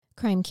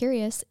Crime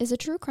Curious is a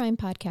true crime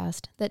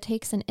podcast that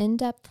takes an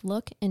in-depth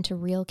look into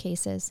real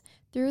cases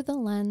through the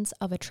lens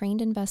of a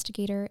trained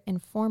investigator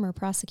and former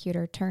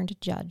prosecutor turned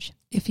judge.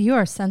 If you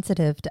are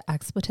sensitive to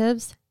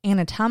expletives,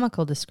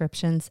 anatomical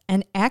descriptions,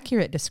 and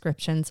accurate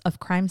descriptions of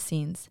crime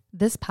scenes,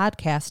 this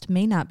podcast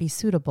may not be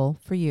suitable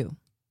for you.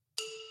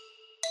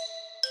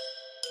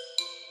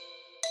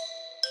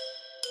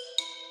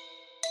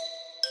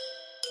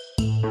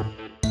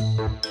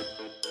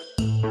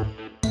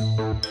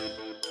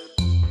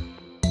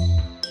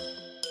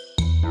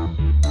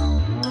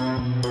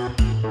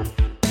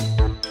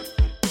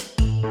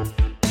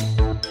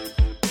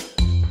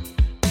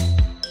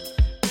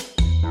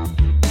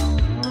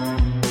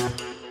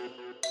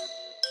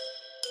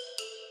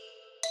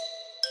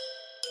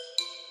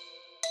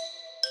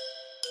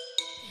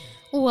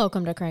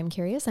 Welcome to Crime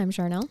Curious. I'm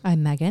Charnel.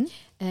 I'm Megan.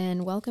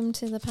 And welcome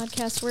to the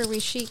podcast where we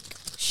shake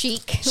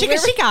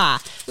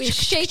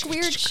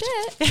weird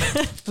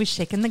shit. We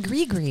shaking the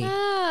gree-gree.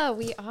 Ah,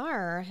 we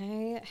are.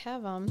 I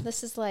have them.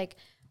 This is like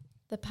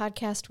the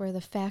podcast where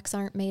the facts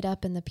aren't made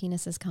up and the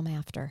penises come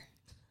after.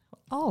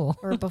 Oh.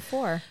 Or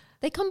before.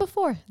 They come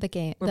before the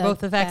game. Where both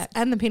the facts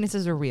and the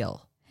penises are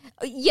real.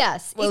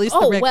 Yes. Well, at least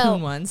the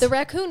raccoon ones. The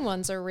raccoon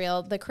ones are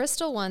real. The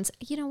crystal ones,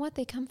 you know what?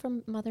 They come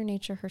from Mother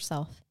Nature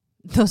herself.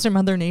 Those are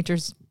Mother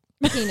Nature's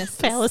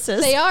penises. Phalluses.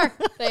 They are.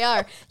 They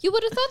are. You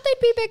would have thought they'd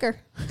be bigger.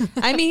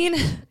 I mean,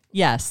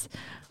 yes.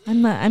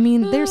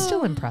 They're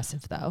still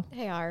impressive, though.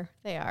 They are.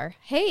 They are.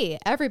 Hey,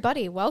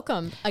 everybody.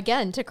 Welcome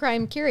again to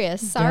Crime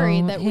Curious.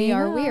 Sorry that we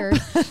are weird.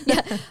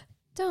 Yeah.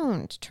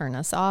 Don't turn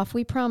us off.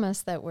 We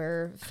promise that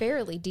we're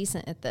fairly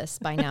decent at this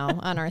by now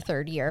on our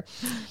third year.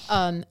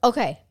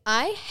 Okay.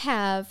 I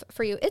have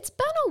for you, it's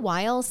been a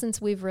while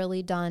since we've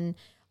really done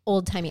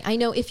old-timey. I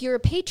know if you're a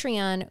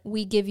Patreon,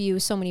 we give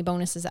you so many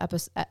bonus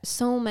episodes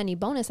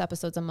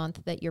a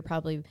month that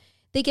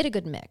they get a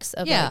good mix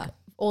of like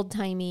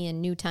old-timey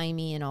and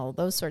new-timey and all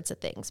those sorts of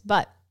things.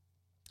 But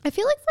I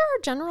feel like for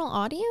our general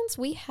audience,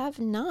 we have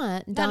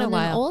not done an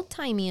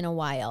old-timey in a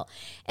while.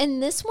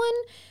 And this one,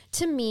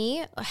 to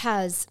me,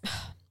 has,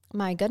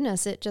 my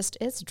goodness,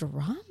 it's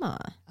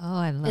drama. Oh,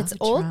 I love it's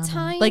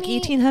old-timey. Like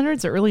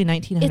 1800s or early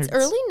 1900s? It's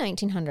early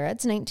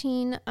 1900s,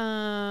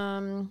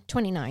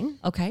 1929.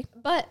 Okay.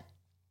 But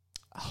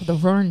the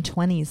Roaring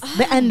 20s,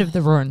 the end of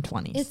the Roaring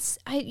 20s.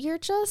 I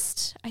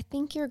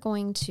think you're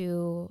going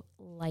to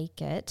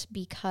like it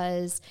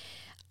because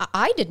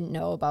I didn't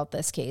know about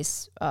this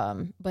case,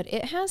 but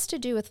it has to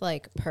do with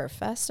like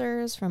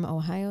professors from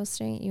Ohio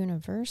State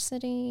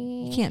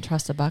University. You can't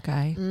trust a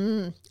Buckeye.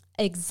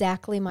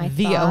 Exactly my thoughts.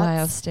 The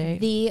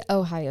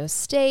Ohio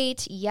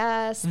State,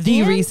 yes.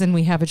 The reason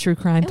we have a true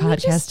crime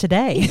podcast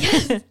today.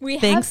 Yes,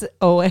 Thanks,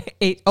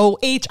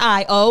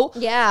 OHIO.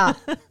 Yeah.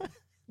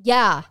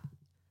 Yeah.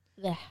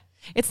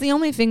 It's the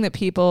only thing that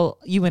people,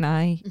 you and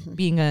I,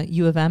 being a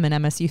U of M and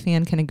MSU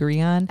fan, can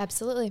agree on.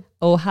 Absolutely.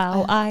 Oh,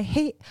 how I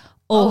hate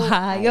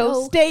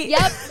Ohio State.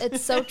 Yep,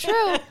 it's so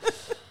true.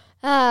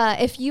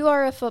 If you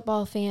are a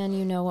football fan,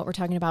 you know what we're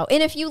talking about.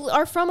 And if you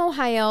are from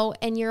Ohio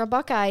and you're a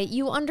Buckeye,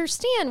 you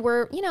understand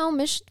we're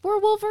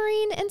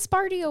Wolverine and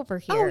Sparty over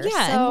here. Oh,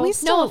 yeah. So,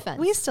 and no offense.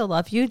 We still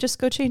love you. Just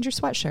go change your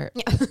sweatshirt.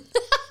 Yeah.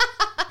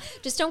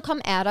 Just don't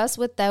come at us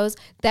with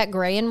that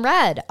gray and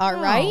red, all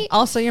right?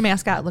 Also, your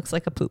mascot looks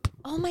like a poop.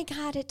 Oh, my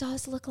God. It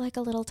does look like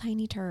a little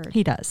tiny turd.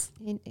 He does.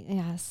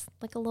 Yes,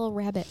 like a little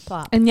rabbit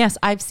plop. And yes,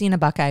 I've seen a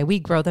Buckeye. We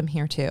grow them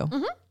here, too.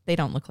 Mm-hmm. They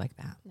don't look like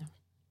that.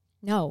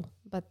 No,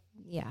 but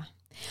yeah.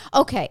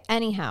 Okay,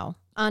 anyhow,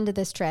 on to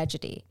this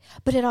tragedy.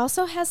 But it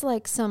also has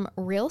like some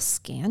real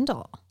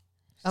scandal.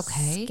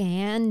 Okay.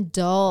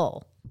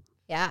 Scandal.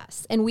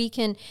 Yes. And we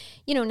can,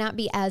 not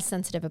be as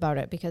sensitive about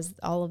it because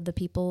all of the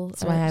people.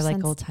 That's why I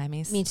like old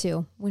timies. Me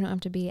too. We don't have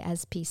to be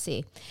as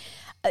PC.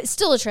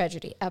 Still a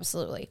tragedy.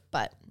 Absolutely.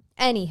 But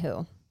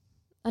anywho,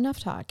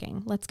 enough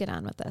talking. Let's get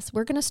on with this.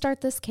 We're going to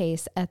start this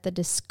case at the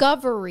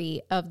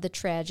discovery of the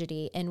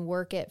tragedy and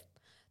work it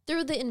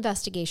through the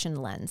investigation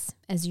lens,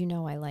 as you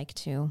know I like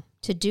to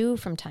do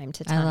from time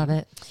to time. I love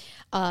it.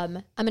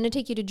 I'm going to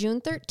take you to June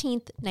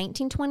 13th,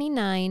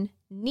 1929,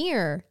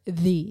 near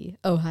the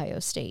Ohio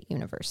State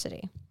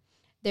University.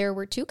 There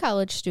were two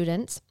college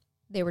students.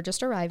 They were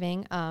just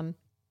arriving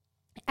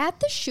at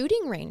the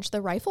shooting range,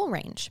 the rifle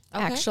range,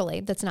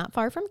 actually, that's not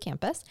far from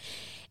campus.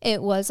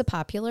 It was a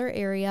popular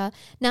area,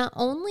 not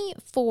only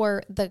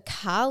for the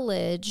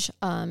college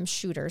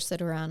shooters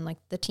that are on like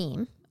the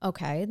team,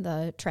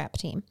 the trap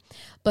team,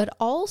 but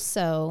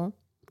also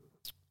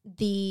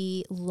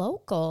the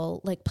local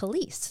like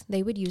police.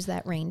 They would use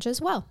that range as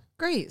well.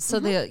 Great.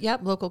 So the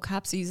local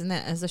cops using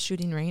that as a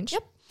shooting range.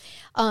 Yep.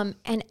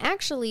 And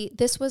actually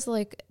this was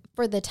like,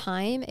 for the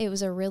time, it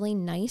was a really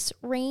nice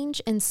range.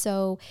 And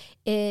so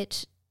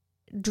it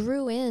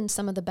drew in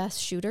some of the best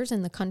shooters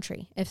in the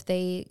country. If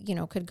they,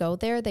 could go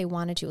there, they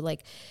wanted to,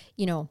 like,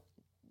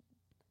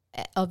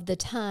 of the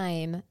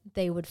time,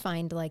 they would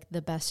find like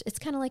the best. It's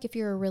kind of like if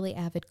you're a really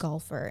avid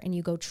golfer and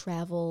you go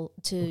travel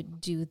to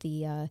do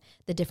the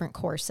different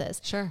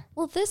courses. Sure.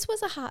 Well, this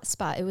was a hot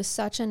spot. It was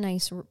such a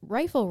nice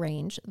rifle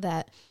range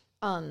that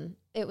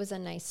it was a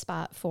nice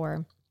spot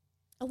for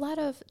a lot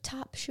of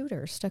top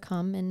shooters to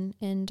come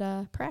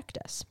and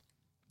practice.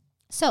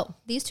 So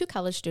these 2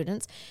 college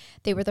students,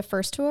 they were the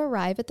first to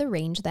arrive at the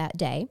range that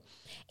day,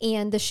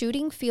 and the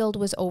shooting field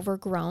was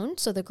overgrown,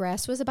 so the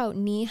grass was about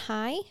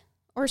knee-high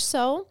or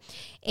so,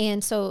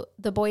 and so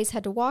the boys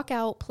had to walk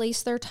out,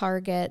 place their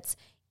targets,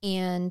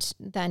 and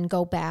then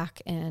go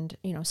back and,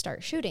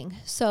 start shooting.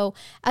 So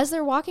as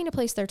they're walking to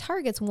place their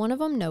targets, one of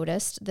them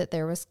noticed that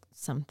there was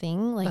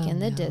something in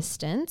the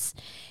distance.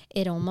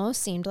 It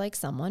almost seemed like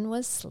someone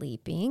was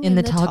sleeping in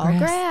the tall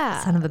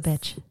grass. Son of a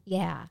bitch.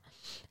 Yeah.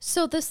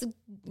 So this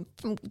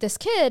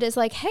kid is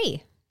like,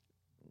 hey,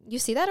 you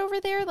see that over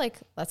there?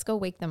 Let's go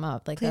wake them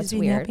up. That's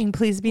weird.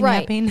 Please be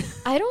napping.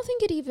 I don't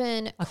think it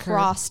even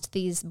crossed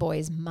these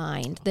boys'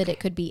 mind that it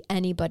could be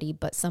anybody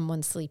but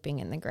someone sleeping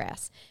in the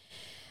grass.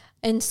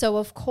 And so,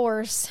 of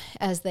course,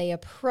 as they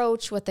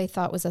approach what they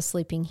thought was a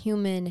sleeping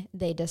human,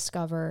 they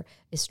discover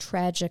is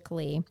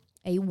tragically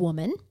a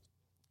woman.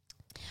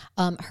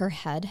 Her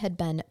head had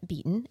been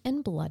beaten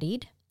and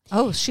bloodied.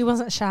 Oh, she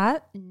wasn't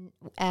shot?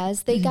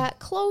 As they got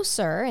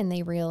closer and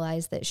they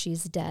realized that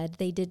she's dead,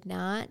 they did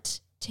not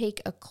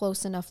take a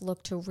close enough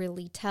look to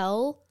really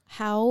tell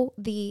how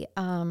the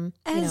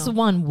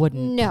one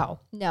wouldn't. No.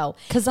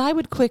 Because I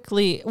would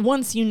quickly,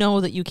 once you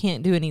know that you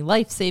can't do any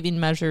life-saving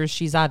measures,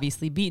 she's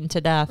obviously beaten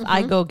to death,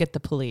 I go get the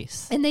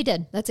police. And they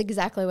did. That's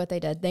exactly what they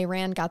did. They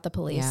got the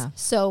police. Yeah.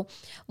 So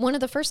one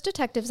of the first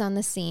detectives on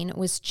the scene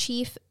was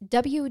Chief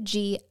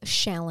W.G.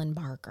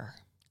 Schallenbarger.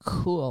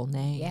 Cool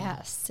name.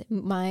 Yes.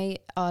 My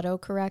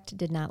autocorrect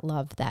did not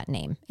love that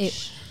name.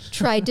 It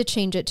tried to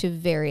change it to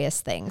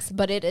various things,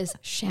 but it is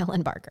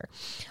Schallenbarger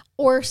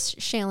or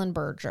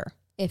Schallenberger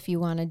if you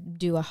want to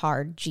do a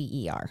hard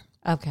G-E-R.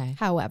 Okay.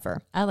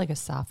 However. I like a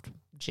soft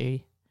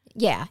G.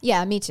 Yeah,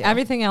 me too.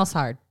 Everything else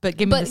hard, but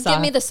give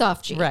me the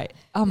soft G. Right.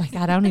 Oh my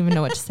God, I don't even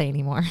know what to say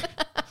anymore.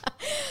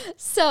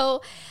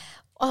 So,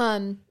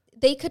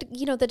 they could,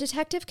 the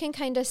detective can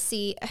kind of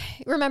see,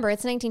 remember,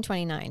 it's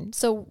 1929,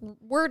 so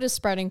word is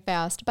spreading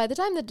fast. By the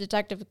time the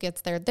detective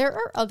gets there, there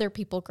are other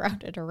people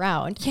crowded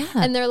around. Yeah.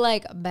 And they're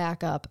like,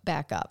 back up,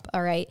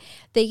 all right?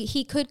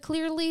 He could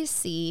clearly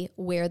see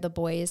where the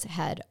boys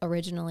had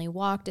originally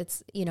walked.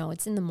 It's,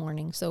 it's in the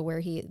morning, so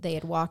where they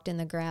had walked in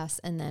the grass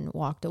and then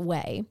walked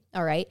away,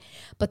 all right?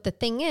 But the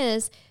thing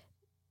is,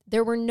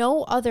 there were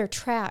no other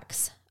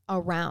tracks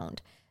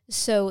around.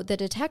 So the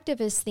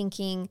detective is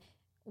thinking,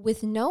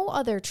 with no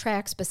other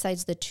tracks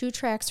besides the 2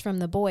 tracks from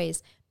the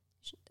boys,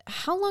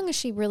 how long has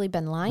she really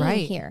been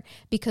lying here?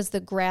 Because the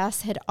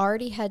grass had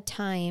already had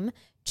time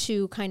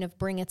to kind of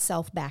bring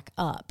itself back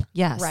up.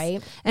 Yes.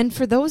 Right? And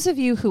for those of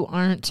you who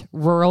aren't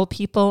rural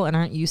people and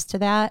aren't used to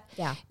that,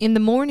 in the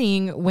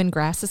morning when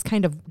grass is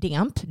kind of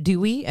damp,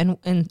 dewy, and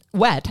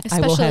wet,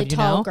 especially I will have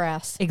tall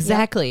grass.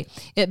 Exactly.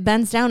 Yep. It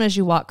bends down as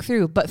you walk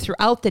through, but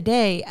throughout the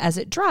day, as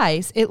it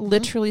dries, it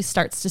literally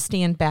starts to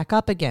stand back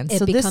up again.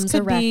 It becomes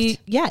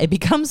erect. It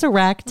becomes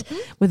erect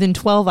within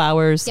 12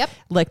 hours. Yep.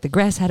 Like the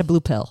grass had a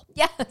blue pill.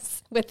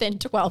 Yes, within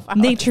 12 hours.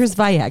 Nature's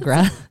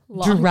Viagra.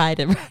 Dried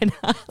it right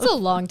out. It's a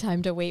long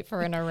time to wait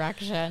for an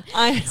erection.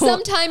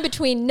 Sometime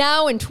between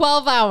now and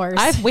 12 hours.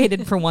 I've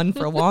waited for one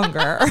for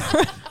longer.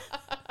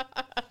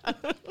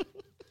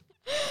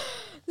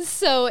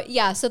 So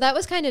that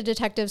was kind of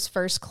detective's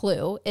first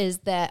clue is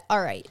that,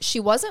 all right, she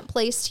wasn't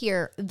placed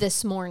here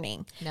this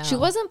morning. No. She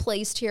wasn't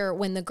placed here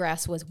when the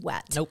grass was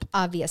wet. Nope.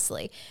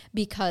 Obviously,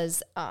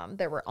 because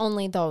there were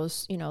only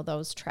those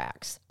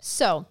tracks.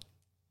 So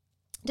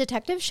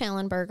Detective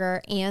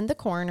Schallenberger and the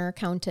coroner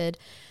counted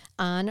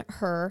on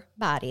her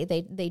body.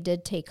 They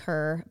did take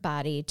her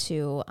body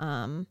to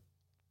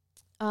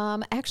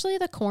actually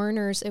the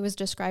coroner's, it was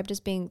described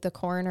as being the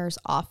coroner's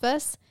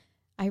office.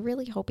 I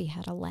really hope he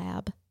had a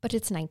lab, but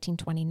it's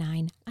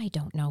 1929. I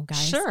don't know,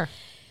 guys. Sure.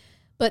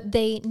 But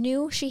they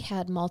knew she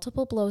had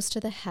multiple blows to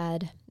the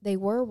head. They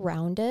were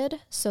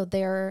rounded, so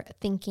they're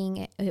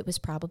thinking it was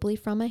probably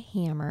from a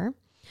hammer.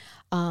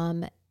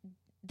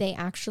 They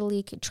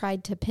actually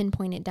tried to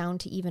pinpoint it down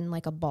to even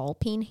like a ball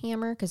peen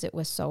hammer because it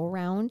was so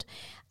round.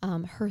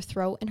 Her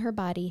throat and her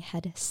body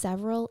had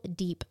several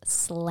deep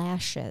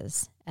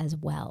slashes as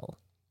well.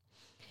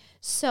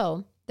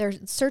 So they're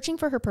searching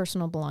for her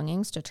personal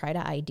belongings to try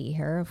to ID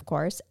her, of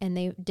course, and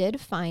they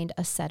did find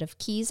a set of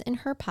keys in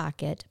her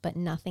pocket, but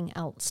nothing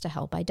else to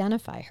help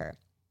identify her.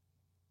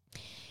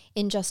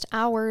 In just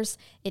hours,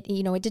 it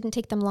didn't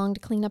take them long to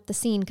clean up the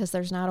scene because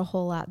there's not a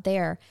whole lot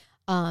there.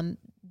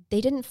 They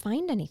didn't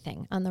find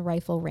anything on the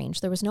rifle range.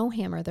 There was no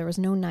hammer. There was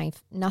no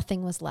knife.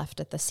 Nothing was left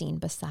at the scene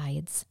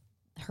besides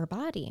her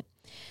body.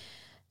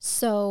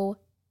 So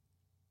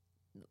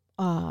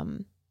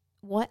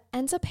what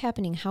ends up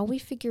happening, how we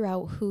figure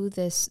out who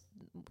this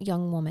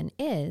young woman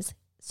is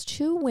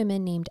 2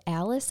 women named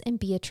Alice and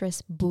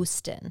Beatrice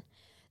Booston.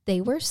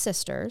 They were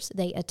sisters.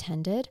 They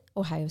attended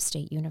Ohio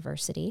State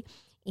University.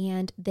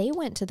 And they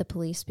went to the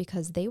police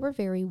because they were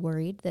very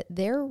worried that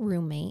their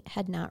roommate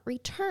had not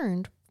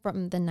returned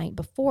from the night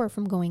before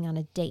from going on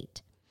a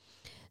date.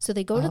 So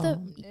they go to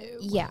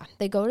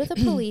they go to the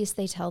police.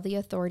 They tell the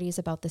authorities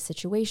about the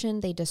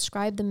situation. They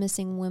describe the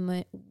missing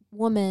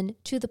woman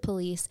to the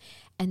police.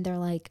 And they're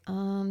like,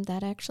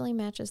 that actually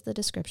matches the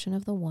description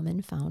of the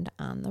woman found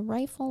on the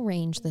rifle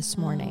range this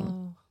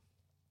morning.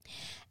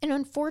 And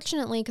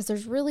unfortunately, because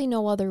there's really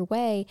no other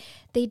way,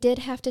 they did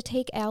have to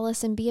take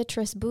Alice and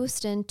Beatrice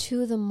Booston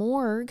to the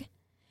morgue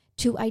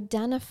to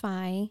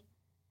identify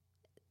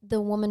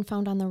the woman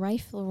found on the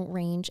rifle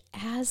range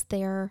as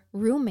their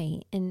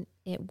roommate. And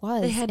it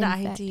was. They had to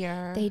ID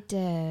her. They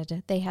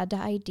did. They had to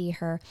ID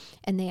her.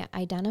 And they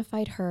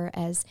identified her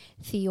as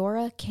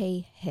Theora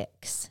K.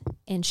 Hicks.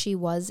 And she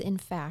was, in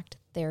fact,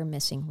 their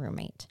missing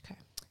roommate. Okay.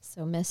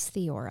 So Miss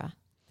Theora.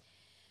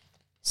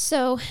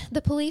 So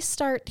the police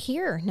start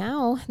here.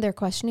 Now they're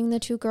questioning the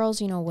two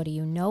girls. What do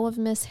you know of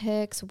Miss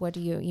Hicks? What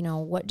do you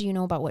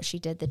know about what she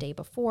did the day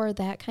before?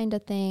 That kind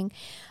of thing.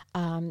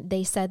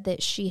 They said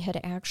that she had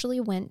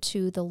actually went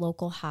to the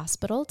local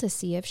hospital to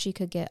see if she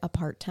could get a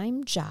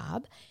part-time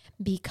job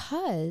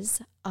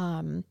because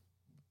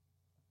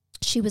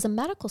she was a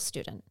medical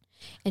student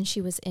and she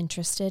was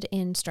interested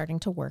in starting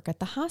to work at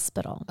the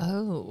hospital.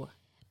 Oh.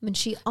 And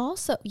she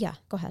also,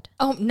 go ahead.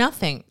 Oh,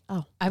 nothing.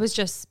 Oh, I was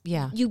just,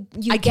 I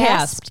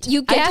gasped.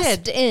 You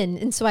gasped in,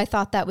 and so I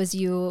thought that was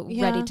you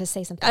ready to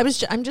say something.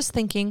 I'm just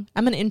thinking.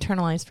 I'm going to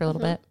internalize for a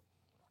little bit.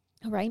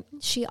 All right.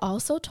 She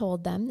also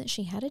told them that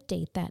she had a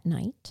date that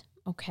night.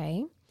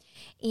 Okay.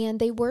 And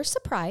they were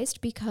surprised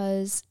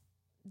because,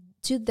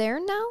 to their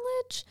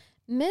knowledge,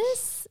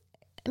 Miss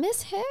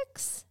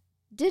Hicks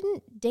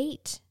didn't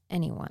date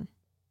anyone.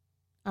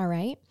 All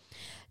right.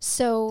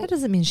 So that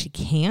doesn't mean she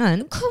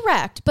can't.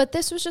 Correct. But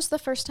this was just the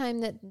first time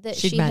that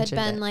she had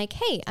been like,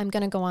 hey, I'm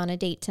going to go on a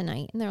date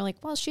tonight. And they're like,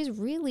 well, she's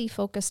really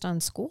focused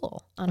on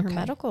school, on her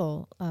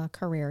medical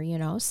career,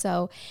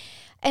 So,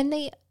 and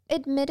they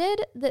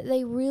admitted that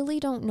they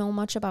really don't know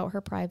much about her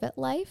private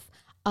life.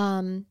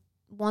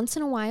 Once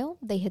in a while,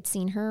 they had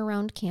seen her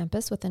around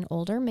campus with an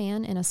older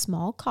man in a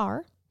small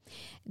car.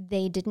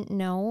 They didn't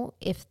know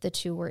if the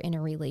two were in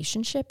a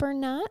relationship or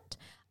not.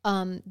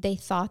 They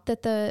thought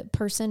that the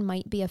person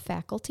might be a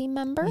faculty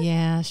member.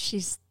 Yeah,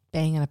 she's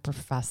banging a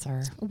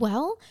professor.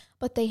 Well,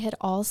 but they had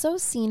also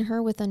seen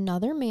her with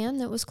another man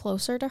that was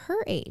closer to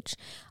her age.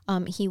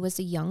 He was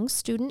a young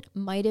student,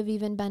 might have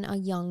even been a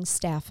young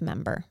staff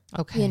member.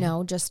 Okay.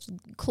 Just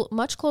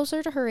much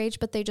closer to her age,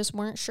 but they just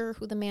weren't sure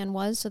who the man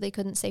was, so they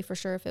couldn't say for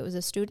sure if it was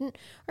a student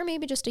or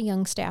maybe just a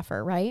young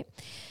staffer, right?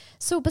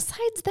 So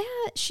besides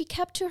that, she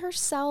kept to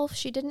herself.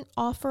 She didn't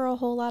offer a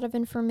whole lot of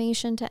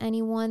information to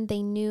anyone.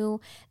 They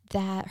knew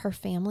that her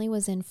family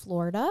was in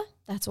Florida.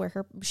 That's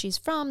where she's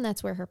from.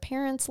 That's where her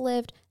parents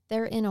lived.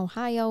 They're in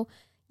Ohio,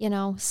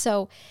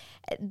 So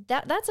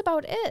that's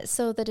about it.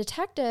 So the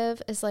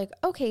detective is like,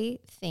 okay,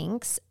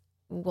 thanks.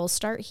 We'll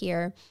start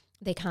here.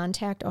 They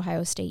contact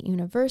Ohio State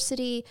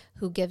University,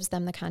 who gives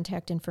them the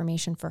contact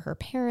information for her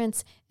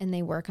parents, and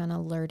they work on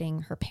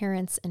alerting her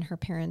parents, and her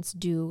parents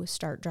do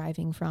start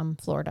driving from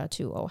Florida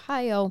to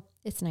Ohio.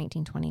 It's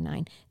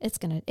 1929.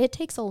 It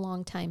takes a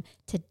long time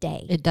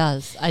today. It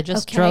does. I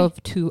just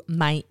drove to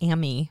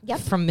Miami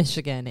from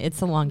Michigan. It's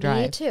a long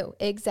drive. Me too.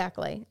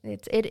 Exactly.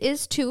 It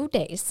is 2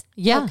 days.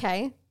 Yeah.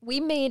 Okay. We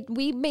made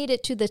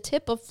it to the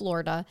tip of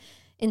Florida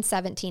in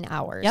 17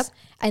 hours. Yep.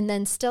 And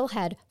then still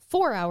had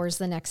 4 hours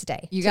the next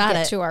day to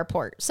get to our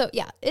port. So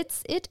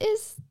it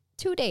is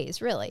 2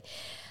 days really.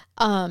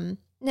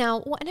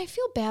 Now, and I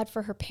feel bad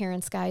for her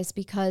parents, guys,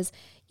 because,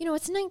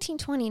 it's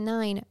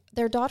 1929.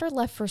 Their daughter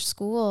left for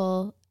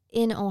school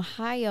in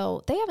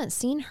Ohio. They haven't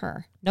seen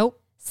her. Nope.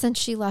 Since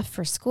she left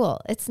for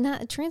school.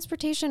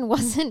 Transportation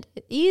wasn't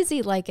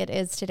easy like it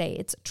is today.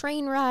 It's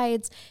train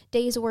rides,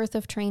 days worth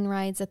of train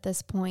rides at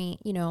this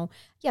point.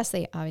 Yes,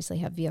 they obviously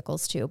have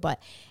vehicles too,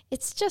 but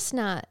it's just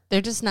not.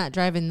 They're just not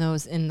driving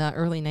those in the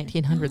early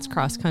 1900s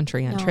cross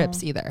country on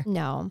trips either.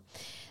 No.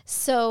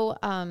 So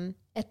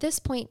at this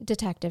point,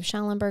 Detective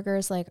Schellenberger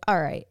is like,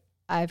 all right,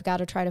 I've got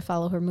to try to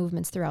follow her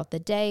movements throughout the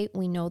day.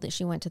 We know that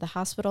she went to the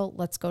hospital.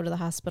 Let's go to the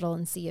hospital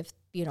and see if,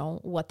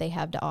 what they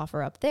have to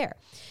offer up there.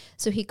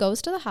 So he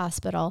goes to the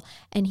hospital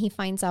and he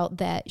finds out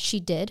that she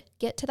did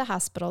get to the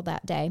hospital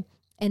that day,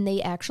 and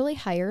they actually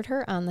hired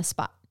her on the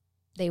spot.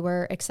 They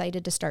were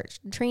excited to start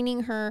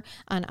training her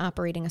on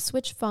operating a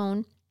switch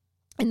phone.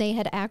 And they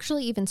had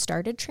actually even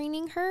started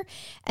training her.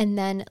 And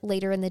then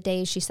later in the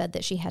day, she said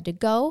that she had to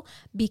go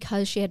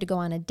because she had to go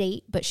on a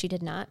date, but she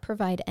did not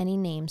provide any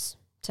names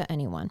to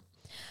anyone.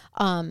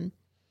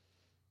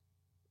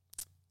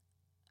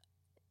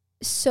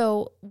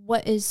 So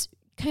what is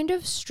kind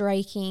of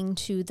striking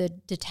to the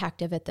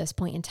detective at this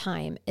point in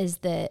time is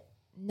that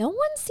no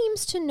one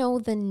seems to know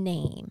the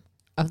name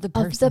of the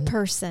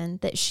person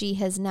that she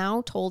has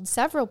now told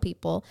several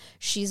people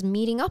she's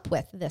meeting up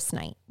with this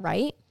night,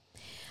 right?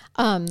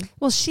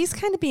 Well, she's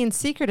kind of being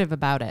secretive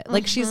about it.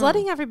 Like she's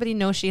letting everybody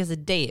know she has a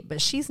date,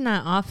 but she's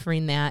not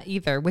offering that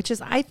either, which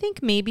is, I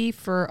think, maybe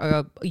for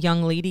a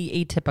young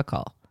lady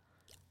atypical.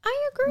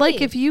 I agree.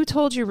 Like if you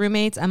told your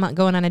roommates, I'm not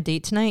going on a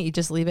date tonight, you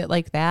just leave it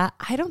like that.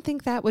 I don't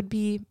think that would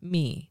be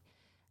me.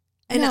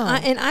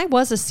 And I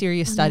was a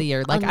serious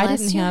studier. Like I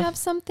didn't have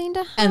something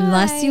to hide.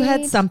 Unless you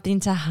had something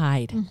to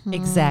hide.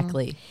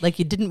 Exactly. Like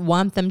you didn't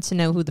want them to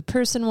know who the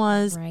person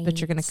was, but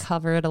you're going to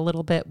cover it a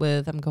little bit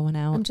with, I'm going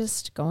out. I'm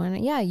just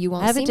going. Yeah, you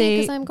won't see me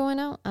because I'm going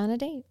out on a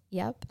date.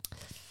 Yep.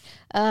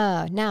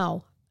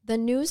 Now, the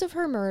news of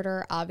her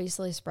murder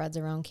obviously spreads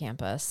around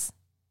campus.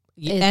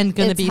 And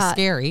going to be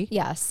scary.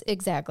 Yes,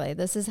 exactly.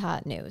 This is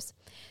hot news.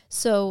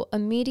 So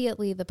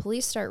immediately the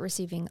police start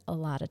receiving a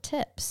lot of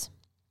tips.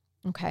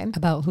 Okay.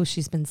 About who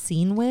she's been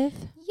seen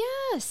with?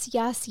 Yes.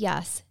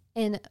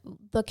 And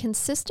the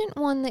consistent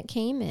one that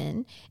came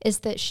in is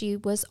that she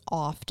was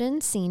often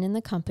seen in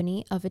the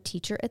company of a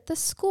teacher at the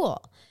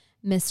school,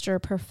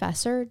 Mr.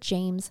 Professor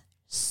James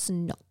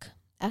Snook,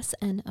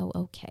 Snook.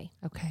 Okay.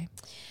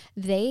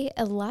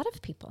 A lot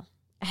of people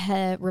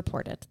had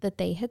reported that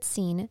they had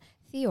seen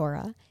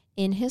Theora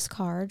in his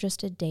car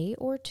just a day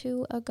or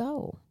two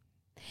ago.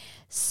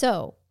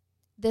 So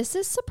this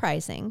is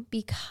surprising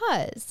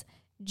because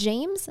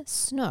James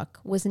Snook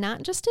was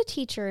not just a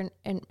teacher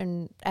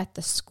at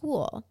the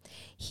school.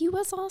 He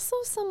was also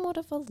somewhat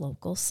of a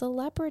local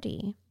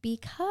celebrity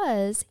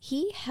because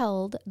he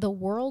held the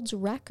world's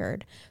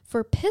record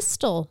for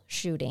pistol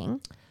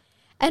shooting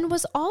and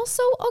was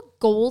also a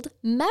gold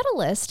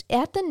medalist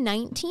at the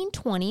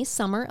 1920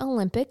 Summer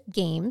Olympic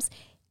Games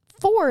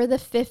for the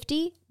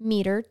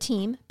 50-meter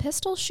team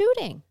pistol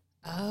shooting.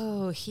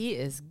 Oh, he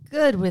is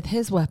good with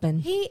his weapon.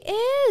 He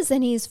is,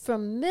 and he's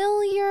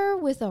familiar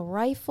with a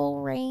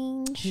rifle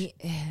range. He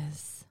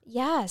is.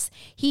 Yes.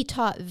 He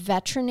taught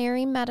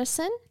veterinary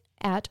medicine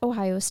at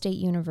Ohio State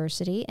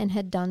University and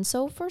had done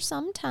so for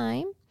some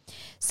time.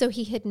 So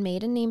he had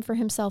made a name for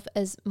himself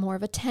as more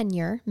of a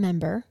tenure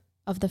member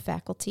of the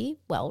faculty,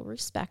 well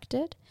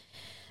respected.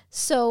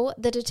 So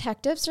the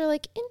detectives are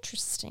like,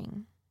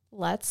 interesting.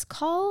 Let's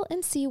call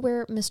and see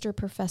where Mr.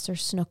 Professor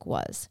Snook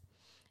was.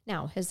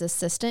 Now, his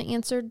assistant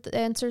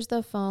answers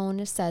the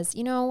phone, says,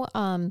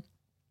 I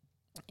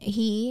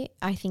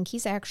think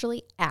he's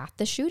actually at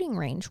the shooting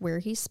range where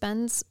he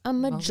spends a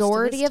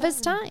majority of his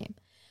time.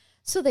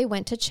 So they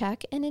went to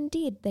check, and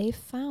indeed, they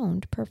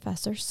found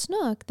Professor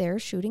Snook there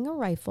shooting a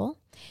rifle,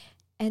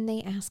 and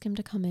they asked him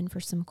to come in for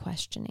some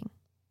questioning.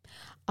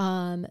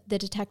 The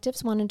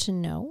detectives wanted to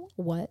know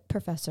what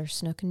Professor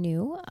Snook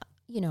knew,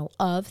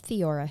 of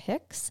Theora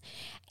Hicks,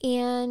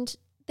 and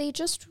they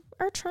just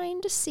are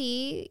trying to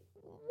see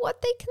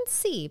what they can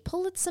see.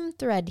 Pull at some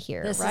thread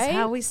here, this right? This is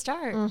how we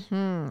start.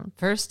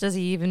 First, does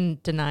he even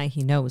deny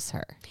he knows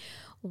her?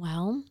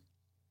 Well,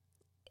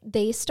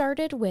 they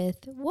started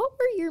with, what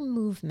were your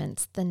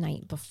movements the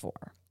night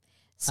before?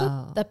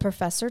 So the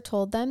professor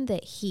told them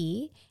that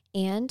he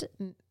and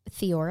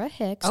Theora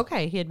Hicks.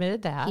 Okay, he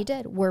admitted that. He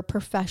did. Were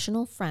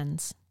professional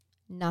friends.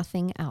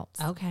 Nothing else.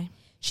 Okay.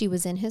 She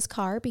was in his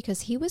car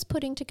because he was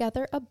putting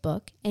together a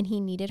book and he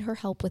needed her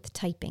help with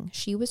typing.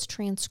 She was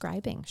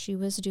transcribing. She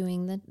was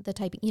doing the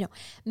typing.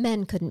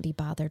 Men couldn't be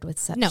bothered with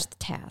such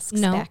tasks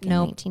back in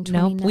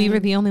 1929. No, we were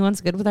the only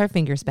ones good with our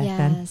fingers back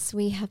then. Yes,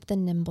 we have the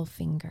nimble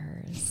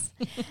fingers.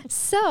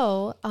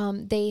 So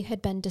they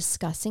had been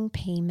discussing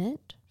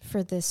payment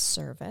for this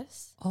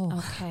service. Oh,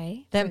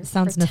 okay. That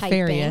sounds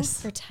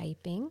nefarious. For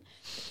typing.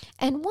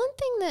 And one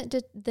thing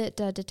that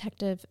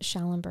Detective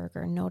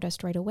Schallenberger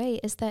noticed right away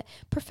is that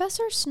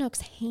Professor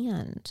Snook's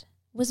hand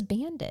was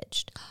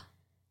bandaged.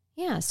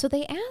 Yeah, so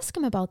they asked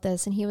him about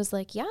this, and he was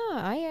like, yeah,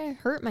 I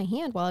hurt my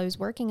hand while I was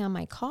working on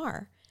my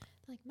car.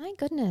 Like, my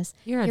goodness.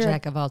 You're a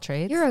jack of all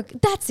trades.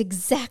 That's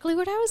exactly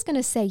what I was going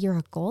to say. You're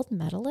a gold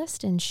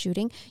medalist in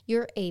shooting.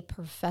 You're a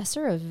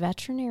professor of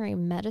veterinary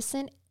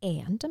medicine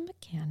and a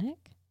mechanic.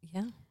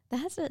 Yeah.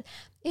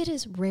 It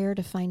is rare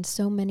to find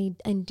so many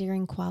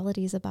endearing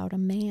qualities about a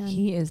man.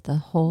 He is the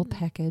whole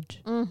package.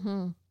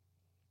 Mm-hmm.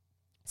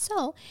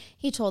 So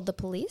he told the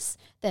police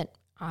that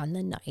on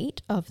the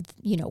night of,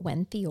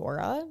 when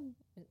Theora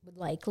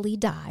likely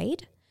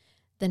died,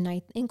 the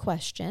night in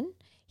question,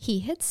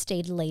 he had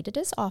stayed late at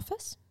his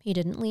office. He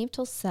didn't leave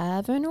till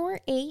 7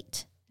 or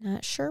 8,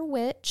 not sure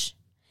which.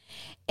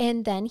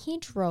 And then he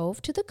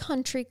drove to the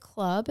country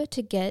club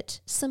to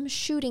get some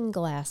shooting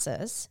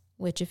glasses,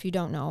 which, if you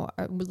don't know,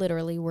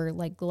 literally were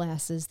like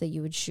glasses that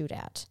you would shoot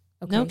at.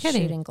 Okay, no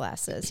kidding. Shooting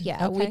glasses.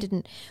 Yeah,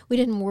 okay. We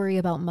didn't worry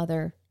about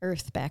Mother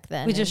Earth back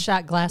then. We just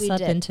shot glass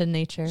up into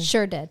nature.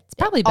 Sure did. It's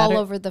probably better. All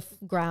over the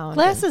ground.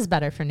 Glass is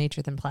better for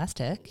nature than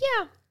plastic.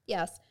 Yeah.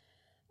 Yes.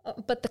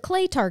 But the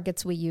clay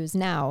targets we use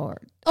now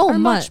are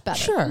much better.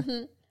 Sure.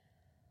 Mm-hmm.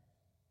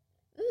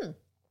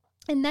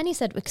 And then he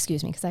said,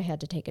 excuse me, because I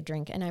had to take a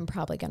drink, and I'm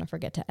probably going to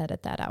forget to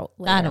edit that out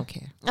later. I don't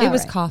care. It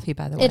was coffee,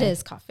 by the way. It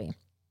is coffee.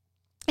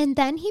 And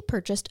then he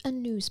purchased a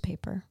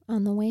newspaper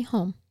on the way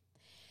home.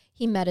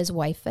 He met his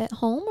wife at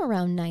home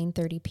around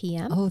 9:30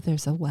 p.m. Oh,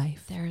 there's a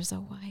wife. There's a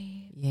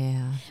wife.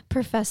 Yeah.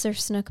 Professor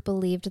Snook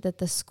believed that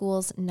the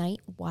school's night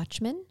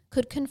watchman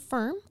could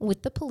confirm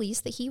with the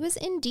police that he was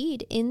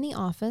indeed in the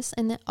office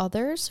and that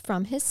others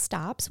from his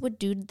stops would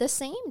do the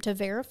same to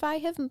verify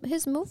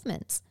his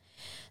movements.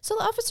 So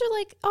the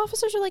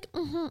officers are like,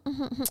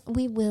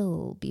 we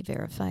will be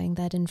verifying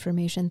that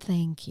information.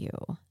 Thank you.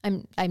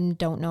 I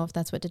don't know if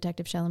that's what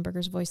Detective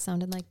Schellenberger's voice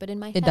sounded like, but in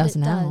my head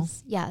it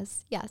does.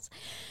 Yes.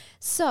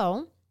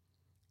 So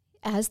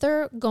as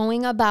they're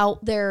going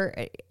about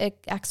their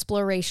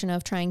exploration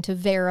of trying to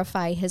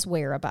verify his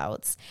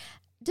whereabouts,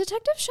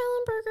 Detective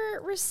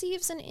Schellenberger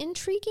receives an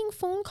intriguing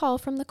phone call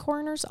from the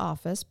coroner's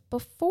office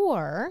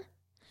before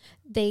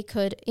they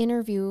could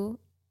interview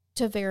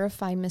to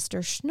verify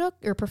Mr. Snook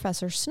or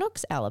Professor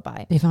Snook's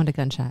alibi. They found a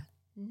gunshot.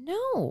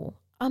 No,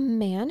 a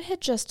man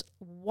had just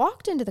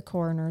walked into the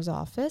coroner's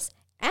office,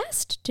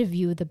 asked to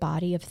view the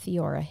body of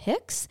Theora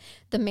Hicks.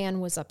 The man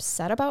was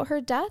upset about her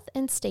death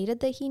and stated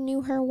that he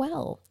knew her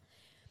well.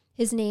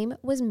 His name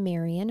was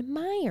Marion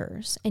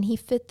Myers, and he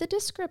fit the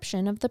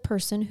description of the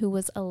person who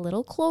was a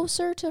little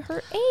closer to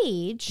her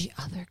age.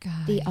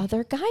 The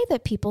other guy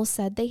that people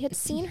said they had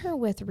seen her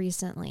with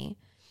recently.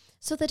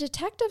 So the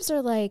detectives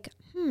are like,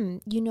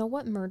 you know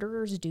what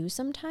murderers do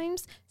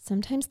sometimes?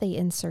 Sometimes they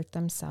insert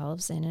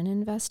themselves in an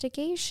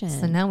investigation.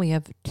 So now we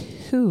have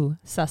 2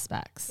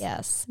 suspects.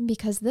 Yes,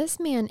 because this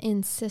man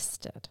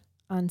insisted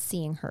on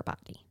seeing her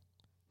body.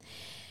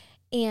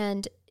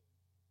 And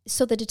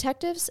so the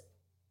detectives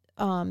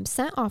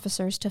sent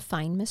officers to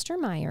find Mr.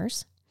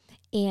 Myers,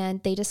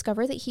 and they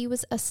discovered that he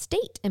was a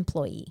state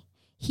employee.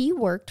 He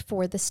worked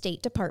for the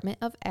State Department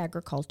of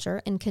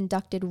Agriculture and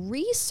conducted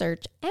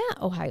research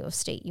at Ohio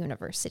State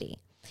University.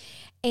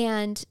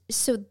 And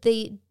so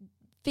they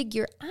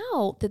figure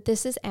out that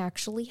this is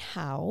actually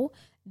how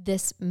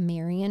this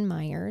Marion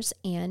Myers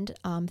and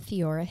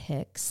Theora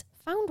Hicks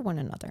found one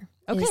another.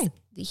 Okay.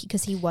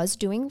 Because he was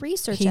doing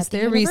research He's at the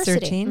there university.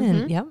 Researching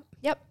and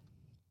Yep.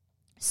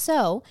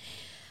 So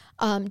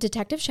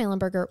Detective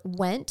Schellenberger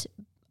went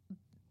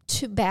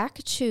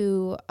back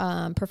to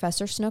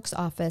Professor Snook's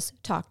office,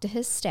 talked to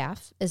his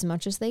staff as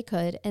much as they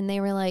could, and they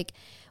were like,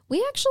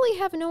 we actually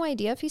have no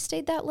idea if he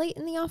stayed that late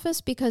in the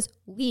office because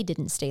we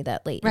didn't stay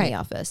that late in the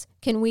office.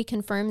 Can we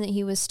confirm that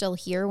he was still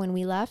here when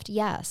we left?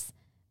 Yes,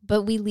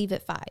 but we leave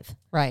at 5.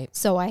 Right.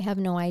 So I have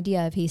no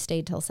idea if he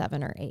stayed till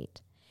 7 or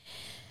 8.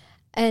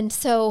 And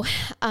so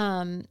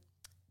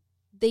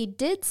they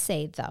did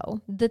say,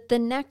 though, that the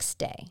next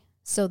day,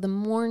 so the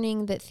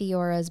morning that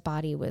Theora's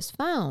body was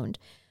found,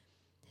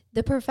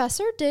 the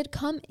professor did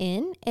come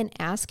in and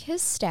ask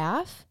his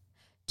staff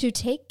to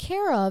take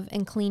care of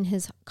and clean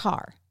his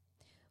car,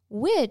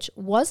 which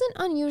wasn't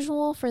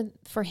unusual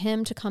for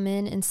him to come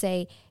in and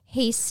say,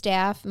 hey,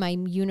 staff, my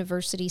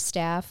university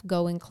staff,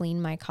 go and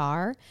clean my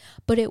car.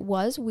 But it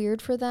was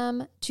weird for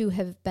them to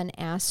have been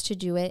asked to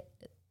do it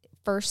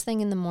first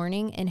thing in the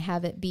morning and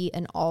have it be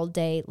an all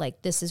day,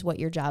 like, this is what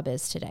your job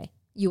is today.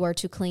 You are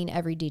to clean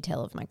every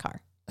detail of my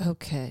car.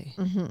 Okay.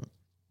 Mm-hmm.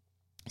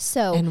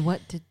 So, and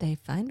what did they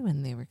find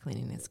when they were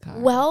cleaning his car?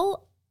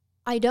 Well,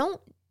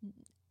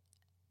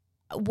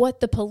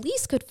 what the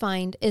police could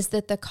find is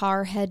that the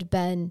car had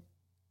been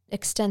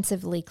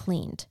extensively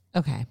cleaned.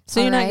 Okay.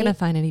 So you're not going to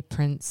find any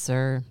prints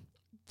or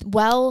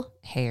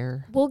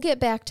hair. We'll get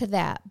back to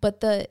that.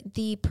 But the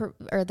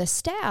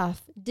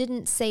staff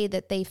didn't say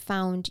that they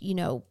found,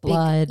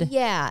 blood.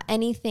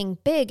 Anything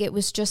big. It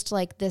was just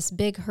like this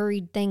big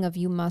hurried thing of,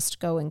 you must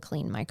go and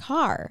clean my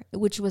car,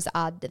 which was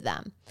odd to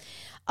them.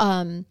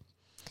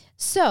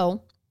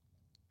 So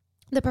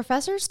the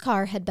professor's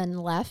car had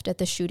been left at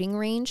the shooting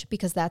range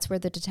because that's where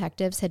the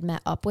detectives had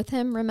met up with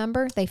him.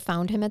 Remember, they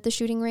found him at the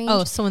shooting range.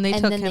 Oh, so when they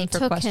took him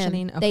for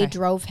questioning, they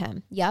drove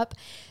him. Yep.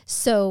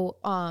 So,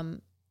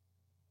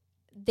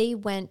 they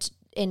went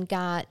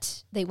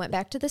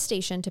back to the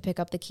station to pick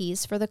up the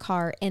keys for the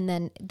car, and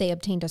then they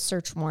obtained a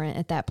search warrant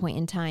at that point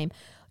in time,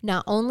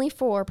 not only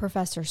for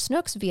Professor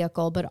Snook's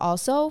vehicle, but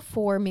also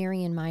for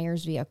Marion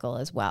Myers' vehicle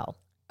as well.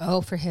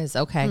 Oh, for his.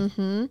 Okay.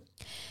 Mm-hmm.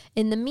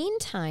 In the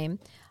meantime,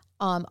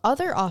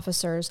 other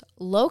officers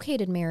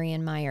located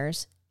Marion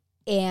Myers,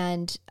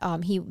 and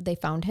they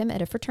found him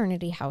at a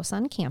fraternity house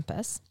on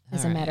campus,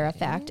 as a matter of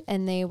fact.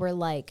 And they were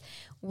like,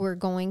 we're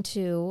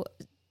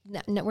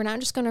not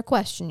just going to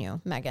question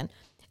you, Megan.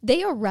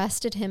 They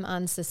arrested him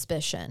on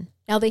suspicion.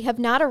 Now, they have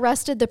not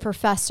arrested the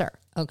professor.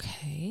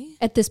 Okay.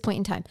 At this point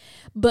in time.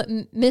 But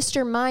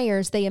Mr.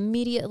 Myers, they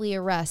immediately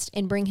arrest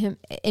and bring him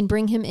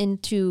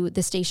into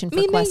the station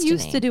for questioning.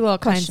 They used to do all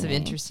kinds of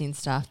interesting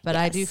stuff, but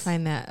yes. I do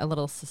find that a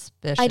little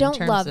suspicious. I don't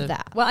love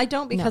that. Well, I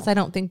don't, because I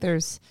don't think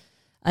there's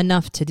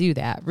enough to do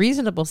that.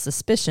 Reasonable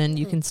suspicion,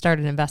 you can start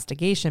an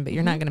investigation, but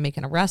you're not going to make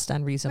an arrest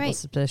on reasonable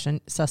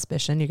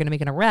suspicion. You're going to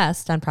make an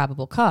arrest on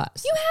probable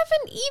cause. You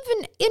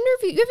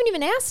haven't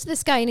even asked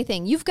this guy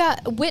anything. You've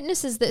got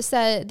witnesses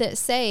that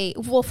say,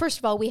 well, first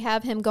of all, we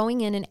have him going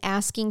in and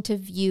asking to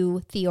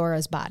view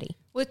Theora's body.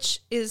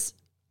 Which is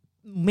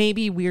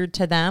maybe weird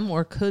to them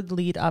or could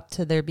lead up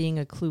to there being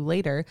a clue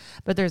later,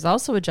 but there's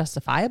also a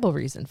justifiable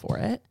reason for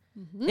it.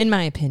 Mm-hmm. In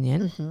my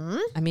opinion. Mm-hmm.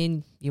 I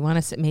mean, you want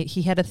to say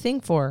he had a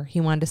thing for her. He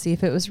wanted to see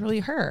if it was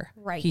really her.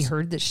 Right. He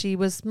heard that she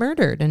was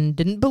murdered and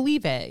didn't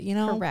believe it.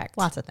 Correct.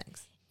 Lots of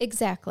things.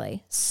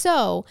 Exactly.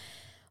 So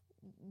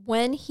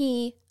when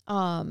he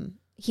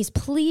he's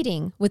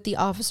pleading with the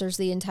officers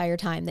the entire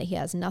time that he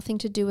has nothing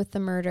to do with the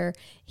murder.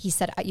 He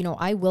said,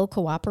 I will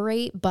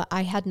cooperate, but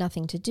I had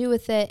nothing to do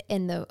with it.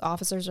 And the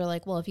officers are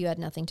like, well, if you had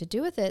nothing to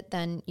do with it,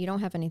 then you don't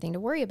have anything to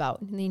worry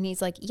about. And then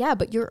he's like, yeah,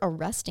 but you're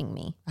arresting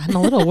me. I'm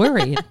a little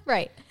worried.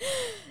 Right.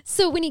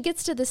 So when he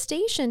gets to the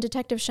station,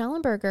 Detective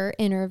Schellenberger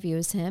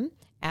interviews him,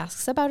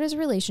 asks about his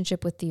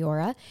relationship with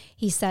Theora.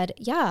 He said,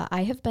 yeah,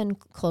 I have been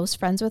close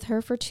friends with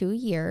her for 2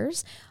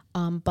 years.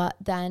 But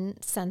then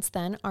since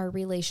then, our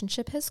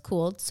relationship has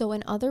cooled. So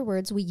in other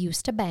words, we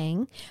used to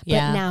bang,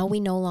 but now we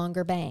no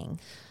longer bang.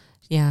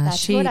 Yeah.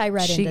 That's what I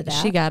read into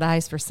that. She got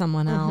eyes for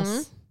someone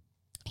else.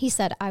 He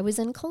said, I was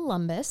in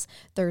Columbus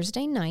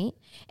Thursday night,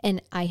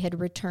 and I had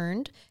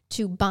returned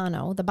to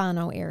the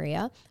Bono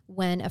area,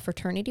 when a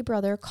fraternity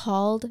brother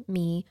called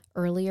me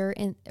earlier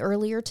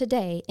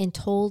today and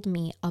told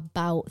me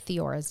about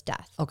Theora's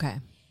death. Okay.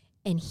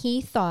 And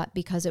he thought,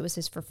 because it was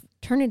his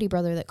fraternity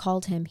brother that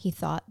called him, he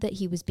thought that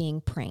he was being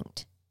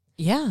pranked.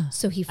 Yeah.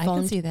 So he phoned. I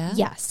can see that.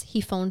 Yes.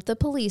 He phoned the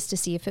police to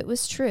see if it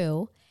was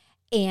true.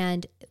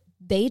 And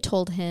they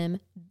told him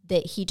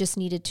that he just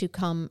needed to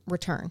come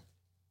return.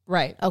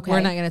 Right. Okay.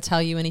 We're not going to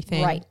tell you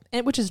anything. Right.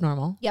 Which is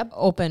normal. Yep.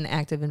 Open,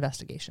 active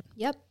investigation.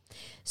 Yep.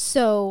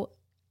 So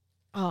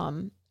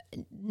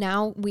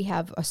now we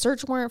have a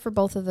search warrant for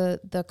both of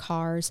the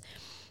cars.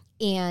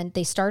 And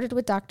they started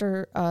with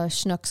Dr.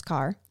 Schnook's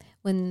car.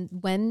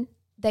 When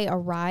they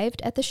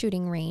arrived at the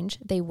shooting range,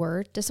 they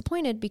were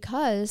disappointed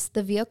because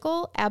the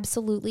vehicle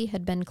absolutely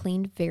had been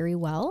cleaned very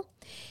well.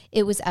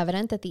 It was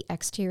evident that the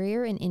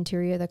exterior and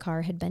interior of the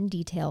car had been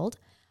detailed.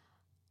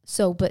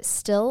 So, but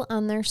still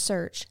on their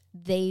search,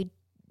 they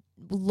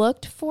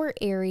looked for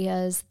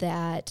areas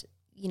that,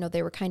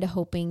 they were kind of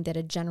hoping that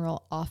a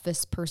general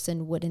office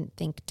person wouldn't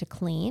think to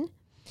clean.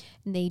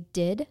 And they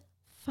did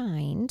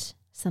find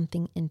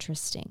something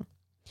interesting.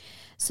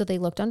 So they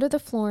looked under the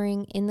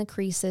flooring, in the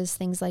creases,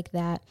 things like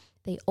that.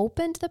 They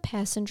opened the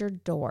passenger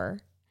door,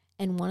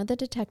 and one of the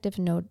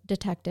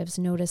detectives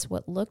noticed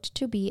what looked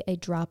to be a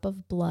drop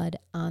of blood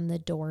on the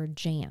door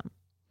jamb.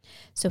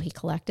 So he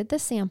collected the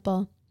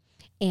sample,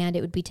 and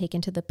it would be taken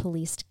to the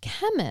police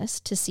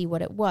chemist to see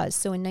what it was.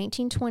 So in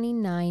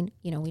 1929,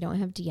 we don't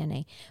have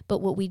DNA,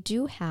 but what we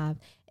do have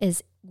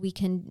is we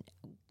can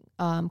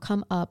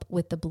come up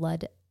with the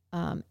blood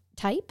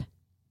type.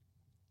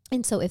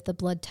 And so if the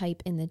blood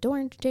type in the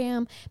door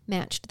jamb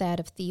matched that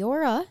of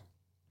Theora,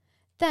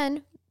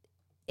 then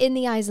in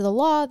the eyes of the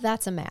law,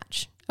 that's a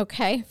match,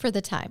 okay, for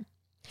the time.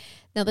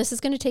 Now, this is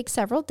going to take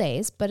several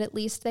days, but at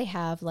least they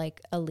have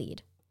like a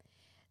lead.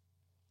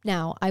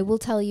 Now, I will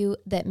tell you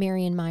that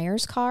Marion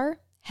Meyer's car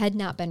had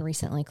not been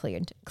recently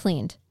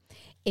cleaned.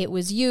 It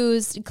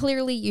was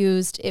clearly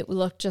used. It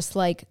looked just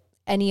like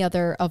any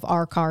other of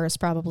our cars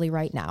probably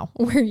right now,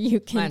 where you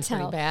can Mine's tell.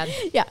 pretty bad.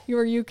 Yeah,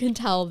 where you can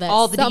tell that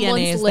all the someone's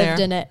DNA is lived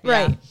there. in it. Yeah.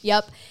 Right.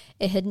 Yep.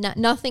 It had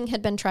nothing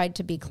had been tried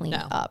to be cleaned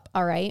up.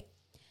 All right.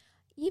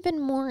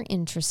 Even more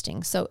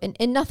interesting. So,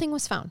 and nothing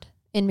was found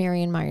in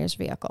Marion Meyer's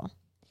vehicle.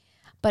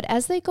 But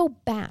as they go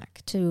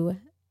back to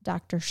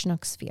Dr.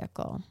 Schnook's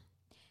vehicle,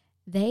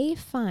 they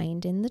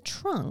find in the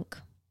trunk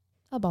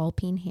a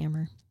ball-peen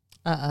hammer.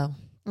 Uh-oh.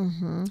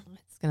 Mm-hmm.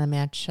 It's going to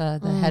match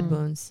the head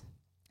wounds.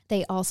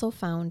 They also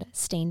found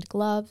stained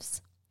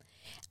gloves,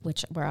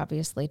 which were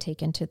obviously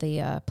taken to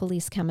the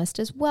police chemist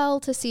as well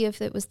to see if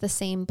it was the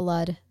same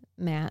blood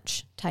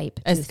match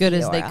type. As good Theora.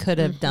 as they could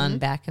have done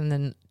back in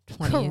the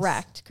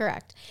 20s.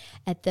 Correct.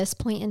 At this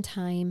point in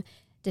time,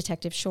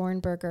 Detective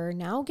Schellenberger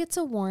now gets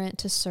a warrant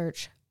to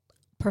search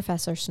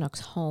Professor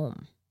Schnook's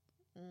home.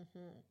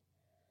 Mm-hmm.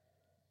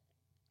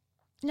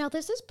 Now,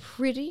 this is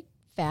pretty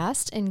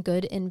fast and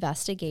good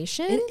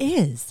investigation. It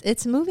is.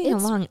 It's moving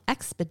along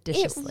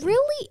expeditiously. It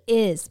really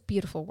is.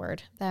 Beautiful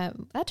word. That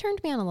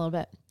turned me on a little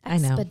bit.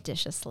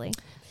 Expeditiously.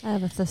 I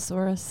have a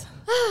thesaurus.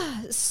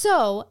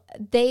 So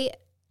they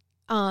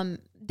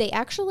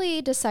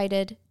actually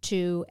decided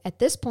to, at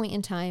this point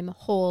in time,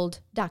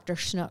 hold Dr.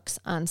 Schnook's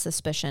on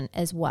suspicion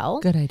as well.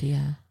 Good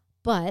idea.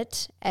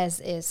 But as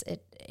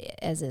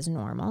is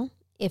normal,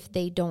 if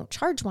they don't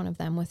charge one of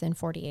them within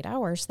 48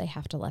 hours, they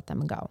have to let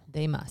them go.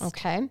 They must.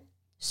 Okay.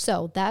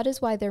 So that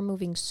is why they're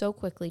moving so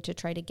quickly to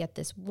try to get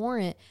this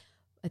warrant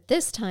at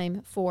this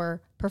time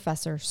for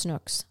Professor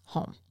Schnook's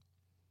home.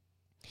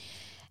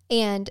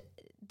 And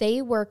they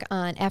work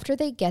on, after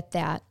they get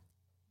that,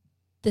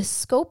 the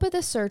scope of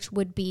the search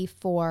would be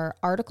for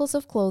articles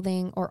of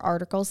clothing or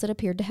articles that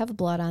appeared to have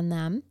blood on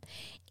them.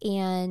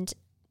 And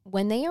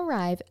when they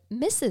arrive,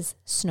 Mrs.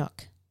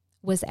 Schnook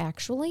was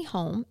actually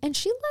home, and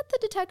she let the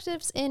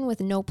detectives in with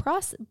no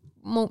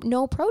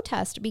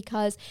protest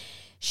because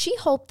she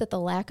hoped that the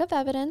lack of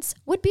evidence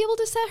would be able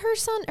to set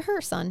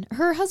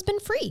her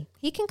husband free.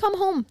 He can come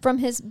home from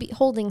his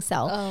holding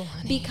cell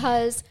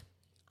because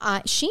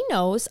she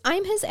knows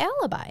I'm his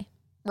alibi,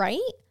 right?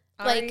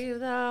 Are you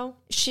though?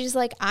 She's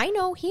like, I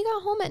know he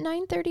got home at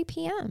 9:30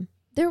 p.m.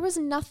 There was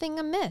nothing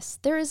amiss.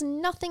 There is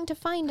nothing to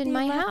find in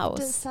my house.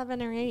 At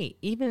 7 or 8.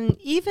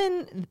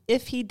 Even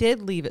if he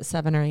did leave at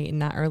 7 or 8 and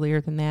not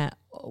earlier than that,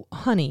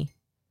 honey,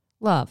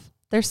 love,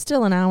 There's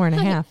still an hour and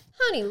a half.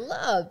 Honey,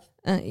 love.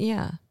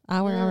 Yeah.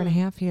 Hour and a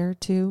half here,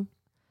 too.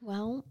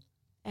 Well,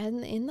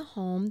 and in the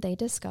home, they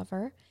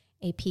discover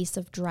a piece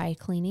of dry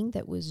cleaning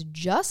that was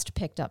just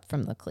picked up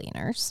from the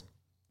cleaners.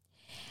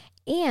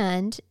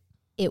 And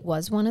it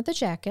was one of the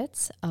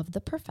jackets of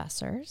the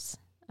professors.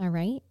 All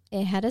right.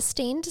 It had a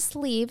stained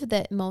sleeve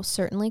that most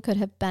certainly could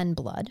have been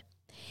blood.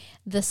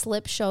 The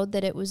slip showed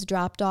that it was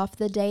dropped off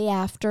the day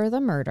after the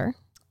murder.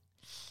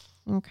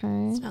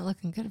 Okay. It's not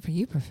looking good for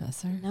you,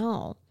 Professor.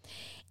 No.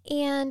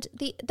 And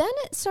then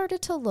it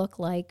started to look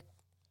like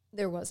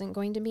there wasn't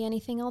going to be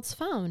anything else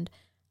found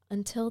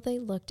until they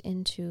looked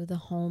into the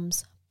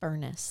home's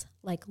furnace,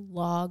 like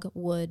log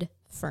wood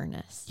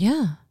furnace.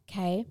 Yeah.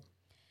 Okay.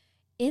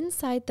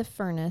 Inside the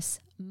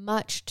furnace,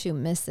 much to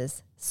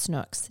Mrs.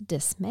 Snook's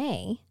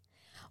dismay,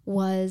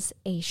 was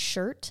a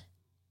shirt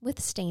with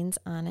stains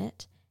on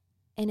it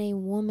and a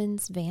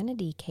woman's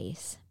vanity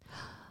case.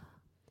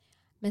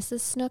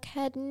 Mrs. Snook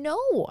had no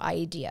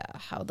idea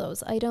how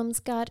those items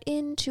got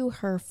into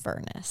her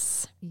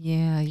furnace.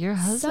 Yeah, your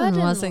husband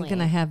wasn't going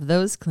to have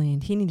those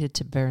cleaned. He needed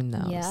to burn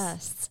those.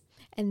 Yes.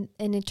 And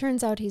it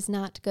turns out he's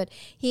not good.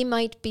 He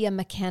might be a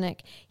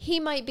mechanic. He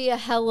might be a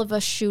hell of a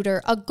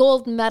shooter, a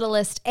gold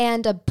medalist,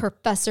 and a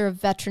professor of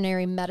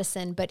veterinary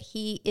medicine, but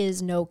he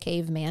is no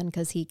caveman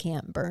because he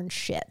can't burn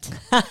shit.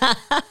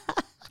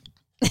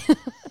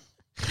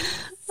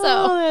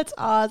 That's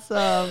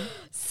awesome.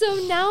 So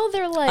now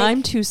they're like,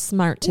 I'm too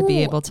smart to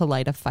be able to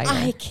light a fire.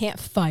 I can't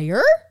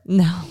fire?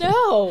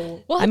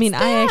 No. What's I mean,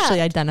 that? I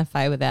actually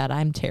identify with that.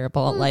 I'm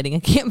terrible at lighting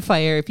a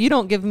campfire. If you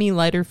don't give me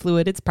lighter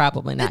fluid, it's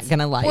probably not going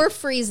to light. We're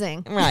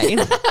freezing. Right.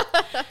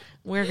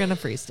 We're going to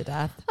freeze to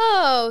death.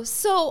 Oh,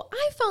 so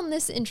I found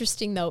this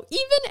interesting, though.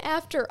 Even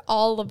after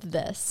all of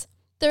this,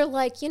 they're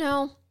like,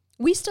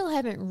 we still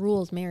haven't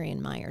ruled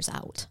Marion Myers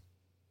out.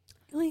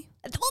 Really?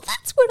 Well,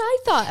 that's what I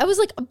thought. I was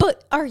like,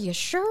 but are you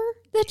sure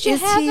that you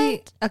haven't? Is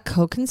he a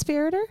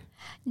co-conspirator?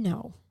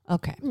 No.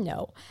 Okay.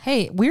 No.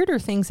 Hey, weirder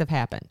things have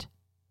happened.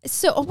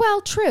 So,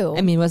 well, true.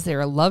 I mean, was there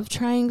a love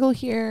triangle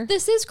here?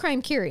 This is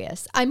Crime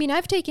Curious. I mean,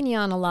 I've taken you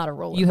on a lot of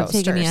roller You have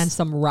coasters. taken me on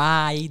some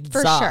rides.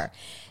 For sure.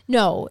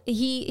 No,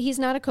 he's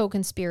not a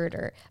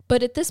co-conspirator.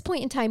 But at this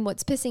point in time,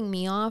 what's pissing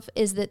me off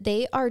is that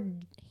they are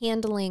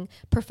handling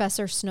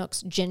Professor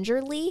Snooks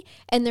gingerly,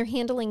 and they're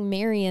handling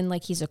Marion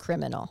like he's a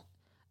criminal.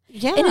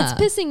 Yeah. And it's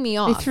pissing me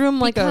off. They threw him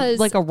like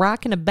a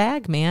rock in a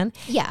bag, man.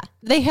 Yeah.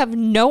 They have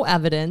no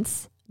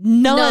evidence.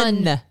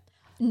 None.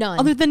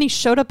 Other than he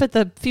showed up at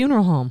the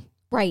funeral home.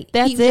 Right.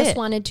 That's he it. just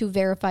wanted to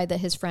verify that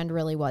his friend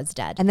really was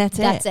dead. And that's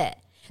it.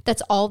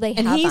 That's all they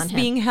have on him. And he's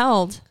being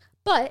held.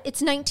 But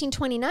it's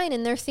 1929,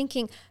 and they're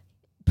thinking,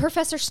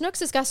 Professor Snooks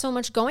has got so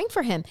much going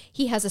for him.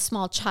 He has a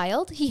small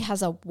child. He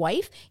has a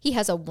wife. He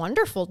has a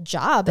wonderful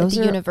job at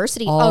the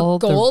university. A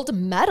gold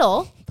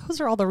medal.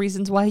 Those are all the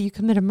reasons why you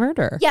commit a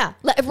murder. Yeah,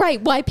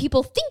 right. Why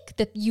people think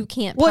that you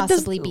can't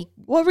possibly be.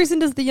 What reason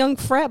does the young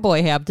frat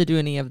boy have to do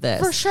any of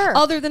this? For sure.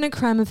 Other than a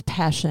crime of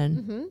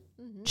passion,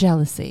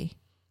 jealousy.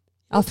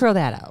 I'll throw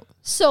that out.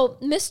 So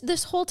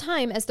this whole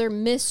time, as they're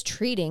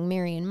mistreating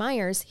Marion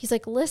Myers, he's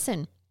like,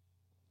 listen,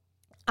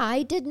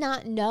 I did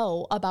not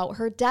know about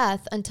her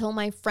death until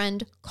my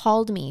friend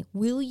called me.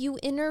 Will you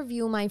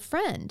interview my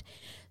friend?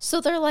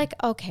 So they're like,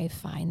 okay,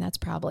 fine. That's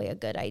probably a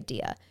good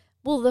idea.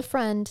 Well, the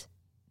friend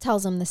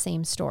tells them the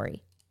same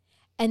story.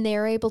 And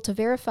they're able to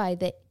verify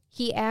that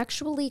he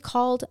actually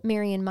called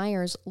Marion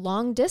Myers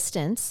long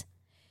distance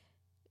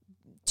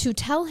to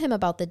tell him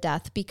about the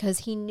death because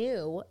he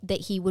knew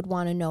that he would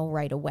want to know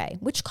right away,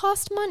 which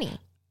cost money.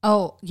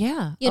 Oh,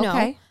 yeah. You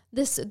know,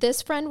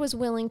 this friend was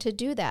willing to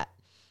do that.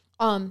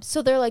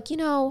 So they're like,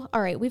 all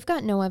right, we've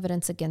got no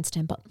evidence against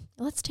him, but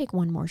let's take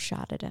one more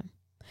shot at him.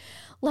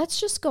 Let's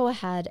just go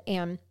ahead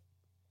and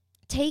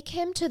take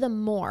him to the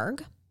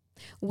morgue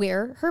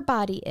where her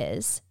body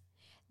is.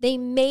 They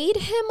made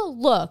him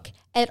look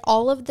at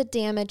all of the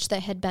damage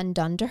that had been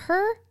done to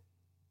her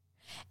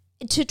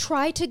to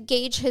try to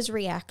gauge his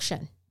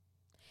reaction.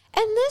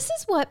 And this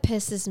is what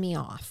pisses me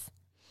off,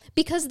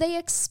 because they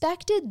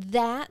expected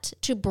that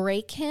to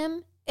break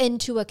him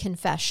into a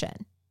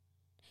confession.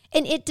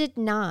 And it did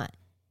not.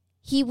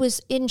 He was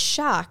in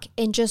shock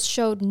and just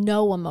showed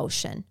no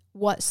emotion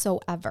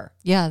whatsoever.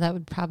 Yeah, that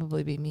would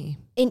probably be me.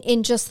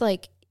 In just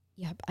like,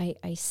 yep,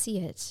 I see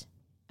it.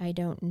 I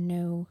don't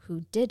know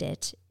who did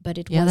it, but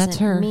it wasn't that's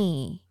her.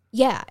 Me.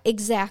 Yeah,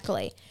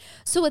 exactly.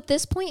 So at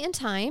this point in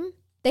time,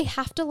 they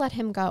have to let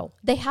him go.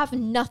 They have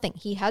nothing.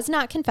 He has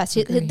not confessed.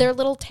 Their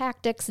little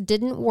tactics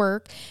didn't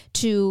work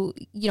to,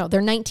 their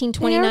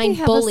 1929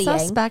 have bullying. A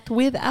suspect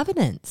with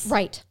evidence.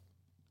 Right.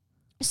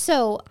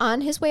 So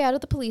on his way out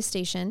of the police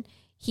station,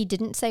 he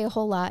didn't say a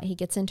whole lot. He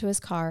gets into his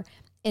car,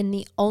 and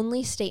the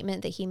only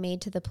statement that he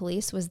made to the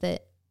police was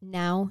that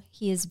now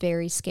he is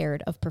very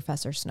scared of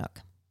Professor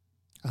Snook.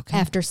 Okay.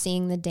 After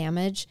seeing the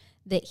damage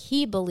that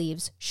he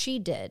believes he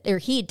did to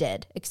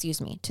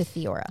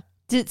Theora.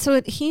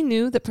 He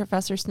knew that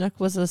Professor Snook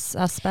was a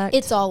suspect?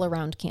 It's all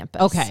around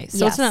campus. Okay.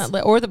 So yes. It's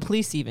not, or the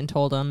police even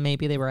told him,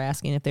 maybe they were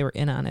asking if they were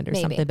in on it or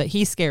something, but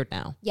he's scared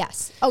now.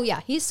 Yes. Oh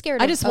yeah. He's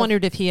scared. I just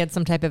wondered if he had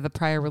some type of a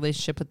prior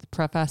relationship with the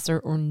professor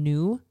or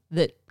knew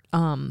that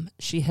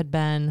she had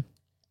been,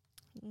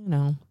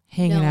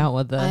 hanging out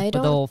with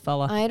the old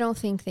fella. I don't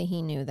think that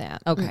he knew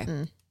that. Okay.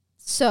 Mm-mm.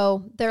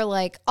 So they're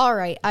like, all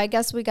right, I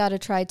guess we got to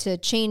try to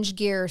change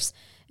gears.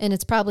 And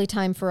it's probably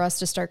time for us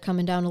to start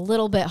coming down a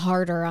little bit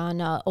harder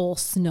on old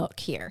Snook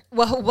here.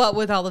 Well, what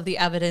with all of the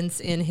evidence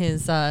in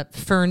his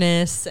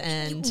furnace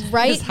and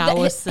his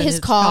house and his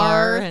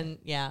car. And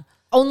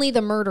only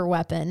the murder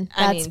weapon.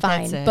 That's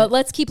fine. That's but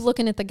let's keep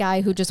looking at the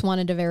guy who just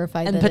wanted to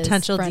verify and that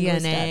potential his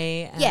friend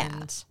DNA was dead.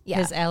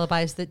 and his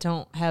alibis that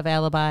don't have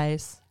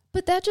alibis.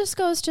 But that just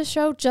goes to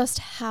show just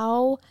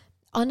how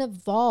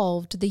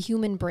unevolved the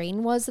human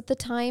brain was at the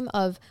time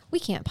of, we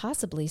can't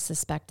possibly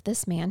suspect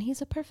this man.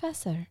 He's a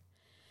professor.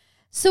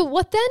 So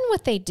what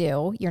they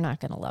do, you're not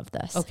going to love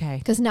this. Okay.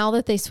 Because now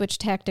that they switch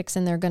tactics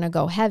and they're going to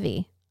go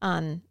heavy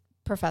on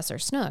Professor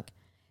Snook,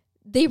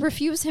 they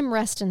refuse him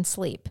rest and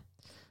sleep.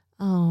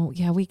 Oh,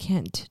 yeah, we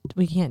can't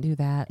do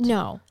that.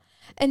 No.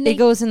 And it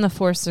goes in the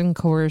force and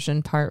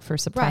coercion part for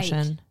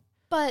suppression. Right.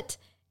 But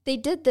they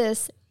did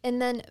this,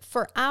 and then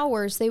for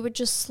hours, they would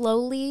just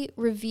slowly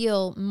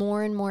reveal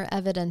more and more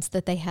evidence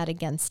that they had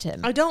against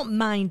him. I don't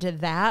mind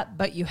that,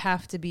 but you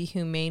have to be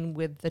humane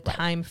with the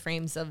time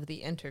frames of the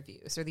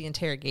interviews or the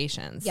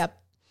interrogations. Yep.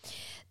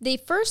 They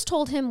first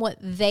told him what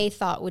they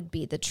thought would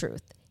be the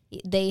truth.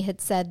 They had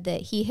said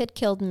that he had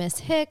killed Miss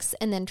Hicks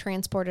and then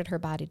transported her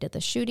body to the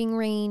shooting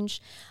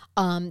range.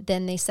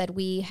 Then they said,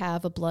 we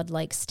have a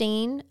blood-like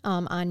stain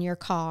on your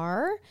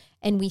car,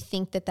 and we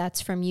think that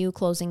that's from you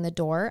closing the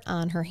door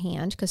on her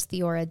hand, because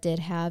Theora did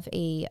have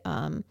a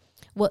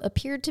what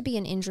appeared to be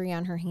an injury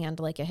on her hand,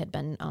 like it had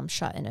been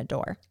shut in a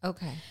door.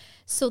 Okay.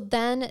 So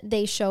then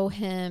they showed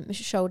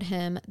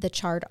him the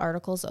charred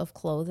articles of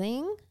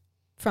clothing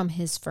from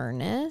his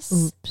furnace.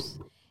 Oops.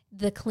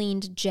 The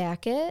cleaned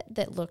jacket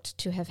that looked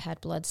to have had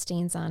blood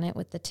stains on it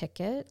with the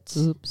ticket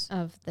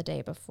of the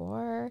day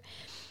before.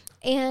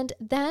 And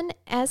then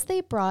as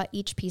they brought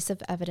each piece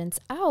of evidence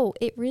out,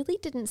 it really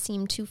didn't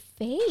seem to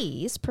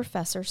faze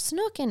Professor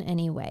Snook in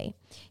any way.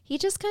 He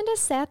just kind of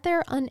sat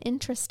there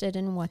uninterested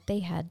in what they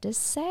had to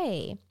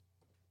say.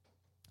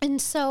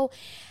 And so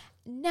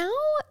now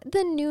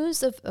the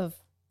news of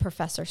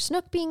Professor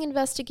Snook being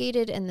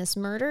investigated in this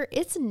murder,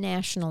 it's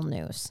national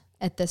news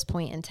at this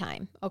point in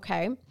time,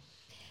 okay?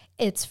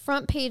 It's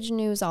front page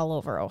news all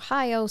over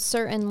Ohio,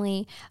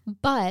 certainly,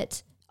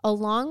 but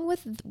along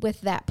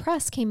with that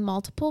press came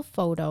multiple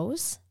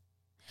photos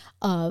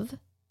of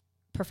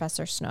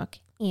Professor Snook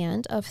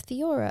and of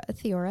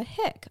Theora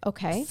Hick,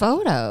 okay?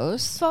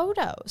 Photos?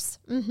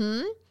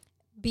 Mm-hmm.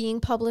 Being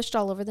published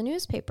all over the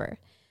newspaper.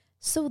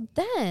 So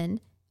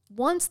then,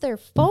 once their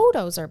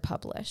photos are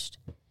published,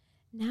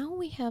 now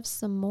we have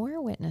some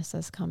more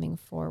witnesses coming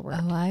forward.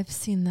 Oh, I've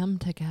seen them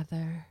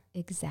together.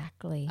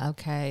 Exactly.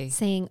 Okay.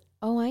 Saying,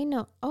 oh, I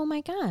know. Oh,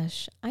 my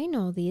gosh. I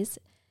know these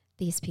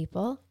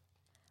people.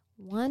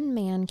 One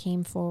man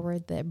came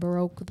forward that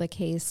broke the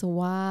case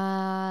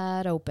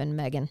wide open,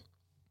 Megan.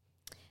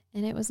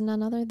 And it was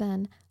none other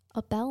than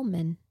a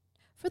bellman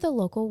for the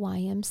local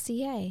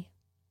YMCA.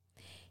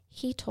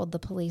 He told the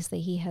police that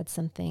he had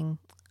something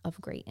of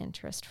great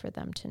interest for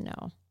them to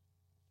know.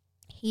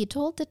 He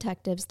told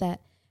detectives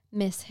that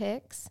Miss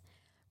Hicks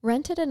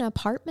rented an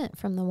apartment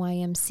from the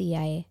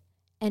YMCA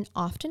and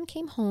often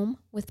came home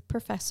with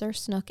Professor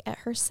Snook at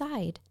her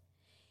side.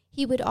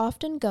 He would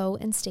often go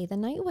and stay the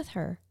night with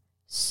her,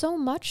 so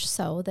much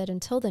so that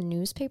until the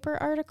newspaper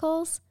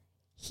articles,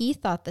 he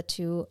thought the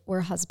two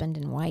were husband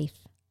and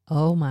wife.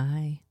 Oh,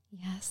 my.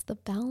 Yes, the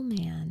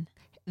bellman.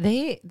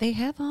 They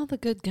have all the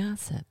good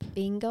gossip.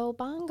 Bingo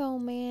bongo,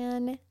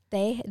 man.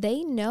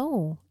 They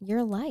know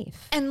your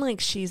life. And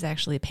like she's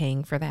actually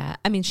paying for that.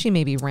 I mean, she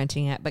may be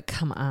renting it, but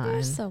come on.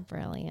 They're so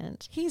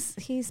brilliant. He's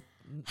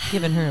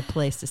given her a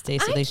place to stay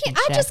so they can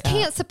shack I just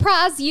can't up.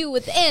 surprise you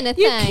with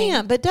anything. You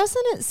can't, but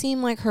doesn't it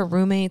seem like her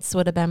roommates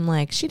would have been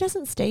like, she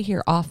doesn't stay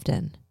here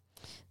often?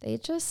 They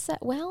just said,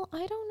 well,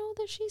 I don't know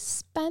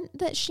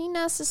that she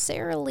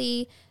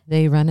necessarily.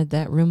 They rented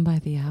that room by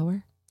the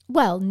hour?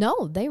 Well,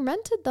 no, they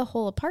rented the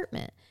whole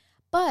apartment.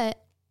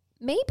 But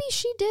maybe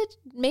she did.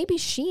 Maybe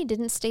she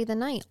didn't stay the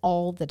night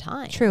all the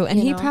time. True. And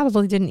he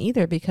probably didn't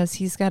either because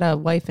he's got a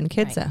wife and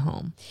kids at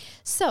home.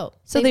 So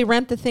they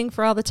rent the thing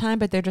for all the time,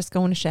 but they're just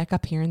going to shack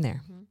up here and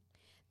there. Mm-hmm.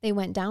 They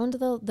went down to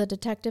the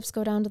detectives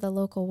go down to the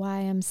local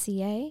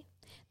YMCA.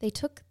 They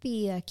took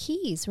the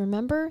keys.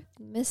 Remember,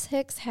 Miss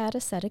Hicks had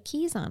a set of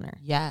keys on her.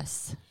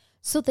 Yes.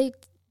 So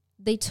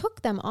they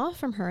took them off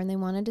from her and they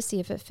wanted to see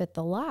if it fit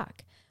the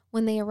lock.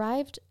 When they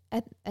arrived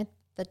at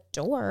the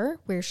door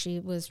where she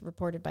was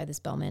reported by this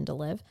bellman to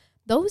live,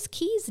 those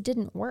keys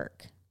didn't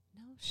work.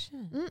 No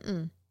shit.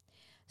 Mm-mm.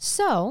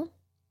 So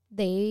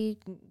they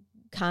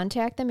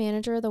contact the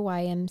manager of the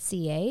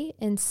YMCA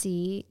and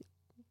see,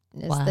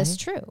 is this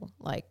true?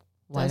 Like,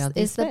 Why don't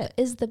they sit?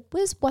 Is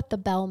what the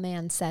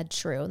bellman said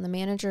true? And the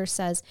manager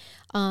says,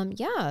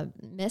 yeah,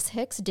 Miss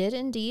Hicks did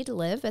indeed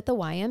live at the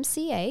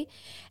YMCA,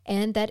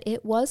 and that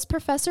it was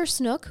Professor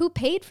Snook who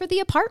paid for the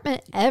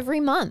apartment every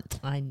month.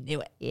 I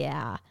knew it.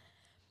 Yeah.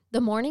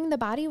 The morning the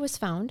body was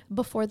found,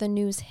 before the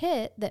news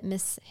hit that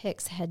Miss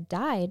Hicks had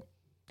died,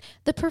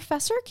 the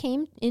professor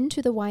came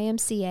into the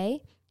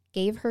YMCA,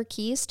 gave her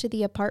keys to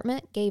the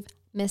apartment, gave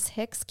Miss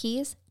Hicks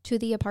keys to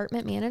the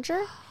apartment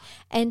manager,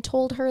 and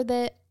told her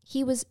that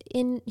he was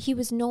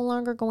no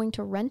longer going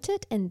to rent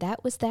it, and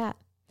that was that.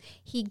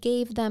 He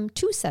gave them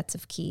 2 sets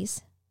of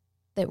keys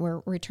that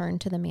were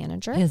returned to the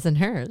manager. His and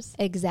hers.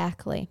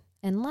 Exactly.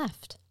 And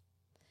left.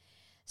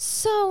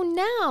 So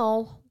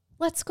now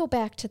let's go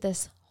back to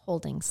this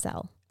holding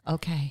cell.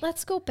 Okay.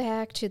 Let's go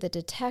back to the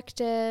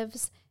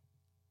detectives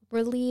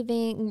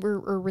releasing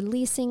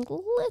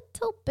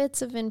little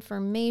bits of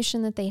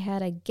information that they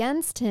had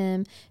against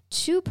him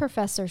to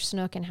Professor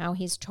Snook and how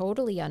he's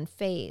totally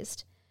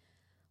unfazed.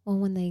 Well,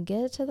 when they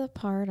get to the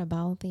part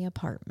about the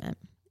apartment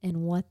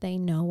and what they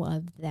know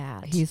of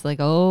that, he's like,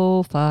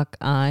 oh, fuck,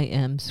 I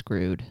am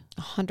screwed.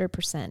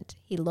 100%.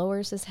 He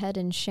lowers his head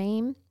in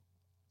shame.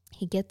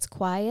 He gets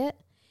quiet.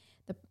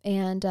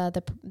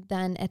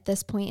 Then at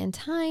this point in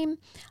time,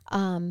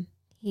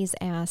 he's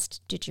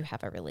asked, did you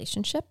have a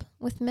relationship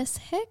with Miss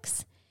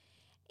Hicks?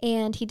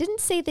 And he didn't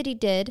say that he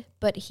did,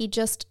 but he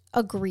just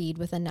agreed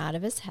with a nod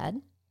of his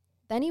head.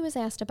 Then he was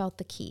asked about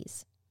the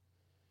keys.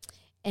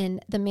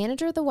 And the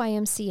manager of the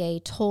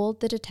YMCA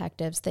told the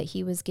detectives that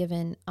he was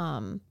given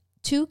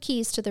 2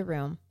 keys to the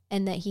room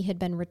and that he had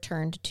been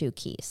returned 2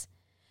 keys.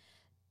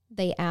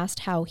 They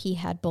asked how he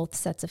had both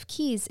sets of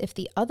keys if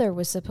the other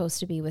was supposed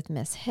to be with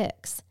Miss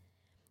Hicks.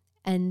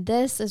 And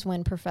this is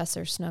when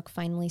Professor Snook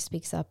finally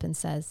speaks up and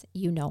says,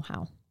 you know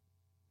how.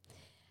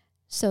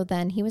 So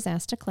then he was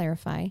asked to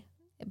clarify,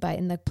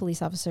 and the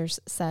police officers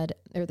said,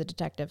 or the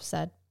detective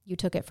said, you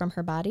took it from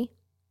her body?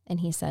 And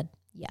he said,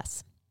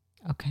 yes.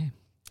 Okay.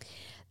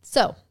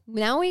 So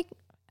now we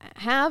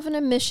have an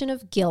admission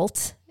of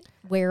guilt,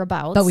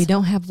 whereabouts. But we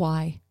don't have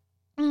why.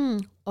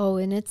 Oh,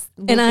 and it's...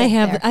 And I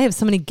have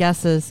so many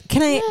guesses.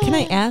 Can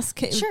I ask?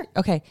 Sure.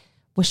 Okay.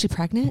 Was she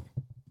pregnant?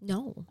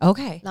 No.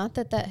 Okay. Not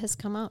that has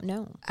come out,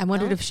 no. I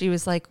wondered if she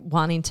was like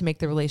wanting to make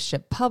the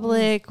relationship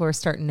public or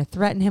starting to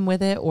threaten him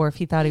with it, or if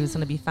he thought he was going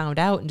to be found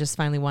out and just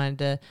finally wanted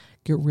to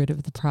get rid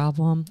of the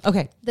problem.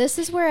 Okay. This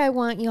is where I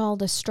want y'all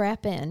to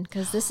strap in,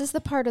 because this is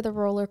the part of the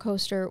roller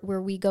coaster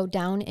where we go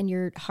down and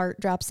your heart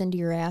drops into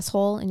your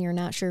asshole and you're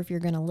not sure if you're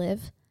going to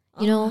live.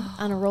 You know,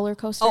 on a roller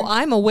coaster. Oh,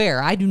 I'm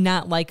aware. I do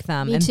not like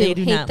them. Me and too. They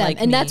do Hate not them. like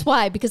and me. that's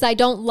why, because I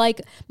don't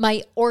like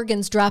my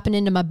organs dropping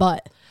into my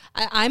butt.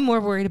 I'm more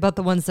worried about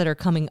the ones that are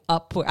coming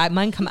up.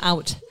 Mine come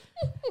out.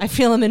 I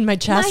feel them in my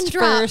chest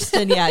first.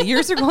 And yeah,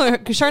 yours are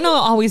going. Charnel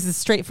always is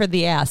straight for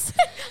the ass.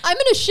 I'm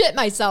going to shit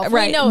myself.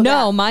 Right. We know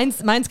no,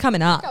 that. mine's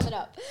coming up. Coming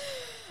up.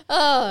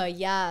 Oh,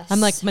 yes.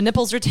 I'm like, my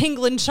nipples are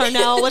tingling,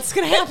 Charnel. What's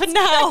going to happen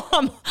now?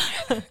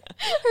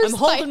 I'm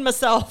holding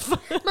myself.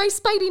 My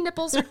spidey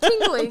nipples are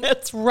tingling.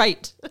 That's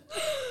right.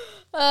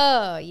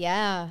 Oh,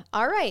 yeah.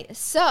 All right.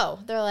 So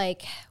they're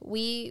like,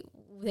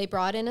 they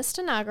brought in a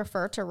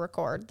stenographer to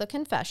record the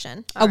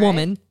confession. A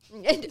woman.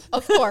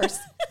 Of course.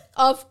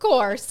 Of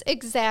course.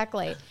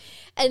 Exactly.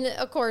 And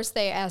of course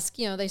they ask,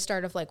 they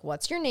start off like,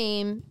 what's your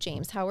name?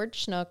 James Howard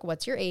Schnook.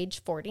 What's your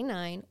age?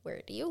 49.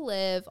 Where do you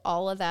live?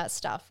 All of that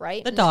stuff,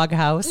 right? The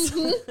doghouse.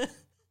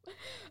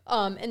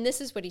 And this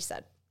is what he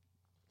said.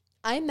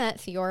 I met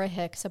Theora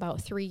Hicks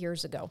about 3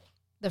 years ago.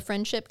 The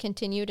friendship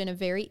continued in a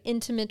very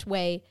intimate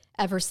way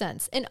ever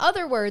since. In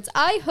other words,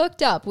 I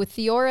hooked up with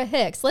Theora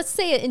Hicks. Let's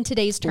say it in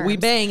today's terms. We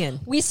banging.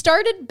 We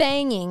started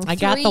banging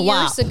 3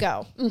 years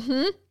ago.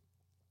 Mm-hmm.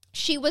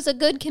 She was a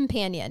good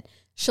companion.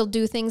 She'll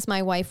do things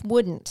my wife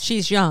wouldn't.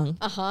 She's young.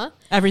 Uh-huh.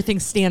 Everything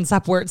stands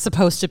up where it's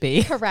supposed to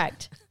be.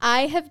 Correct.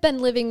 I have been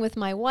living with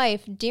my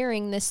wife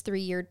during this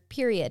 3-year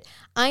period.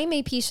 I'm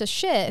a piece of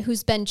shit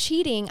who's been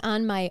cheating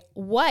on my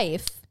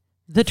wife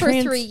for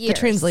 3 years. The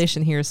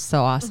translation here is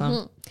so awesome.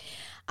 Mm-hmm.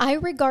 I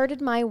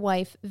regarded my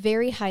wife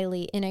very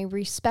highly and I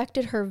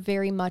respected her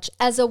very much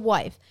as a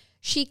wife.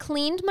 She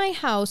cleaned my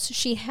house.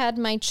 She had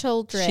my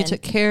children. She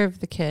took care of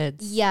the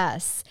kids.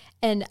 Yes.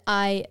 And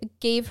I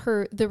gave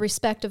her the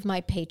respect of my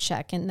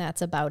paycheck, and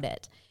that's about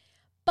it.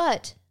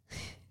 But,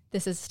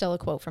 this is still a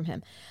quote from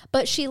him,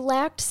 but she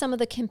lacked some of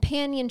the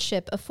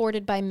companionship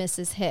afforded by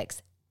Mrs.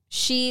 Hicks.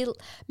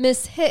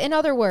 In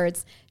other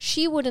words,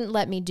 she wouldn't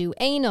let me do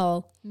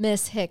anal.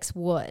 Miss Hicks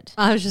would.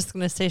 I was just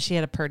going to say she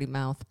had a pretty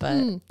mouth,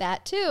 but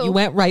that too. You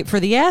went right for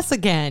the ass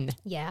again.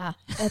 Yeah,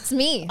 that's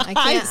me. I I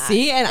can't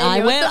see, and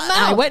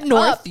I went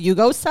north. Up. You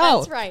go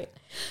south. That's right.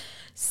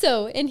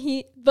 So,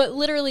 but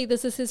literally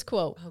this is his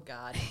quote. Oh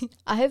God.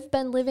 I have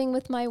been living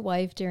with my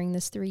wife during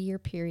this 3-year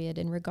period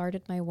and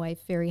regarded my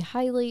wife very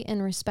highly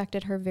and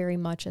respected her very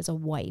much as a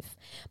wife.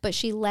 But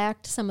she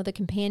lacked some of the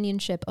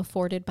companionship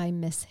afforded by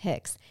Miss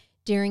Hicks.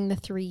 during the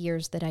 3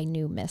 years that I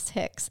knew Miss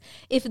Hicks.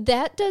 If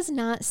that does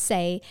not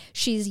say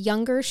she's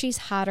younger, she's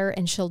hotter,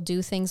 and she'll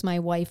do things my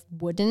wife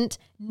wouldn't,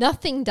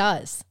 nothing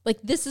does. Like,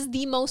 this is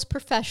the most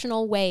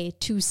professional way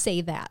to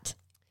say that.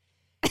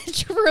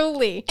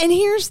 Truly. And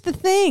here's the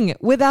thing,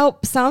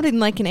 without sounding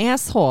like an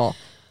asshole,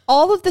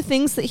 all of the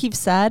things that he's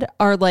said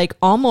are like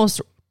almost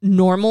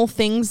normal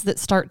things that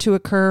start to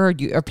occur,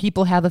 or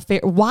people have affair.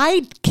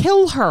 Why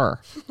kill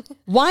her?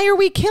 Why are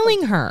we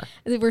killing her?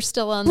 We're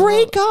still on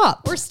break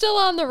up. We're still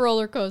on the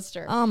roller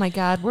coaster. Oh my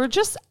God.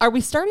 Are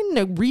we starting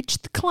to reach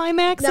the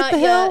climax Not at the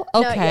yet, hill?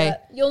 not Okay.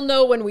 yet. You'll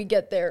know when we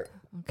get there.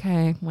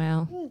 Okay.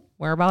 Well,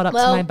 we're about up to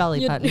my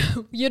belly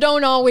button. You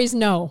don't always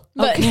know.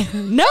 But Okay.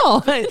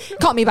 No,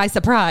 caught me by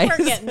surprise.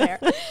 we're getting there.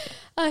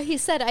 He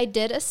said, I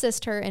did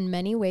assist her in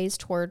many ways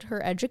toward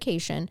her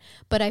education,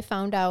 but I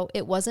found out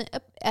it wasn't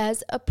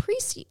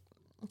appreciated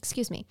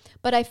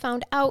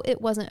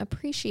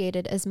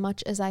as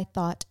much as I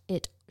thought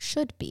it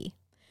should be.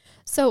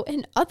 So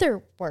in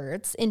other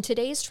words, in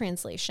today's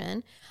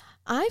translation,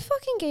 I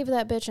fucking gave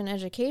that bitch an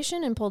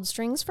education and pulled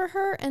strings for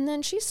her, and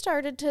then she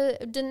started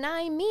to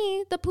deny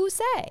me the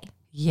poussey.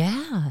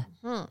 Yeah.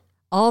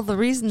 All the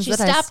reasons She that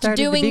I stopped started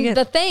doing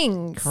the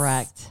things.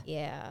 Correct.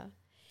 Yeah.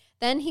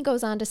 Then he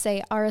goes on to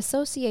say, our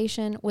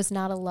association was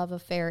not a love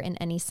affair in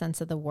any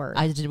sense of the word.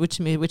 Which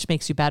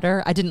makes you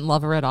better. I didn't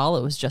love her at all.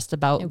 It was just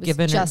about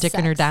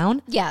dicking her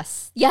down.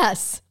 Yes.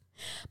 Yes.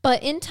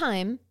 But in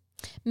time,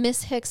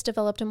 Miss Hicks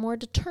developed a more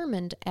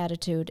determined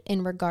attitude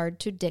in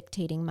regard to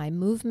dictating my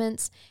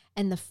movements,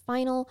 and the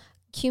final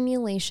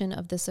accumulation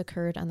of this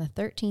occurred on the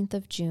 13th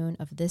of June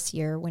of this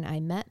year when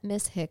I met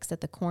Miss Hicks at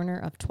the corner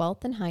of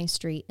 12th and High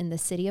Street in the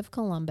city of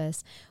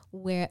Columbus,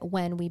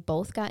 when we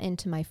both got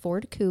into my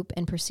Ford Coupe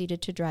and proceeded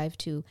to drive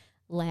to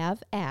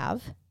Lav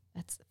Ave.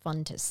 That's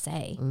fun to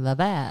say. Lav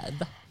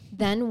Ave.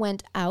 Then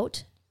went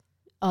out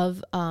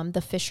of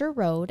the Fisher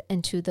Road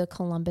and to the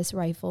Columbus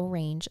Rifle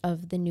Range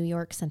of the New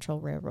York Central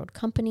Railroad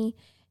Company,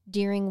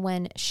 during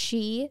when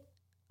she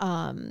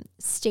in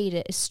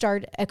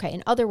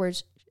other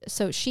words,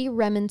 so she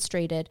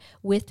remonstrated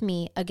with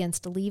me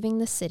against leaving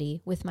the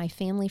city with my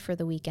family for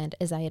the weekend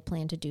as I had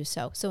planned to do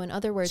so. So in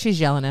other words, she's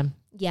yelling at him.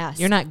 Yes.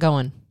 You're not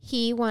going.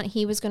 He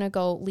was going to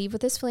go leave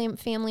with his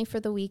family for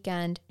the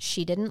weekend.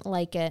 She didn't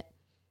like it.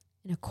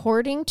 And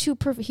according to,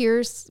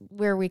 here's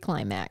where we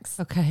climax.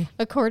 Okay.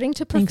 According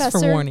to Thanks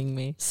Professor for warning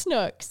me.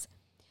 Snooks,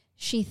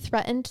 she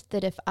threatened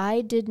that if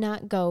I did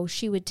not go,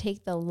 she would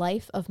take the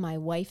life of my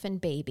wife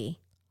and baby.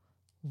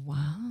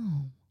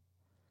 Wow.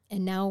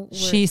 And now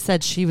she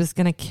said she was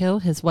going to kill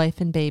his wife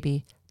and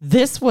baby.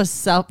 This was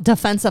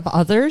self-defense of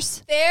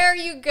others? There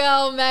you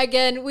go,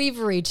 Megan. We've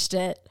reached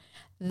it.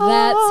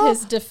 That's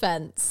his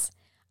defense.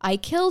 I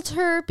killed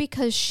her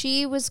because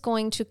she was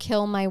going to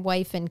kill my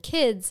wife and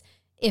kids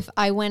if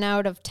I went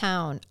out of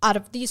town. Out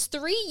of these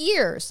 3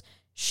 years,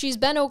 she's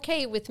been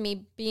okay with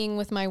me being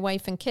with my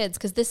wife and kids,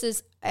 because this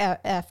is,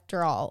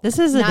 after all, this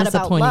is a not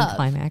disappointing about love.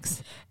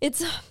 Climax.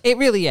 It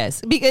really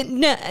is. Because,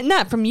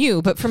 not from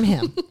you, but from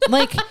him.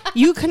 Like,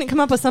 you couldn't come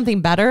up with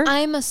something better?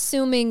 I'm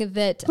assuming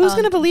that who's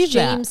going to believe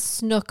James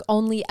Snook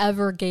only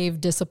ever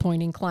gave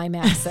disappointing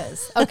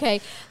climaxes.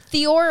 Okay.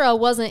 Theora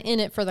wasn't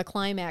in it for the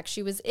climax.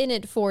 She was in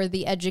it for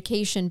the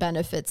education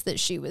benefits that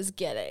she was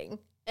getting,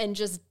 and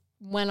just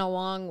went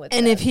along with it.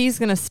 And if she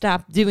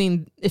stopped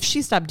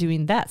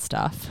doing that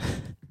stuff,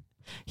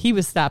 he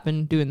was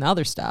stopping doing the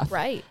other stuff.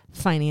 Right.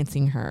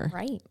 Financing her.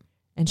 Right.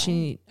 And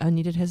she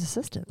needed his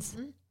assistance.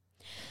 Mm-hmm.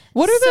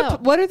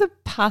 What are the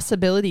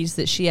possibilities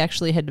that she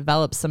actually had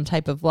developed some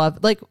type of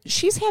love? Like,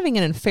 she's having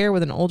an affair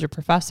with an older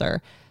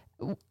professor.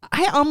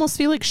 I almost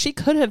feel like she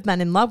could have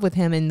been in love with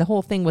him, and the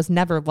whole thing was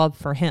never love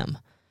for him.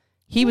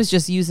 He was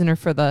just using her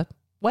for the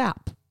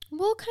WAP.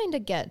 We'll kind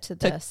of get to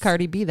this. To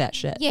Cardi B that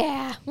shit.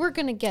 Yeah, we're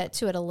going to get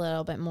to it a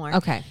little bit more.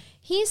 Okay.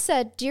 He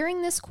said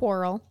during this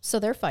quarrel, so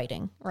they're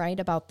fighting, right,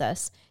 about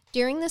this.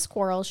 During this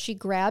quarrel, she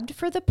grabbed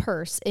for the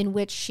purse in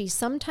which she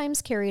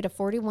sometimes carried a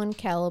 .41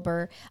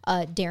 caliber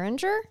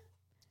Derringer.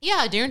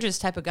 Yeah, Derringer's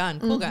type of gun.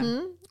 Cool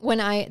gun.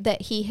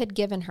 That he had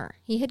given her.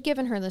 He had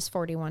given her this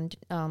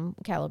 .41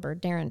 caliber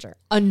Derringer.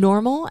 A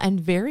normal and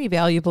very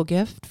valuable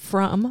gift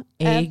from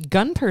a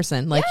gun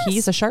person. Like, yes.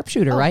 He's a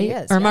sharpshooter, right? He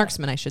is, or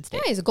marksman, I should say.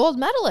 Yeah, he's a gold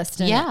medalist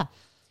in it.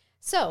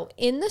 So,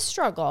 in the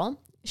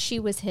struggle, she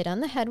was hit on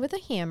the head with a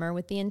hammer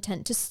with the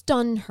intent to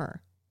stun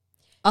her.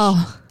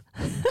 Oh.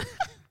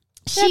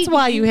 That's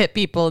why you hit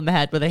people in the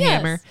head with a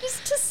hammer.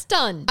 Just to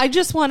stun. I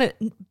just want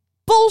to...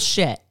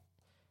 Bullshit.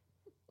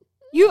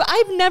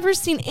 I've never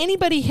seen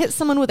anybody hit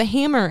someone with a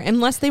hammer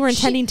unless they were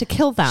intending to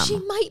kill them. She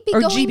might be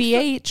or going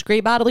GBH,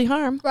 great bodily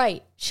harm.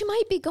 Right. She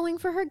might be going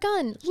for her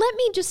gun. Let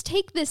me just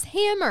take this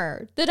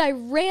hammer that I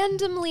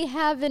randomly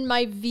have in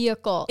my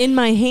vehicle. In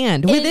my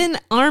hand, within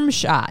arm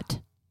shot.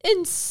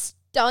 And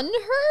stun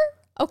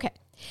her? Okay.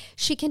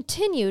 She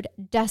continued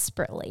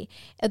desperately.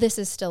 This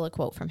is still a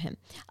quote from him.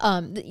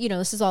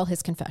 This is all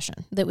his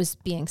confession that was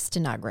being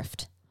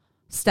stenographed.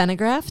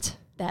 Stenographed?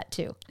 that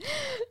too.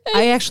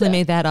 I actually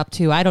made that up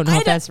too. I don't know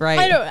if that's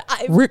right.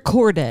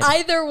 Recorded.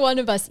 Either one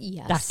of us,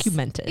 yes.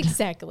 Documented.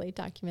 Exactly,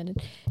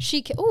 documented.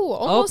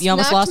 Almost you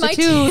almost lost a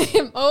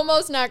tooth.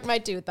 Almost knocked my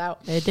tooth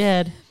out. It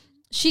did.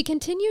 She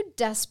continued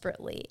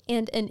desperately,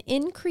 and an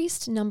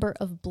increased number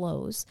of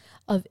blows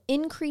of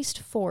increased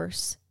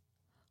force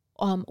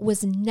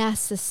was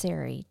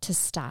necessary to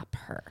stop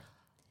her.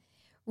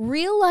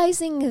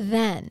 Realizing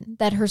then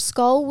that her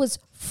skull was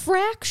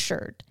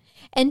fractured,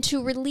 and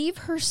to relieve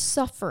her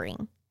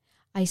suffering,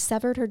 I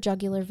severed her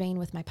jugular vein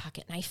with my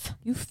pocket knife.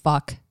 You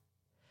fuck.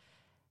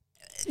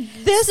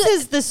 This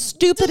is the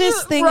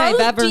stupidest thing I've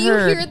ever heard. Do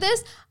you hear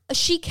this?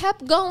 She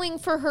kept going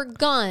for her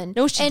gun.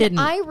 No, she didn't. And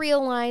I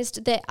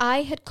realized that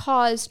I had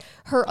caused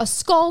her a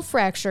skull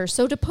fracture.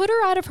 So to put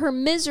her out of her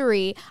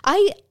misery,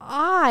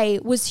 I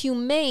was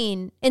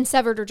humane and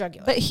severed her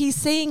jugular. But he's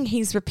saying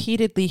he's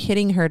repeatedly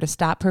hitting her to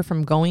stop her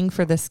from going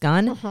for this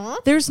gun.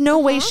 There's no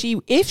way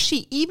if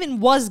she even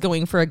was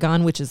going for a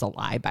gun, which is a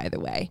lie, by the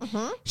way,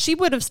 she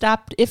would have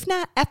stopped, if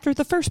not after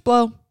the first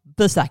blow,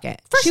 the second.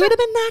 She would have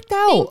been knocked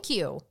out.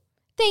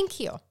 Thank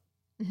you.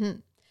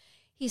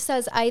 He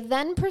says, I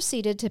then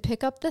proceeded to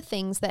pick up the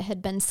things that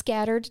had been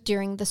scattered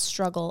during the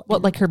struggle.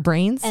 What, like her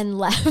brains? And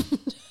left.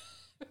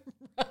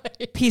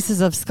 Right.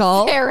 Pieces of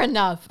skull? Fair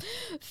enough.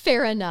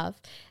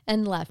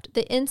 And left.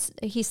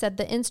 He said,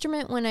 the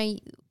instrument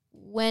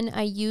when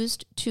I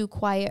used to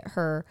quiet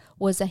her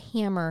was a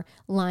hammer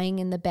lying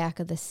in the back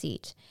of the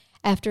seat.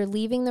 After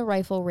leaving the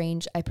rifle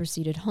range, I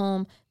proceeded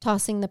home,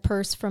 tossing the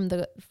purse from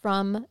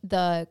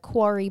the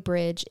quarry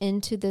bridge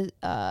into the,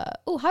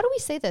 how do we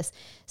say this?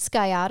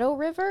 Scioto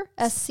River?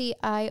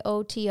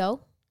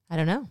 Scioto? I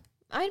don't know.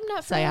 I'm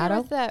not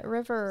familiar with that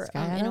river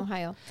in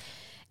Ohio.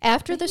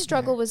 After the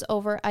struggle was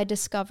over, I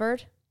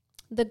discovered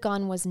the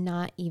gun was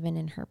not even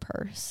in her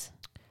purse.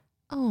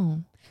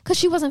 Oh. Because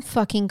she wasn't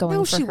fucking going for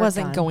her gun. No, she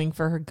wasn't going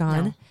for her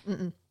gun.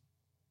 No.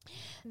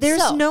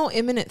 There's no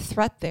imminent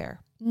threat there.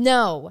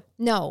 No.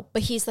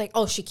 But he's like,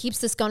 oh, she keeps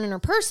this gun in her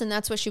purse and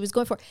that's what she was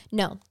going for.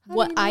 No.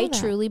 What I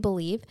truly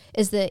believe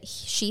is that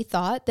she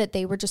thought that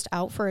they were just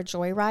out for a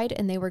joyride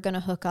and they were going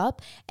to hook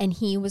up. And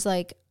he was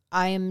like,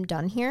 I am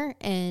done here,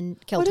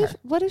 and killed her.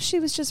 What if she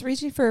was just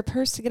reaching for her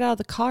purse to get out of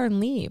the car and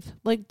leave?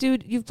 Like,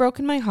 dude, you've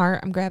broken my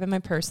heart. I'm grabbing my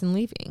purse and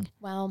leaving.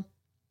 Well,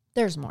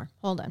 there's more.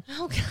 Hold on.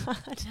 Oh,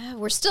 God.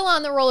 We're still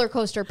on the roller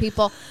coaster,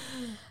 people.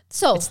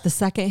 So it's the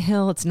second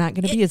hill. It's not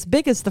going to be as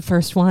big as the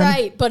first one.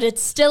 Right, but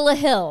it's still a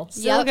hill.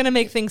 Still going to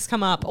make things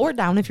come up or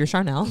down if you're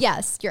Charnel.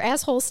 Yes, your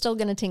asshole's still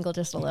going to tingle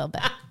just a little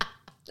bit.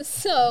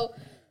 So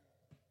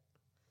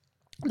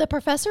the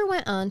professor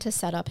went on to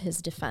set up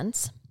his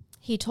defense.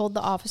 He told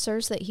the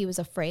officers that he was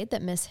afraid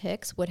that Miss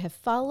Hicks would have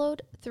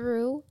followed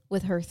through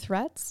with her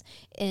threats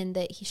and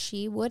that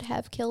she would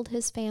have killed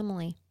his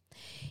family.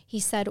 He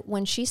said,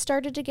 when she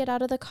started to get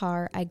out of the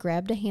car, I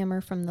grabbed a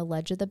hammer from the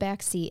ledge of the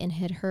back seat and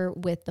hit her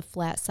with the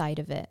flat side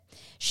of it.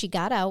 She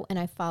got out and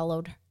I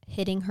followed,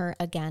 hitting her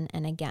again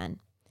and again.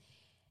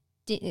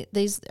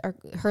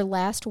 Her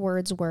last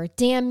words were,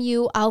 damn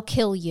you, I'll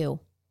kill you.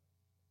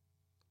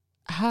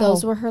 How?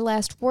 Those were her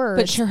last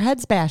words. But her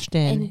head's bashed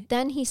in. And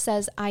then he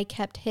says, I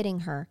kept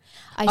hitting her.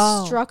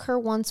 I struck her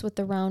once with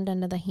the round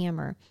end of the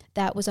hammer.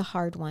 That was a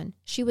hard one.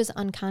 She was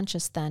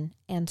unconscious then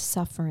and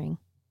suffering.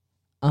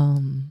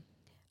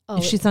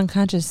 If she's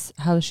unconscious,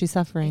 how is she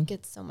suffering? It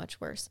gets so much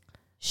worse.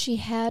 She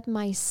had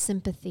my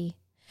sympathy.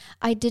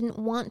 I didn't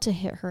want to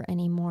hit her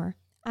anymore.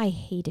 I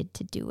hated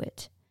to do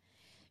it.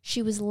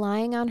 She was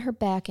lying on her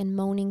back and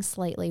moaning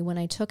slightly when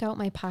I took out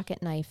my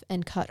pocket knife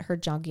and cut her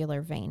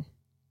jugular vein.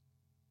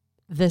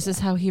 This is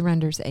how he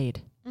renders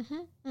aid.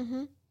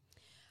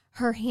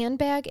 Her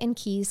handbag and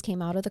keys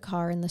came out of the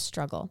car in the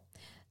struggle.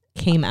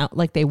 Came out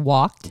like they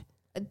walked?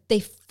 They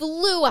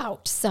flew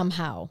out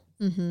somehow.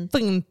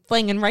 Fling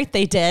and right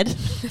they did.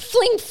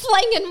 Fling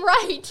and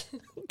right.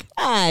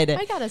 God.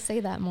 I gotta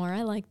say that more.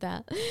 I like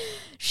that.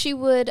 She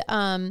would,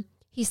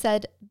 he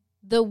said,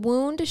 the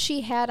wound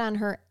she had on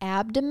her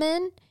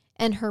abdomen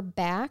and her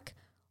back,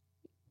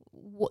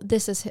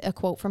 this is a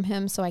quote from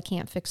him, so I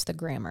can't fix the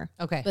grammar.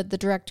 Okay. But the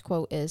direct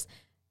quote is,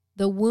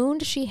 the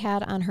wound she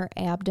had on her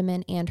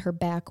abdomen and her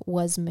back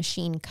was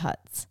machine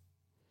cuts.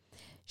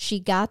 She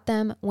got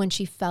them when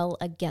she fell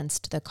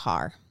against the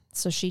car.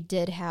 So she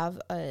did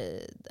have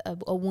a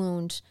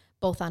wound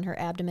both on her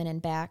abdomen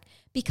and back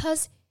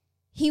because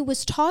he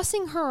was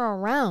tossing her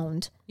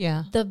around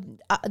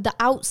the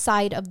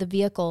outside of the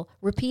vehicle,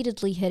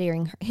 repeatedly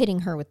hitting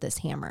her with this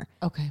hammer.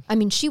 Okay. I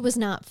mean, she was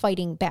not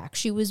fighting back.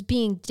 She was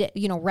being,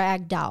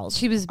 ragdolled.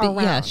 She was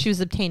she was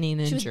obtaining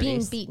injuries. She was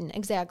being beaten,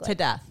 exactly. To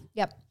death.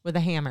 Yep. With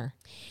a hammer.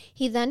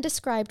 He then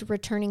described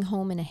returning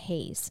home in a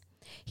haze.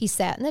 He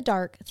sat in the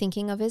dark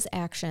thinking of his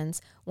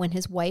actions when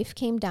his wife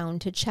came down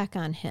to check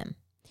on him.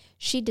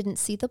 She didn't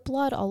see the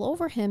blood all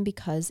over him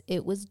because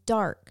it was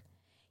dark.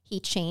 He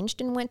changed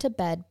and went to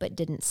bed but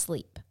didn't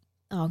sleep.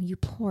 Oh, you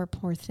poor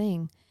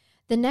thing.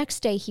 The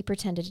next day he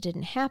pretended it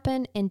didn't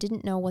happen and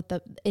didn't know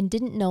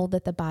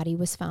that the body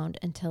was found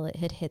until it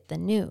had hit the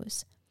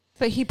news.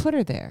 But he put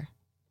her there.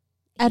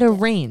 at a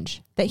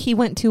range that he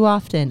went to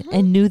often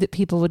and knew that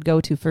people would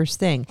go to first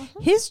thing.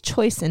 His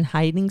choice in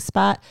hiding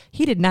spot,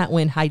 he did not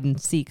win hide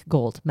and seek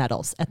gold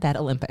medals at that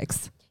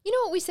Olympics. You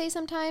know what we say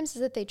sometimes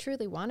is that they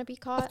truly want to be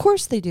caught? Of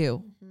course they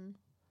do.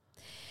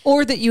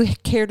 Or that you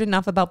cared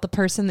enough about the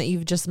person that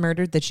you've just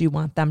murdered that you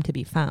want them to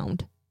be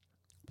found.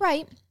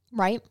 Right.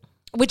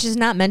 Which is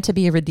not meant to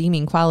be a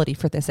redeeming quality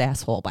for this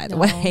asshole, by the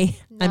way.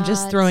 I'm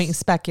just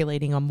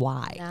speculating on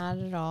why. Not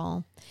at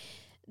all.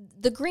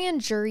 The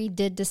grand jury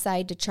did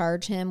decide to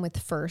charge him with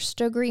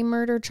first-degree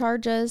murder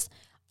charges.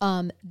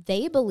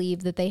 They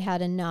believe that they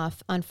had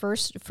enough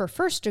for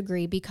first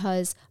degree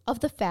because of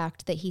the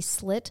fact that he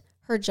slit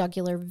her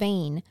jugular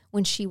vein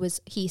when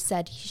he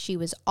said she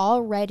was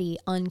already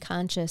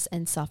unconscious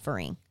and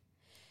suffering.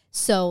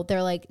 So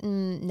they're like,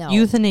 no.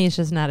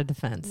 Euthanasia is not a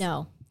defense.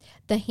 No.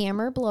 The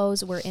hammer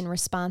blows were in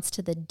response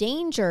to the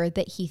danger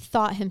that he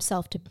thought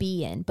himself to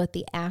be in, but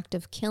the act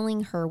of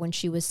killing her when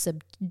she was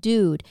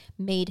subdued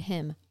made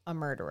him a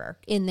murderer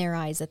in their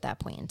eyes at that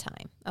point in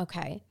time.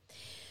 Okay.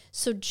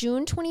 So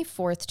June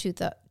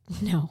 24th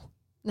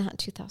not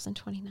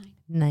 2029.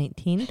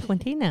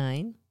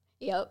 1929.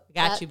 Yep.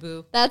 Got you,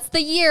 boo. That's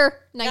the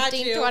year,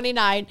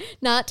 1929,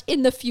 not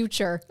in the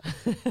future,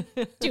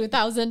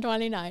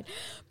 2029.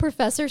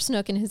 Professor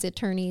Snook and his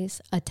attorneys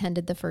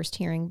attended the first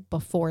hearing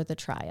before the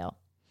trial.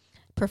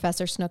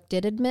 Professor Snook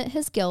did admit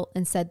his guilt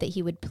and said that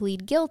he would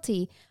plead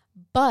guilty,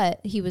 but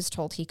he was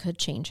told he could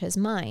change his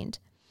mind.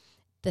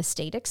 The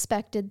state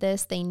expected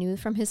this. They knew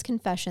from his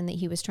confession that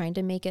he was trying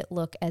to make it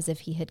look as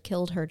if he had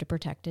killed her to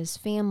protect his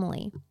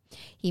family.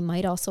 He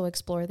might also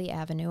explore the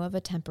avenue of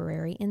a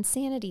temporary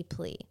insanity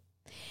plea.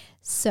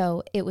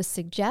 So it was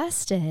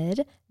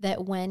suggested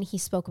that when he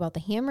spoke about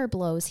the hammer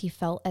blows, he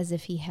felt as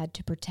if he had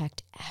to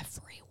protect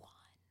everyone.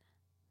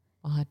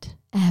 What?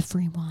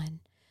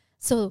 Everyone.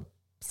 So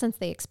since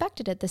they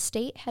expected it, the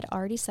state had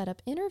already set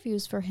up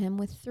interviews for him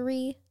with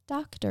 3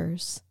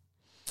 doctors.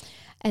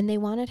 And they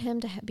wanted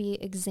him to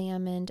be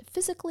examined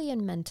physically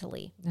and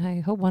mentally. I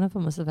hope one of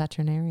them was a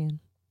veterinarian.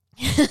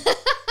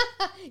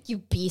 You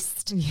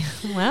beast.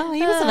 Well,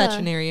 he was a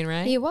veterinarian,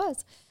 right? He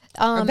was.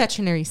 Or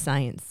veterinary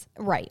science.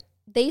 Right.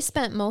 They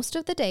spent most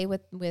of the day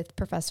with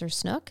Professor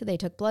Snook. They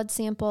took blood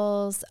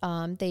samples.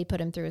 They put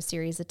him through a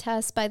series of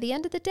tests. By the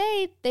end of the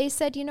day, they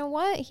said, you know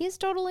what? He's a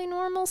totally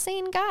normal,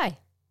 sane guy.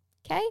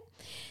 Okay?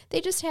 They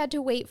just had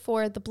to wait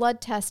for the blood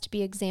test to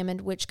be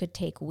examined, which could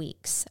take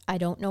weeks. I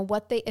don't know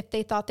if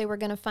they thought they were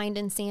going to find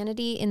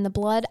insanity in the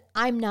blood.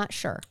 I'm not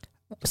sure.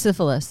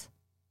 Syphilis.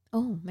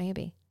 Oh,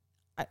 maybe.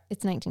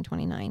 It's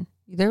 1929.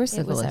 There was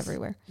syphilis. It was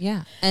everywhere.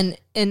 Yeah. And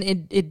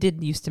it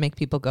did used to make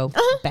people go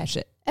bash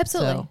it.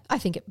 Absolutely. So. I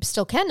think it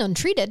still can,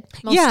 untreated.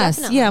 Yes.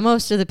 Definitely. Yeah.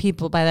 Most of the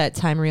people by that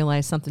time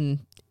realized something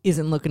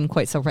isn't looking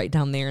quite so right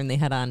down there and they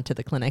head on to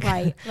the clinic.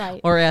 Right.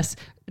 Or ask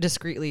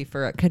discreetly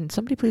for, can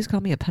somebody please call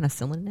me a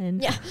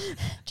penicillin? Yeah.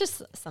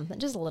 Just something.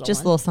 Just a little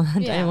Just one. a little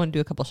something. Yeah. I want to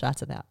do a couple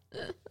shots of that.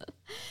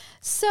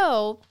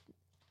 So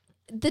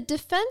the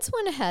defense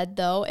went ahead,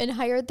 though, and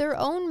hired their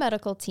own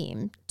medical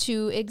team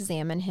to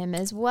examine him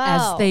as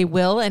well. As they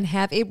will and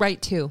have a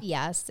right to.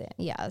 Yes.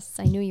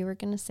 I knew you were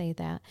going to say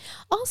that.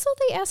 Also,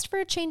 they asked for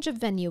a change of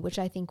venue, which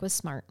I think was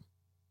smart.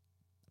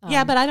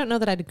 Yeah, but I don't know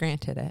that I'd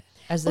granted it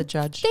as the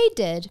judge. They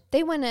did.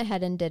 They went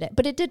ahead and did it,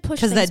 but it did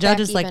push things back. Because that judge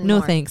is like, no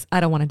more. Thanks, I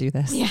don't want to do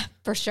this. Yeah,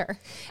 for sure.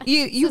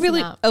 You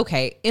really,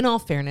 okay, in all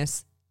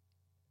fairness,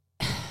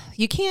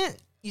 you can't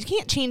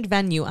change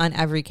venue on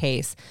every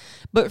case.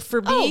 But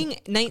for being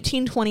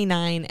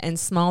 1929 and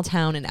small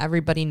town and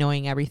everybody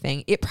knowing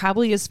everything, it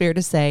probably is fair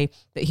to say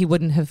that he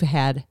wouldn't have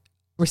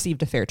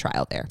received a fair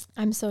trial there.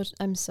 I'm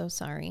so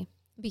sorry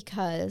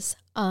because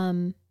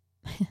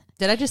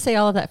did I just say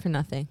all of that for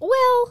nothing?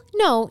 Well,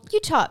 no, you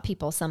taught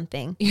people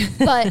something.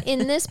 But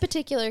in this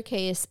particular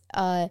case,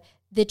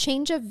 the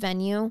change of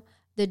venue,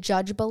 the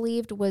judge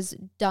believed was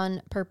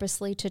done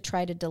purposely to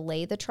try to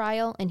delay the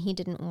trial, and he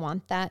didn't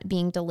want that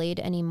being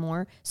delayed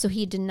anymore. So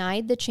he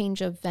denied the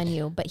change of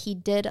venue, but he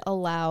did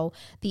allow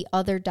the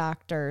other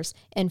doctors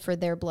and for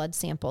their blood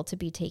sample to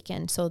be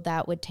taken. So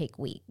that would take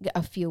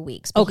a few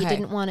weeks. But he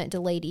didn't want it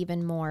delayed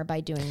even more by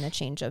doing the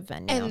change of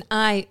venue.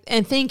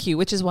 And thank you,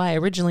 which is why I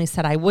originally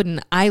said I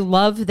wouldn't. I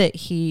love that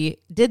he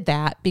did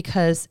that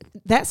because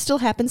that still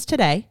happens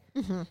today.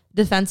 Mm-hmm.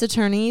 Defense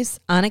attorneys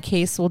on a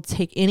case will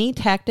take any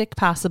tactic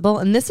possible.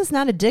 And this is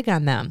not a dig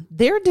on them.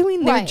 They're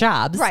doing their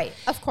jobs. Right,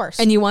 of course.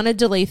 And you want to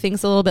delay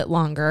things a little bit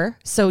longer.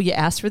 So you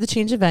ask for the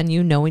change of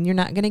venue, knowing you're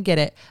not going to get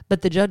it.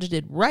 But the judge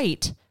did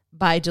right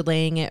by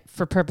delaying it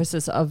for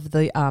purposes of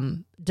the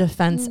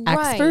defense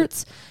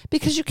experts,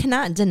 because you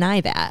cannot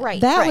deny that. Right,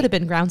 that would have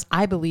been grounds,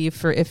 I believe,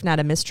 for if not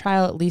a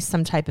mistrial, at least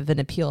some type of an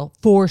appeal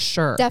for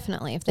sure.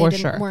 Definitely, if they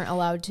weren't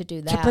allowed to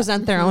do that. To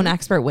present their own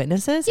expert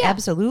witnesses? Yeah,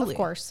 absolutely.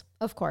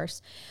 Of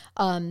course.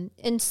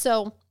 And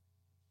so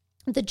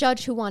the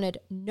judge, who wanted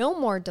no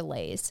more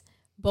delays,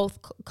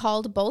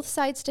 called both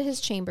sides to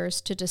his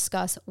chambers to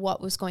discuss what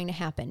was going to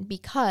happen,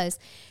 because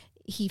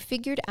he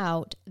figured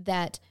out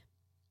that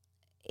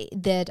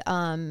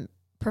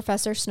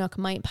Professor Snook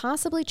might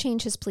possibly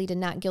change his plea to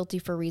not guilty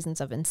for reasons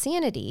of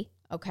insanity.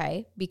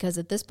 Okay. Because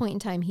at this point in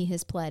time, he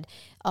has pled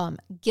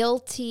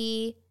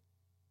guilty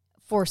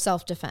for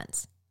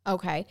self-defense.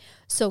 Okay.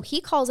 So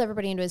he calls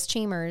everybody into his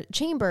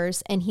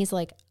chambers and he's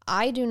like,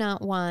 I do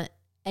not want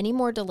any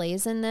more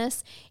delays in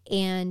this.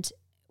 And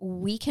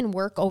we can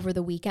work over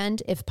the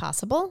weekend if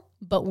possible,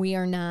 but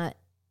we're not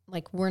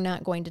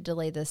going to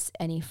delay this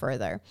any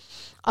further.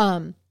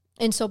 And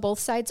so both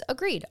sides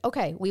agreed.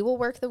 Okay, we will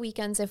work the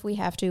weekends if we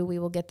have to. We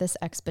will get this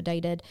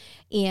expedited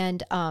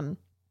and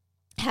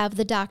have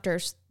the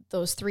doctors,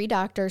 those 3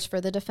 doctors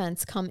for the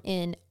defense, come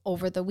in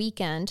over the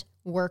weekend,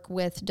 work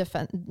with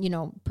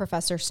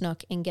Professor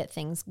Snook and get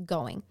things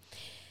going.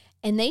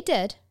 And they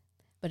did,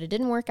 but it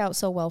didn't work out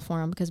so well for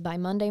them because by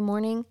Monday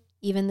morning,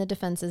 even the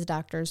defense's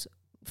doctors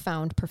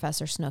found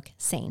Professor Snook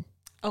sane.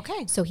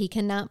 Okay. So he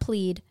cannot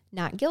plead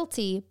not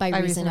guilty by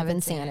reason of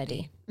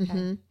insanity. Okay.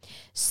 Mm-hmm.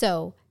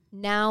 So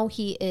now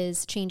he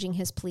is changing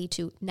his plea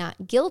to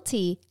not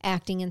guilty,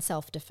 acting in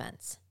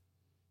self-defense.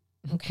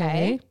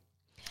 Okay.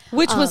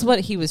 Which was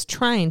what he was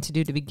trying to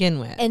do to begin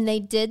with. And they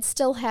did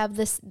still have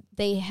this,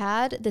 they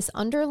had this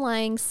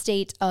underlying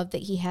state of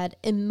that he had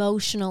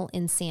emotional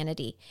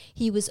insanity.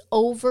 He was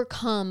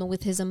overcome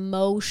with his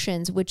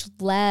emotions, which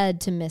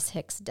led to Miss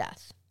Hicks'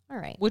 death. All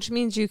right. Which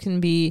means you can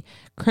be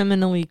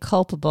criminally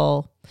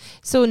culpable.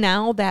 So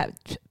now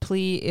that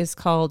plea is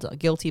called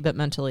guilty but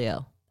mentally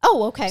ill.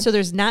 Oh, okay. So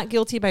there's not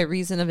guilty by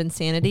reason of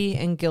insanity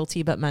and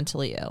guilty but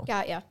mentally ill.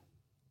 Got ya.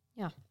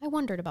 Yeah, I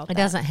wondered about that. It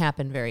doesn't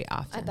happen very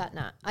often. I bet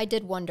not. I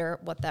did wonder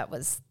what that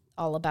was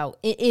all about,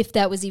 if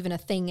that was even a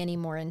thing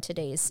anymore in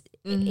today's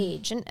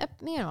age. And,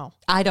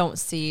 I don't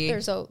see.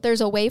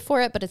 There's a way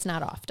for it, but it's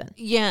not often.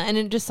 Yeah, and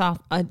it just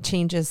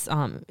changes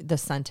the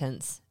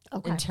sentence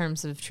Okay. in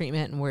terms of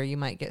treatment and where you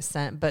might get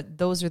sent. But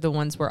those are the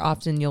ones where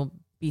often you'll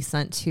be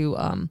sent to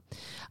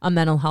a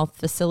mental health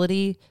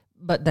facility,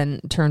 but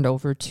then turned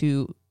over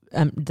to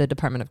the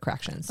Department of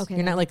Corrections. Okay,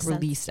 you're not like sense.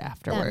 released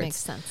afterwards. That makes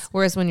sense.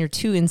 Whereas when you're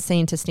too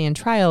insane to stand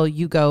trial,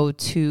 you go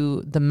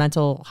to the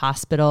mental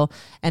hospital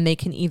and they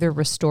can either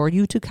restore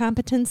you to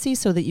competency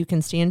so that you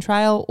can stand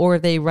trial, or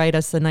they write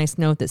us a nice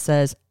note that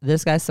says,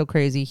 this guy's so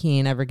crazy, he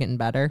ain't ever getting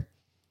better.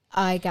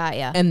 I got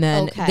ya. And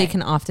then they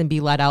can often be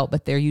let out,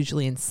 but they're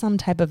usually in some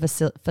type of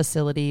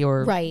facility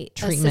or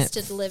treatment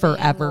assisted living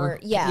forever. or,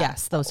 yeah.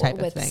 Yes, those type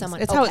of things.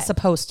 Someone. It's how it's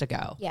supposed to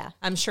go. Yeah.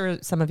 I'm sure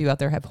some of you out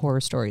there have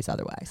horror stories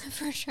otherwise.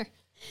 For sure.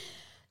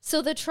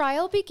 So the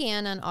trial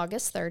began on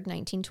August 3rd,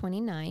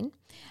 1929,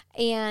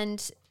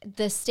 and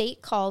the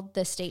state called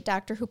the state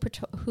doctor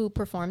who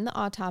performed the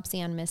autopsy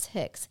on Miss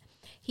Hicks.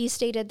 He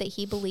stated that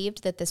he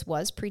believed that this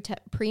was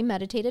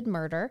premeditated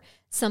murder,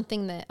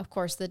 something that, of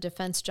course, the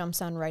defense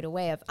jumps on right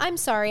away of, I'm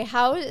sorry,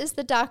 how is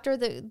the doctor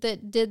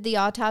that did the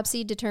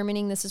autopsy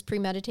determining this is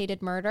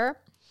premeditated murder?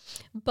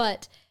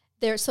 But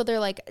they're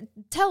like,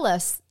 tell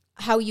us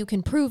how you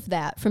can prove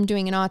that from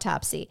doing an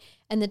autopsy.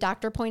 And the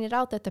doctor pointed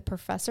out that the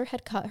professor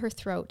had cut her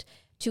throat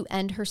to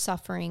end her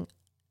suffering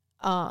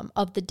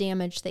of the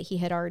damage that he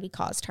had already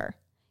caused her.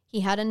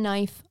 He had a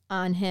knife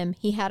on him.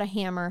 He had a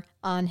hammer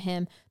on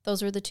him.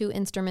 Those were the 2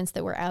 instruments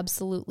that were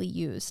absolutely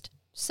used.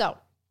 So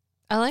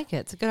I like it.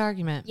 It's a good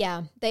argument.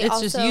 Yeah.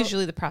 It's just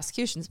usually the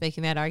prosecution's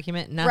making that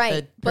argument, not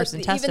the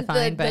person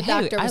testifying. But hey,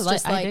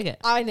 I dig it.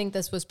 I think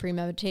this was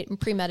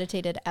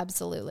premeditated.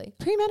 Absolutely.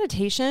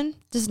 Premeditation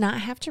does not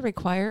have to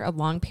require a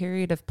long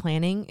period of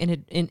planning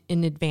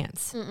in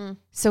advance. Mm-mm.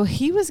 So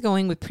he was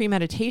going with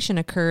premeditation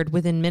occurred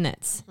within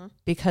minutes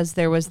because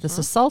there was this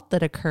assault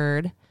that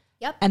occurred.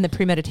 Yep. And the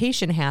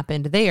premeditation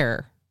happened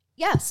there.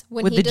 Yes.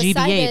 With the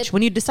GBH.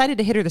 When you decided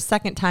to hit her the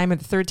second time or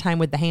the third time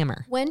with the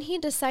hammer. When he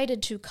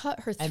decided to cut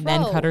her throat. And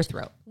then cut her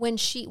throat. When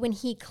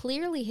he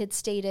clearly had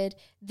stated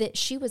that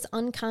she was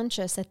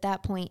unconscious at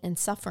that point and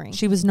suffering.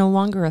 She was no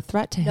longer a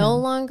threat to him. No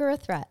longer a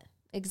threat.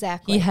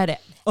 Exactly. He had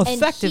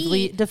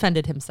effectively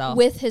defended himself.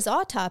 With his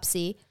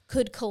autopsy,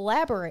 could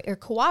corroborate,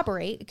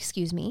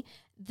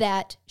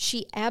 that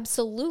she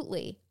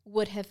absolutely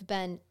would have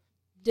been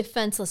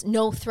defenseless,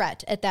 no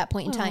threat at that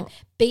point in time,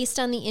 based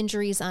on the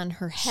injuries on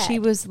her head. She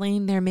was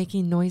laying there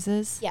making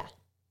noises. Yeah,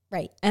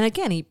 right. And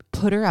again, he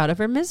put her out of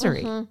her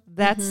misery.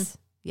 That's,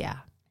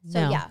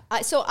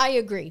 So I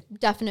agree.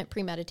 Definite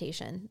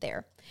premeditation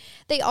there.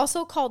 They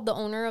also called the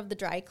owner of the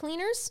dry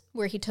cleaners,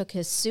 where he took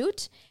his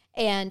suit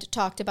and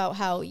talked about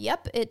how,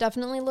 yep, it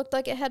definitely looked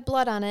like it had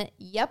blood on it.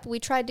 Yep, we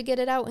tried to get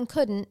it out and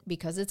couldn't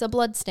because it's a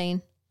blood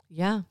stain.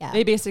 Yeah.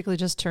 They basically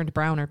just turned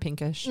brown or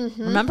pinkish.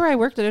 Remember, I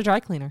worked at a dry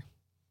cleaner.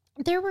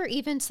 There were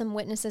even some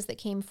witnesses that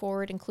came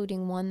forward,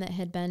 including one that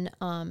had been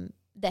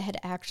that had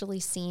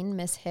actually seen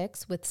Miss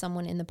Hicks with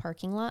someone in the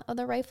parking lot of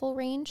the rifle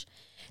range.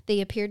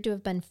 They appeared to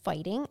have been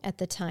fighting at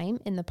the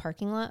time in the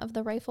parking lot of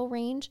the rifle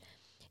range.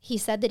 He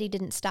said that he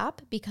didn't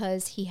stop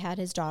because he had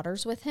his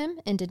daughters with him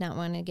and did not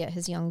want to get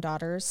his young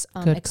daughters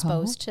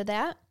exposed to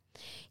that.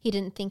 He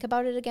didn't think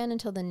about it again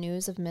until the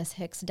news of Miss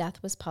Hicks'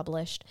 death was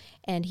published,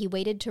 and he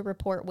waited to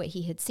report what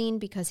he had seen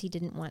because he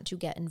didn't want to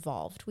get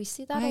involved. We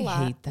see that a lot.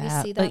 I hate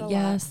that, but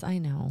yes, I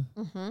know.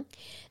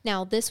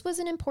 Now, this was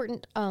an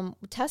important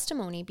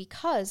testimony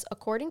because,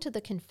 according to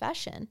the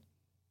confession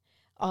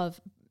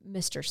of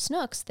Mr.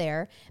 Snooks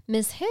there,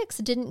 Miss Hicks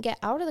didn't get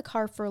out of the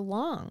car for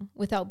long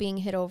without being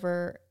hit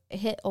over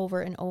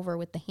and over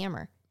with the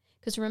hammer.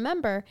 Because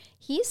remember,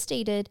 he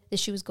stated that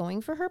she was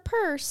going for her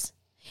purse,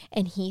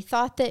 and he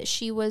thought that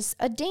she was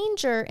a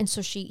danger, and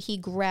so he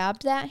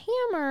grabbed that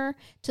hammer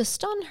to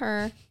stun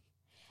her.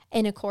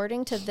 And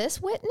according to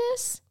this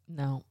witness,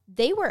 no,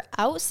 they were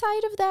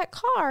outside of that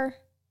car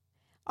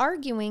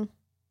arguing.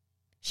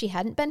 She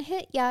hadn't been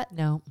hit yet.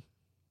 No.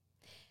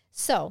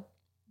 So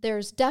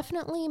there's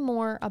definitely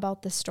more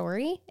about the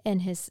story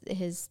and his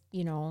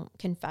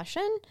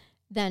confession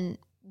than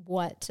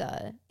what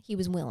he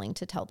was willing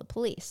to tell the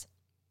police.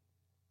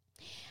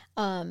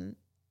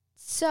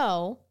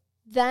 So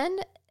then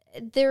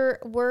there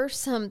were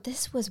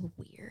this was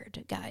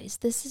weird, guys.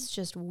 This is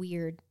just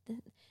weird.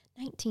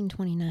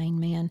 1929,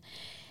 man.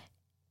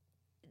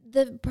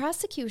 The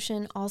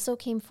prosecution also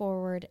came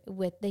forward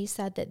they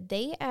said that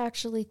they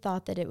actually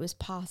thought that it was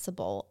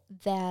possible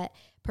that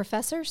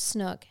Professor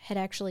Snook had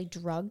actually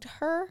drugged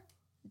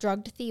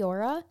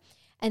Theora,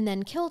 and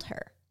then killed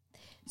her.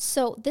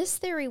 So this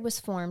theory was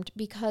formed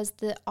because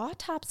the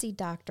autopsy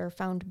doctor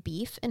found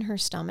beef in her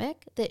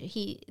stomach that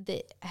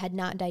had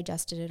not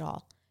digested at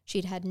all.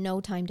 She'd had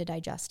no time to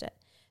digest it.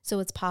 So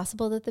it's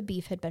possible that the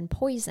beef had been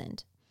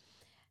poisoned.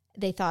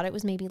 They thought it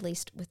was maybe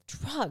laced with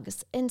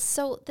drugs. And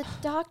so the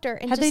doctor...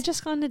 Had they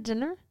just gone to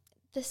dinner?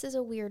 This is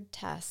a weird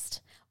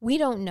test. We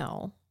don't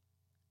know.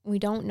 We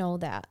don't know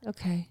that.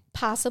 Okay.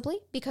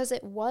 Possibly because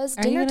it was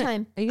dinner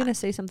time. Are you going to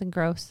say something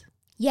gross?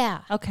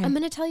 Yeah. Okay. I'm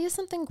going to tell you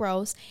something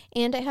gross,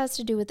 and it has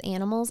to do with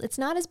animals. It's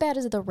not as bad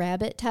as the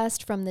rabbit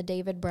test from the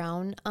David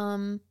Brown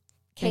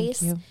case.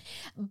 Thank you.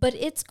 But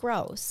it's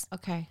gross.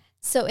 Okay.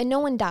 So, and no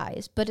one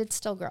dies, but it's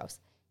still gross.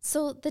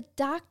 So the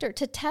doctor,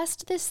 to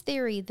test this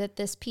theory that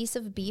this piece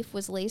of beef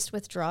was laced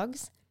with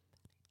drugs,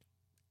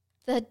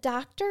 the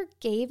doctor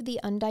gave the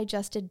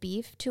undigested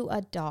beef to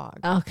a dog.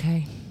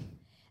 Okay.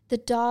 The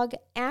dog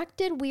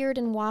acted weird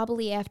and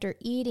wobbly after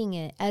eating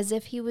it, as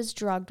if he was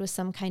drugged with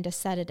some kind of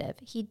sedative.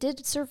 He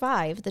did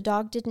survive. The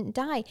dog didn't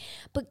die.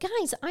 But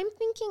guys, I'm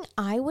thinking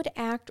I would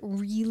act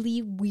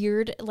really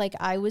weird, like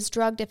I was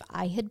drugged, if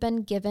I had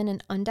been given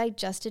an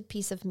undigested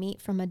piece of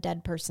meat from a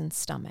dead person's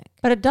stomach.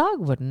 But a dog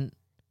wouldn't.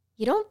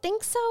 You don't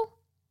think so?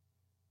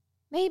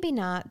 Maybe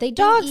not.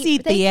 Dogs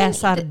eat the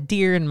ass out of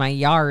deer in my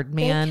yard,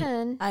 man. They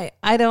can.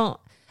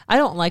 I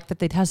don't like that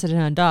they tested it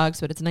on dogs,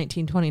 but it's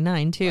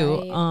 1929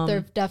 too. Right.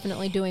 They're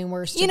definitely doing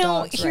worse to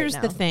dogs here's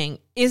right the now. thing.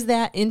 Is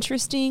that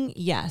interesting?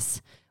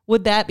 Yes.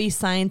 Would that be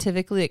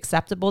scientifically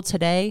acceptable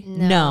today?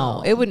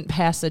 No. It wouldn't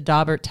pass a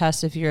Daubert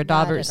test if you're a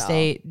Daubert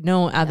state.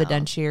 No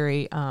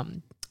evidentiary.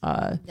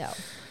 No.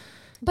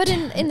 But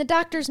in the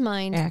doctor's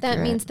mind, accurate. that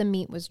means the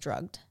meat was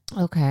drugged.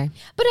 Okay.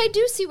 But I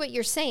do see what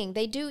you're saying.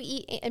 They do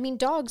eat, I mean,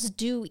 dogs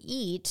do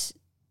eat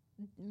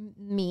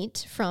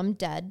meat from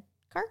dead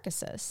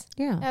carcasses.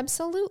 Yeah.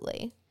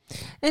 Absolutely.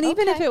 And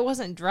even if it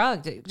wasn't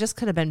drugged, it just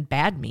could have been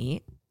bad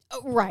meat.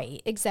 Oh,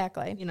 right.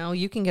 Exactly.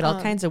 You can get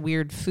all kinds of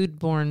weird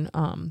foodborne,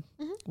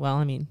 well,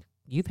 I mean,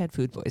 you've had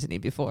food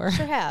poisoning before.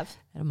 Sure have.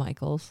 At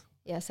Michael's.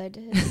 Yes, I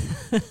did.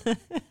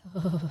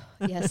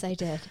 Yes, I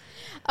did.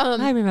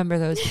 I remember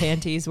those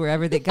panties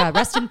wherever they got.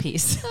 Rest in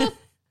peace.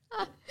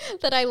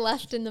 That I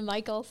left in the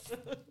Michael's.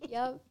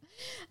 Yep.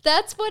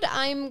 That's what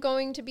I'm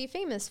going to be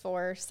famous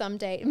for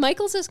someday.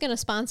 Michael's is going to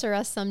sponsor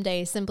us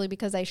someday simply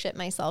because I shit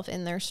myself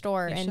in their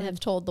store and have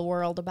told the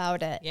world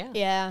about it. Yeah.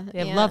 Yeah.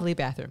 They have lovely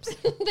bathrooms.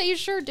 They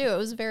sure do. It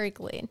was very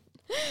clean.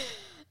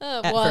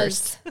 At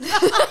first.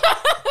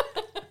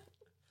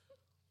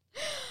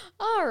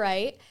 All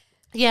right.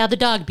 Yeah, the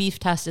dog beef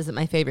test isn't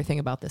my favorite thing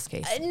about this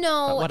case.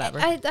 No, but whatever.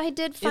 I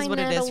did find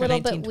that a little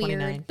bit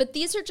weird. But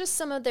these are just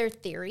some of their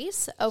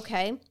theories,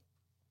 okay?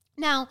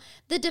 Now,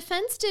 the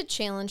defense did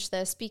challenge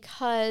this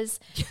because,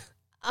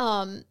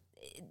 I'm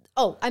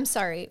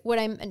sorry.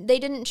 They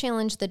didn't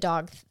challenge the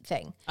dog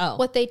thing. Oh.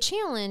 What they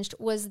challenged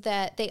was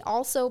that the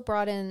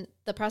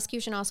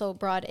prosecution also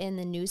brought in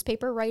the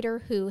newspaper writer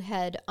who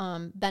had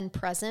been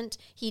present.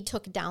 He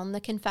took down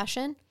the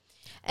confession.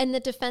 And the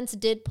defense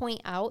did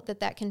point out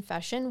that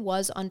confession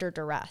was under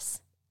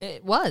duress.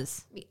 It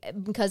was.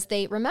 Because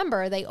they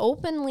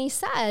openly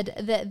said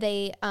that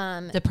they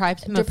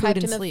deprived him of food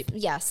and sleep.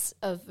 Yes,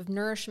 of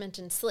nourishment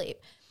and sleep.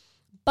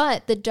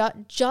 But the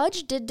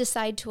judge did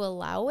decide to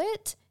allow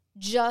it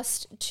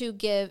just to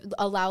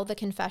allow the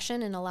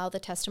confession and allow the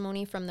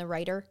testimony from the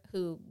writer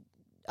who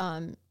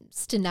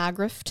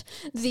stenographed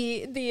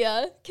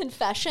the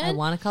confession. I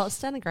want to call it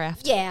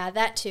stenographed. Yeah,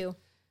 that too.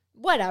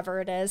 Whatever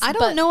it is. I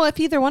don't know if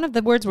either one of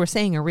the words we're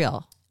saying are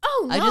real.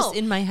 Oh, no. I just,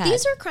 in my head.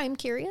 These are crime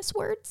curious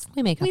words.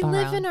 We make up We our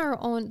live own. in our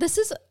own. This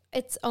is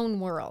its own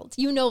world.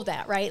 You know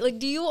that, right? Like,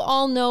 do you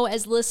all know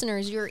as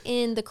listeners, you're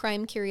in the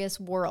crime curious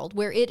world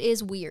where it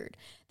is weird.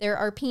 There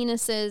are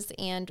penises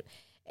and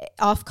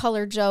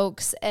off-color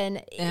jokes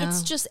and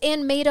it's just,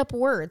 and made up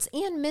words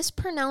and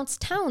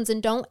mispronounced towns.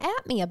 And don't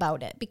at me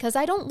about it because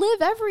I don't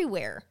live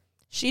everywhere.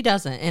 She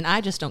doesn't, and I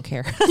just don't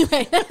care.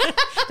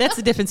 That's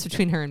the difference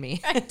between her and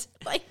me. Right?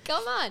 Like,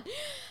 come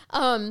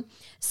on.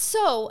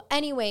 So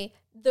anyway,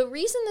 The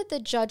reason that the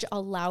judge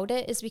allowed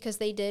it is because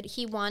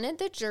he wanted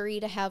the jury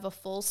to have a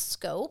full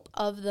scope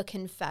of the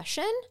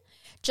confession,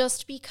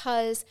 just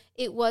because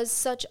it was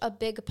such a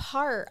big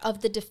part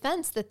of the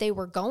defense that they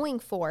were going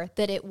for,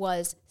 that it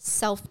was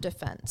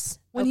self-defense.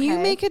 When you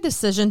make a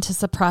decision to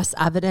suppress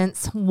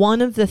evidence,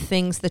 one of the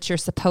things that you're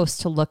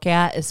supposed to look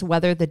at is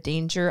whether the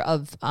danger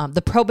of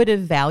the probative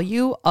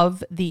value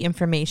of the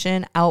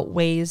information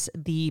outweighs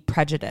the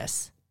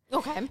prejudice.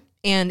 Okay.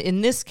 And in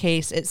this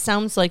case, it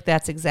sounds like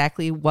that's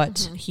exactly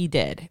what he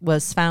did,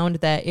 was found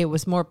that it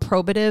was more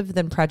probative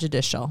than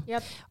prejudicial.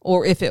 Yep.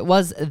 Or if it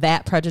was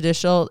that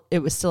prejudicial, it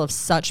was still of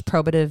such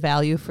probative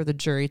value for the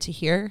jury to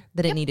hear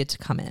that it needed to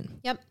come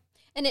in. Yep.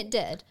 And it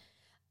did.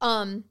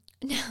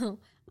 Now,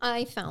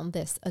 I found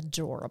this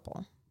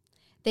adorable.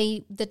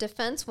 The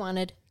defense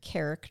wanted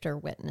character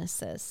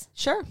witnesses.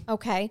 Sure.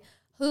 Okay.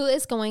 Who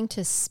is going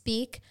to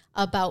speak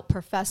about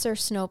Professor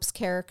Snopes'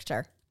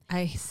 character?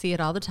 I see it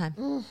all the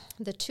time.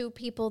 The two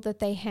people that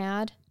they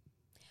had,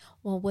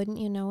 well, wouldn't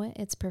you know it?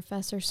 It's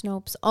Professor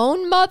Snopes'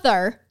 own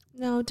mother.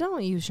 No,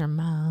 don't use your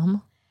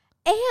mom.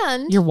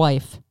 And your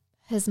wife.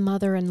 His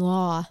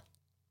mother-in-law.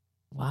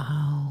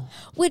 Wow.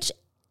 Which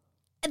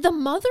the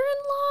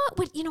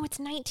mother-in-law, it's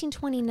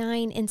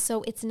 1929, and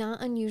so it's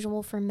not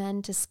unusual for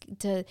men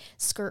to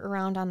skirt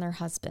around on their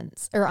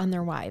husbands, or on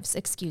their wives,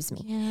 excuse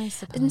me. Yeah, I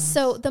suppose. And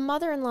so the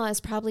mother-in-law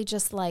is probably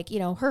just like,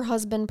 her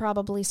husband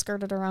probably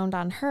skirted around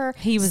on her.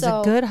 He was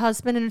a good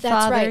husband and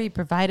father. Right. He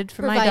provided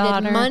for my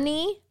daughter.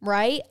 Money,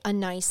 right? A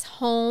nice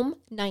home,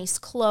 nice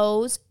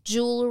clothes,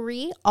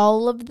 jewelry,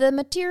 all of the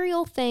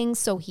material things.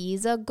 So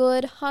he's a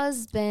good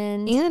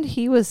husband. And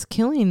he was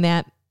killing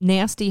that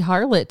nasty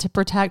harlot to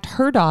protect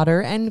her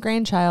daughter and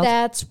grandchild.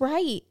 That's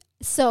right.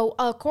 So,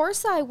 of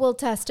course, I will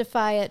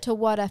testify it to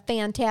what a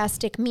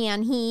fantastic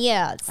man he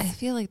is. I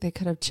feel like they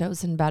could have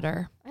chosen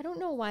better. I don't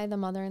know why the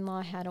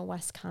mother-in-law had a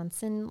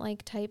Wisconsin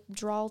type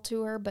drawl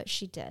to her, but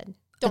she did.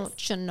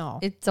 Don't you know?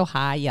 It's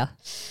Ohio.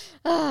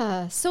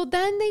 So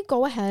then they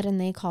go ahead and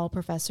they call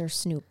Professor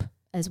Snoop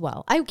as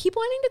well. I keep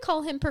wanting to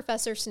call him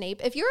Professor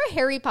Snape. If you're a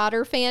Harry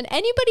Potter fan,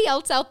 anybody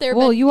else out there?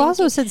 Well, you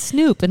also said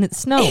Snoop, and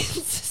it's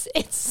Snoke.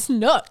 It's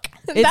Snook.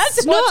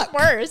 That's Snook. What's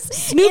worse.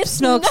 Snoop,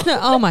 Snook, Snook.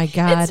 Oh my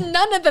God. It's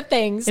none of the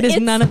things. It is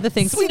none of the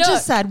things. Snook. We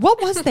just said,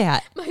 what was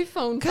that? My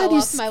phone fell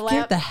off my lap. You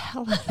scared the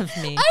hell out of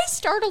me. I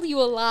startle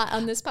you a lot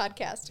on this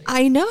podcast.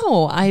 I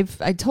know. I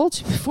told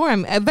you before.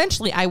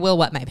 Eventually I will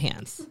wet my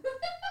pants.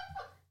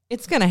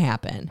 It's going to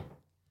happen.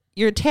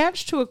 You're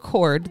attached to a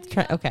cord.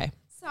 Okay.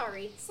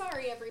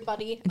 Sorry,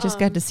 everybody. I just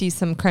got to see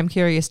some Crime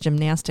Curious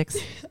gymnastics.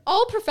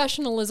 All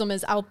professionalism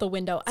is out the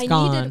window. I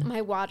needed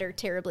my water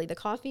terribly. The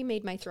coffee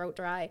made my throat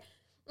dry.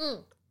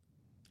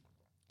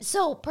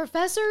 So,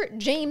 Professor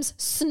James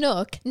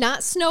Snook,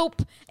 not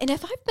Snope. And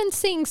if I've been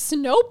saying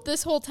Snope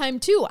this whole time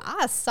too,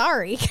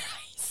 sorry,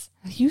 guys.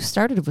 You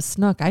started with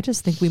Snook. I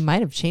just think we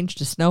might have changed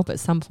to Snope at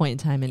some point in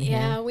time in here.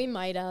 Yeah, we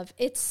might have.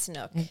 It's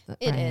Snook.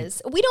 It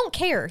is. We don't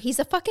care. He's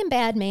a fucking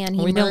bad man.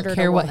 We don't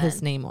care what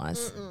his name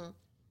was.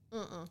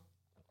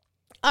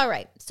 All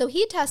right. So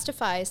he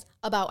testifies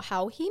about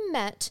how he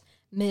met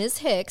Ms.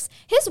 Hicks.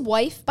 His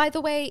wife, by the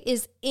way,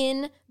 is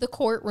in the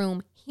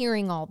courtroom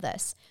hearing all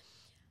this.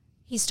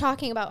 He's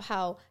talking about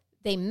how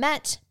they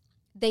met.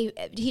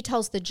 He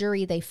tells the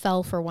jury they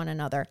fell for one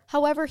another.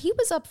 However, he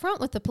was upfront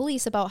with the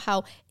police about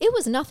how it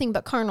was nothing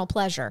but carnal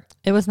pleasure.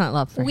 It was not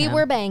love for him. We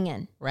were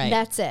banging. Right.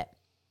 That's it.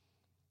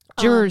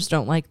 Jurors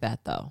don't like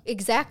that, though.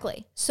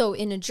 Exactly. So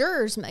in a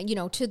juror's,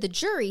 to the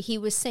jury, he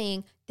was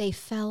saying they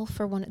fell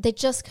for one. They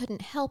just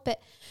couldn't help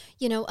it.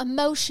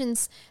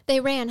 Emotions, they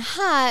ran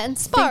high and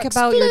sparks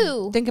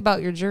flew. Think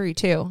about your jury,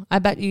 too. I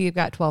bet you've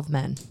got 12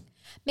 men.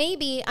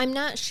 Maybe. I'm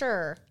not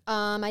sure.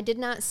 I did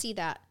not see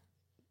that.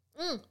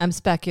 I'm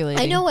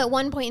speculating. I know at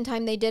one point in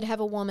time they did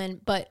have a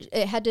woman, but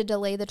it had to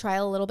delay the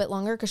trial a little bit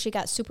longer because she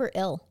got super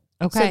ill.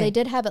 Okay. So they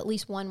did have at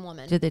least one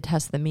woman. Did they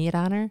test the meat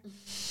on her?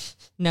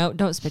 No,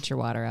 don't spit your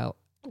water out.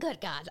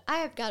 Good God. I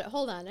have got it.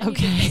 Hold on.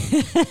 Okay.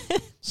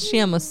 She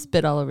almost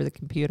spit all over the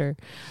computer.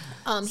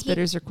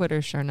 Spitters or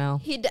quitters,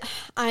 Charnel.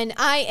 And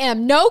I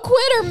am no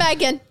quitter,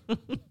 Megan.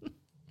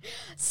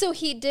 So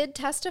he did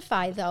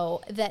testify,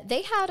 though, that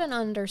they had an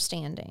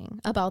understanding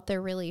about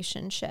their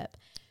relationship.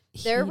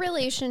 Their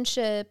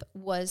relationship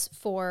was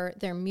for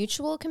their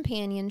mutual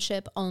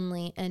companionship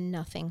only and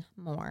nothing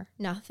more.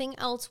 Nothing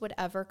else would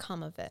ever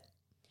come of it.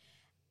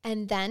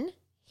 And then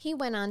he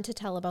went on to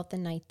tell about the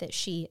night that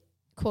she,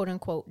 quote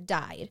unquote,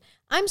 died.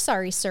 I'm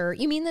sorry, sir.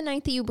 You mean the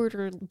night that you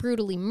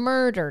brutally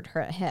murdered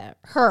her?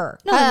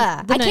 No,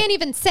 I can't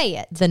even say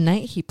it. The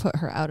night he put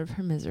her out of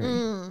her misery.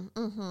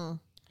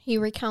 He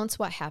recounts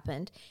what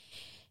happened.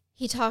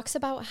 He talks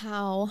about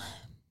how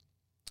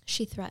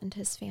she threatened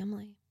his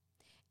family.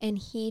 And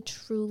he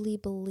truly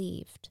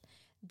believed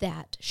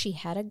that she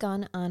had a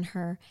gun on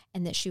her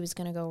and that she was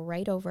going to go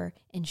right over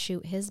and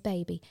shoot his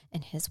baby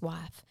and his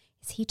wife.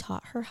 He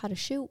taught her how to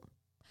shoot.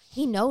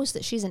 He knows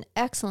that she's an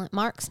excellent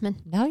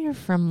marksman. Now you're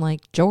from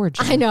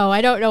Georgia. I know.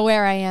 I don't know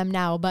where I am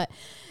now, but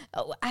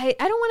I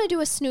don't want to do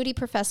a snooty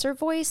professor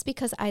voice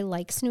because I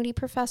like snooty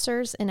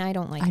professors and I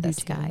don't like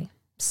this guy.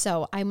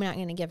 So I'm not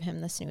going to give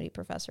him the snooty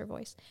professor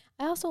voice.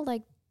 I also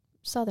like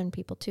Southern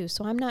people too,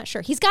 so I'm not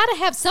sure. He's got to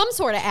have some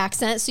sort of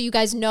accent so you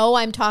guys know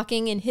I'm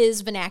talking in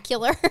his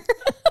vernacular.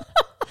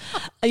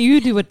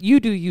 You do what you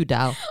do, you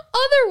Dow.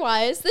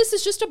 Otherwise, this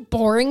is just a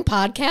boring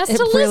podcast to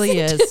listen to. It really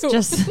is.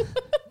 Just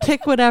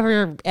pick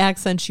whatever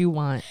accent you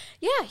want.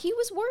 Yeah, he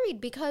was worried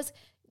because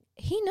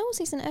he knows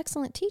he's an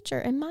excellent teacher,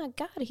 and my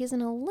God, he's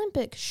an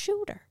Olympic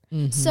shooter.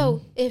 Mm-hmm.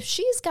 So if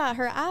she's got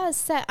her eyes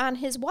set on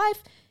his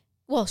wife,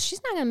 well,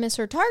 she's not going to miss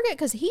her target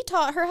because he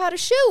taught her how to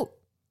shoot.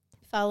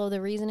 Follow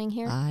the reasoning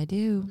here? I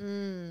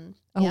do.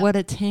 What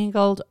a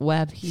tangled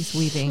web he's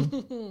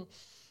weaving.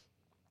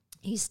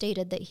 He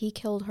stated that he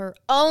killed her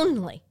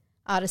only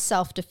out of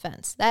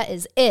self-defense. That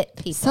is it,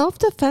 people.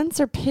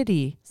 Self-defense or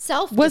pity?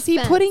 Self-defense. Was he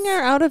putting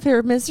her out of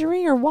her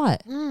misery or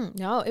what?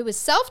 No, it was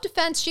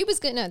self-defense. She was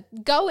going to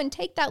go and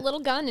take that little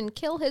gun and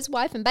kill his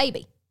wife and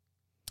baby.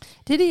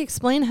 Did he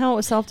explain how it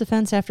was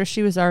self-defense after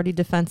she was already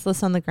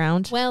defenseless on the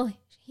ground? Well,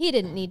 he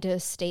didn't need to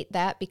state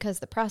that because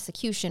the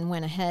prosecution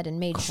went ahead and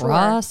made sure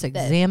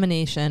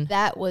cross-examination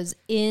that was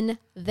in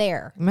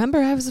there. Remember,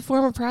 I was a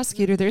former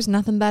prosecutor. There's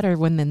nothing better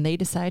when then they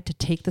decide to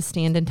take the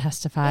stand and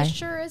testify. It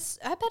sure is.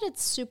 I bet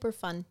it's super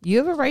fun. You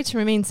have a right to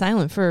remain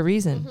silent for a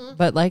reason. Mm-hmm.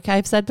 But like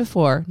I've said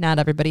before, not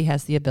everybody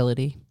has the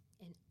ability.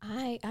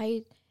 And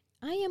I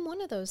am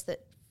one of those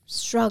that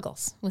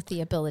struggles with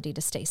the ability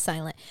to stay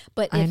silent.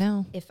 But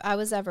if I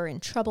was ever in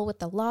trouble with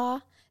the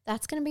law,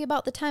 that's going to be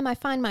about the time I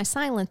find my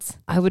silence.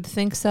 I would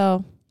think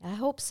so. I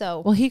hope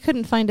so. Well, he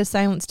couldn't find a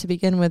silence to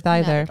begin with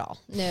either. Not at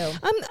all. No.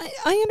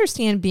 I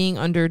understand being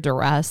under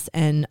duress,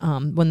 and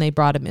when they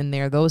brought him in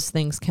there, those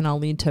things can all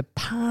lead to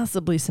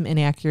possibly some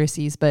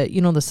inaccuracies. But,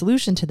 the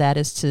solution to that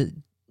is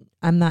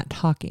I'm not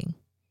talking.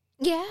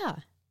 Yeah.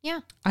 Yeah.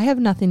 I have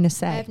nothing to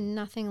say. I have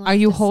nothing left Are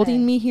you to holding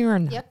say. me here or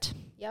not?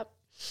 Yep.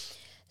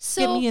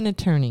 So, give me an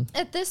attorney.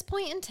 At this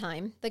point in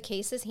time, the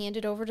case is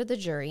handed over to the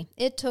jury.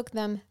 It took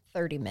them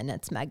 30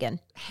 minutes, Megan.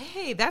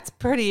 Hey, that's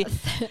pretty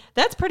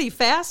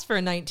fast for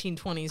a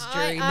 1920s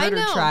jury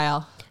murder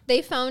trial.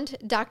 They found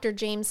Dr.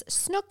 James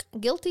Snook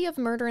guilty of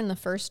murder in the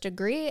first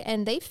degree,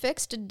 and they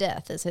fixed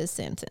death as his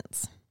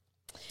sentence.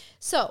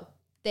 So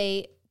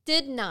they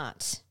did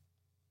not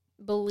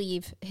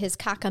believe his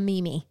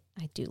cockamamie.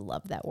 I do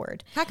love that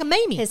word.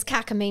 Cockamamie. His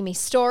cockamamie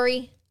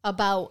story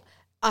about,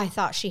 I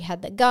thought she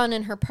had the gun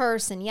in her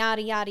purse and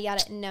yada, yada,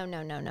 yada.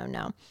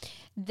 No.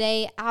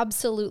 They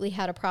absolutely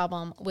had a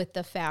problem with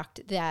the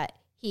fact that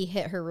he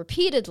hit her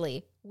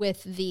repeatedly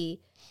with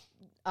the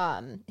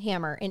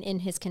hammer, and in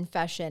his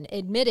confession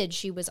admitted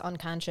she was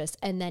unconscious,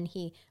 and then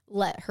he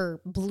let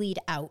her bleed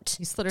out.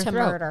 He slit her to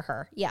throat. Murder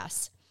her.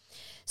 Yes.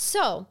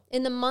 So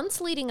in the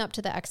months leading up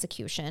to the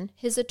execution,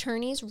 his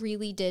attorneys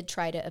really did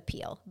try to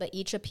appeal, but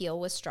each appeal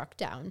was struck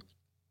down.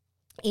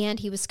 And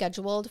he was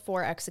scheduled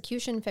for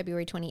execution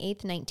February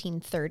 28th,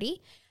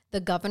 1930. The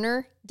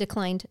governor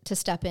declined to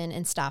step in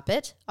and stop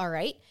it. All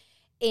right.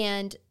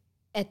 And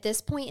at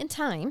this point in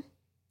time,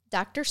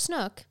 Dr.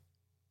 Snook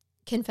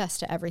confessed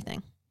to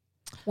everything.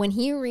 When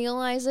he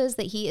realizes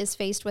that he is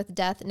faced with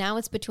death, now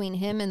it's between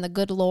him and the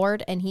good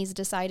Lord, and he's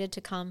decided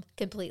to come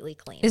completely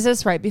clean. Is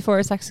this right before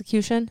his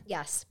execution?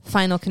 Yes.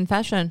 Final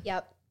confession.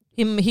 Yep.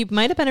 He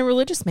might have been a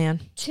religious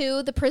man.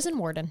 To the prison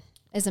warden,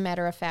 as a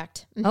matter of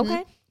fact. Mm-hmm.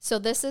 Okay. So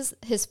this is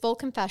his full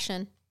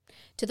confession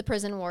to the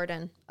prison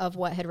warden of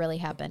what had really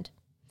happened.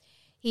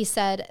 He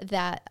said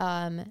that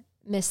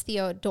Miss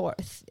Theora,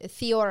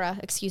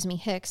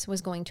 Hicks,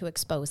 was going to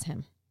expose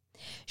him.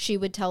 She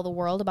would tell the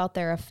world about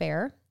their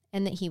affair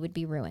and that he would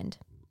be ruined.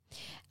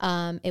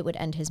 It would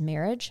end his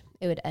marriage.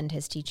 It would end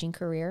his teaching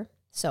career.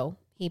 So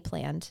he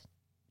planned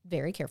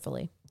very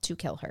carefully to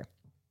kill her.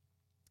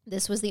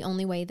 This was the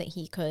only way that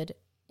he could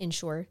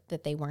ensure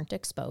that they weren't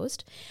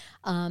exposed.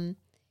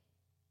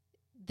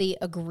 The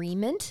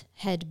agreement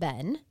had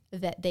been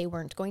that they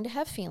weren't going to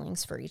have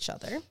feelings for each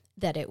other,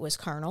 that it was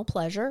carnal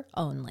pleasure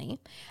only.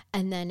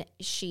 And then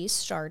she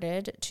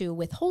started to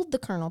withhold the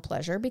carnal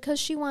pleasure because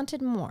she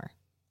wanted more.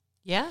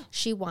 Yeah.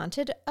 She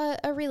wanted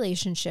a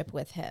relationship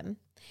with him,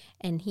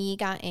 and he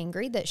got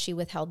angry that she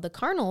withheld the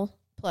carnal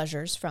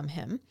pleasures from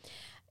him.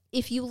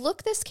 If you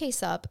look this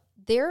case up,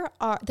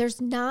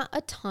 there's not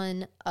a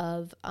ton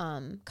of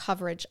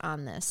coverage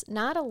on this,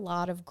 not a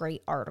lot of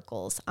great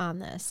articles on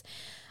this.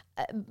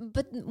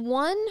 But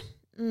one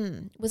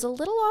was a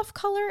little off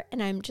color,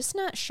 and I'm just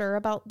not sure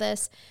about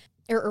this.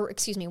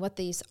 What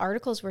these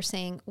articles were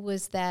saying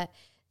was that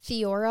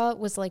Theora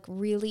was like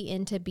really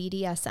into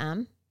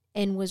BDSM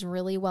and was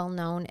really well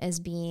known as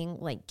being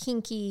like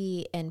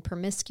kinky and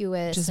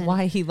promiscuous. Which is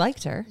why he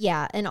liked her.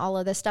 Yeah, and all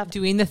of this stuff. As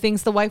the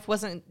things the wife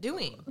wasn't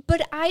doing.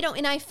 But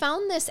I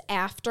found this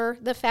after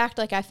the fact.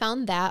 Like I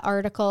found that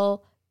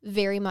article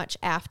very much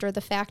after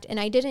the fact, and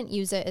I didn't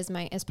use it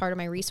as part of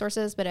my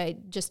resources, but I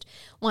just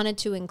wanted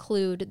to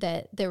include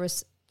that there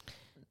was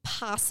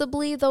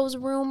possibly those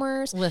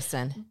rumors.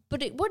 Listen.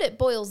 But what it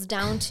boils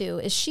down to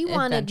is she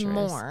wanted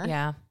more.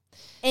 Yeah.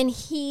 And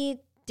he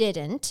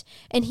didn't.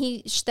 And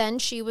then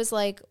she was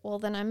like, well,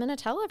 then I'm going to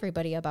tell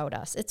everybody about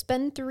us. It's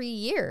been 3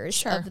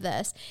 years of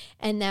this.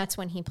 And that's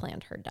when he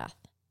planned her death.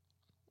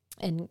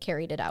 and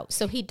carried it out.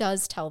 So he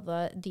does tell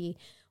the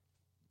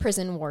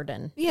prison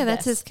warden. Yeah,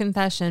 that's his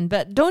confession.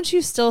 But don't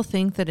you still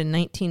think that in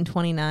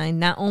 1929,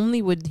 not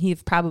only would he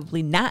have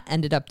probably not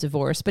ended up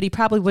divorced, but he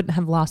probably wouldn't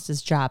have lost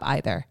his job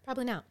either?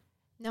 Probably not.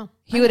 No.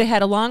 He would have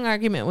had a long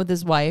argument with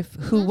his wife,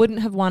 who wouldn't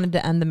have wanted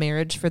to end the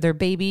marriage for their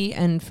baby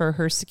and for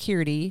her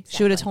security. Exactly.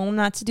 She would have told him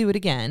not to do it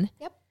again.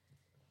 Yep.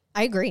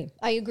 I agree.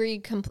 I agree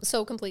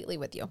so completely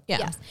with you. Yeah.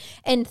 Yes.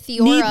 And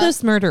Theora...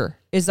 Needless murder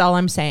is all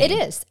I'm saying. It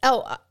is.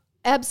 Oh,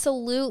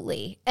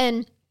 absolutely.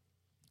 And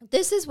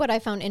this is what I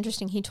found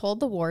interesting. He told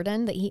the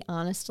warden that he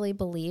honestly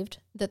believed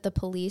that the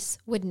police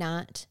would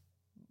not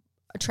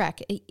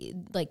track,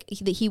 like,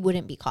 that he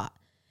wouldn't be caught.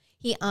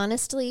 He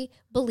honestly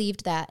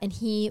believed that, and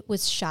he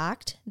was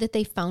shocked that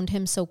they found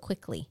him so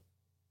quickly.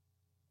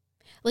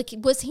 Like,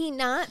 was he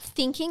not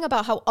thinking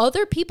about how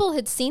other people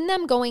had seen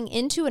them going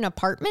into an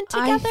apartment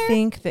together? I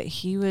think that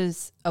he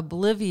was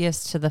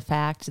oblivious to the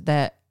fact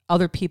that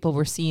other people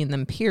were seeing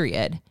them,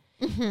 period.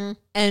 Mm-hmm.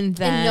 And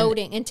then and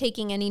noting and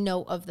taking any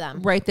note of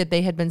them. Right, that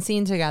they had been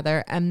seen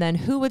together. And then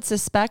who would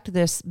suspect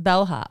this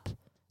bellhop?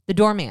 The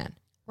doorman.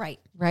 Right.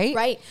 Right?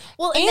 Right.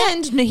 Well,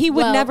 and he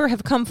would never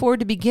have come forward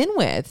to begin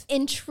with.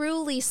 And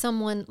truly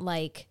someone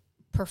like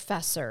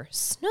Professor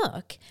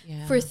Snook,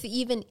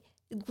 even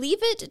leave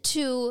it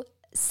to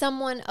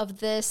someone of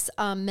this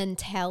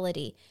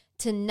mentality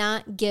to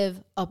not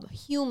give a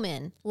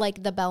human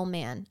like the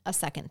bellman a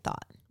second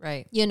thought.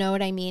 Right. You know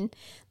what I mean?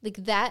 Like,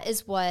 that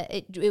is what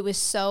it was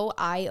so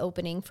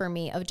eye-opening for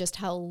me of just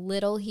how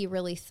little he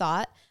really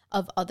thought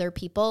of other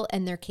people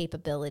and their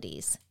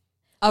capabilities.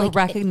 Of like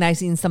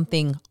recognizing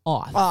something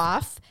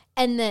off.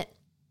 And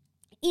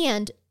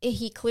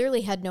he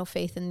clearly had no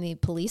faith in the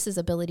police's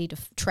ability to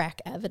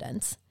track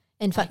evidence.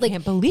 In fact, I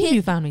can't believe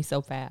you found me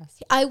so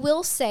fast. I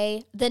will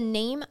say the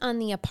name on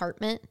the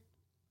apartment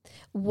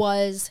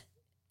was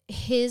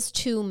his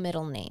two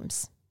middle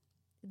names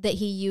that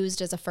he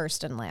used as a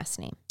first and last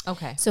name.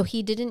 Okay. So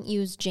he didn't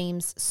use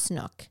James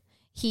Snook.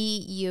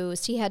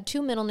 He had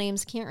two middle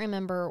names. Can't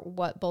remember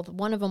what both.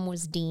 One of them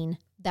was Dean.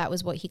 That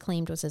was what he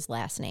claimed was his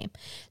last name.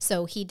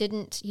 So he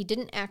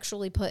didn't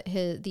actually put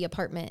the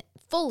apartment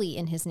fully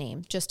in his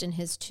name, just in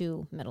his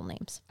two middle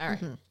names. All right.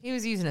 Mm-hmm. He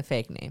was using a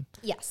fake name.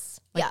 Yes.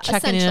 Like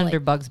checking in under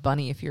Bugs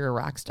Bunny if you're a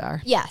rock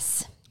star.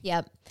 Yes.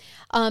 Yep.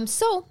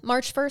 So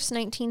March 1st,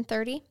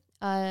 1930,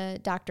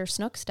 Dr.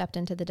 Snook stepped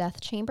into the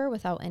death chamber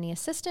without any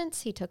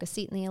assistance. He took a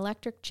seat in the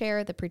electric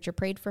chair. The preacher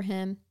prayed for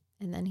him,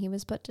 and then he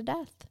was put to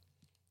death.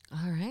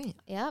 All right.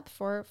 Yep,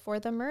 for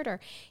the murder.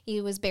 He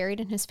was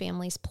buried in his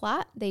family's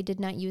plot. They did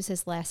not use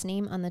his last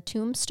name on the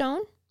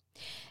tombstone.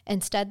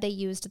 Instead, they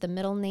used the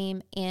middle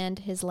name and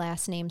his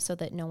last name so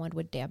that no one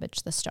would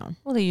damage the stone.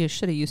 Well, they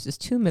should have used his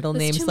two middle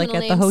names, like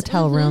at the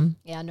hotel room.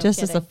 Yeah, no just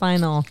kidding. As a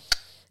final.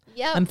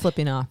 Yep. I'm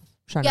flipping off.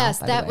 Yes,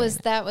 that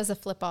was a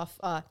flip off.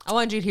 I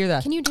wanted you to hear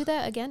that. Can you do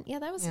that again? Yeah,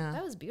 that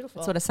was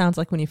beautiful. That's what it sounds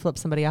like when you flip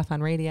somebody off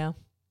on radio.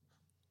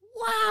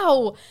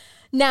 Wow.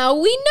 Now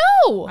we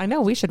know. I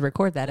know. We should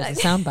record that as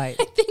a soundbite.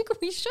 I think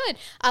we should.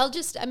 I'm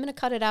going to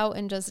cut it out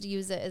and just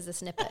use it as a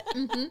snippet.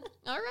 Mm-hmm.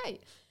 All right.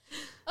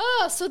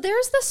 Oh, so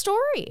there's the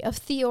story of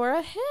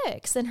Theora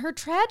Hicks and her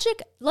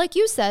tragic, like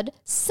you said,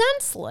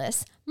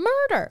 senseless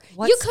murder.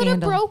 You could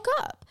have broke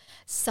up.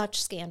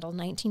 Such scandal.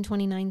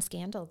 1929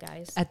 scandal,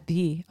 guys. At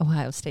the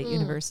Ohio State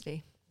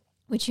University.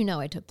 Which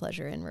I took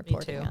pleasure in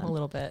reporting Me too, on. a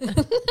little bit.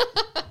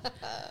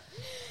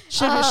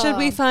 Should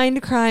we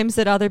find crimes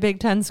at other Big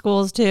Ten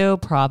schools too?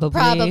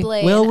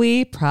 Probably. Will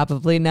we?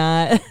 Probably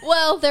not.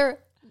 Well, there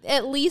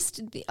at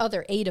least the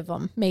other 8 of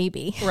them,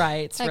 maybe.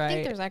 Right. I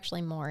think there's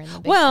actually more in the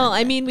Big Well, Ten.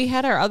 I mean, we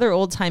had our other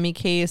old timey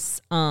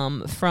case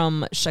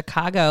from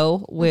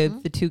Chicago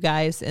with the two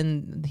guys,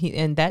 and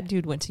that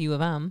dude went to U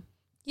of M.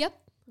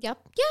 Yep.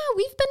 Yeah,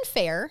 we've been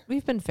fair.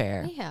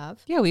 We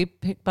have. Yeah, we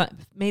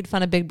made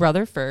fun of Big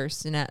Brother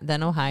first, and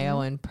then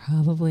Ohio, and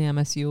probably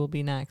MSU will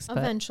be next.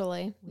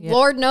 Eventually.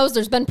 Lord knows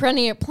there's been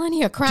plenty of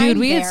crime. Dude,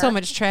 we had so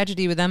much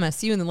tragedy with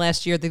MSU in the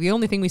last year that the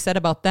only thing we said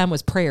about them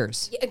was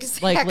prayers. Yeah,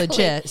 exactly. Like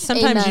legit.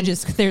 Sometimes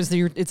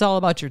it's all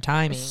about your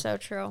timing. So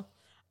true.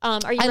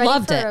 Are you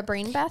ready for a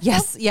brain bath?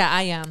 Yes. Yeah,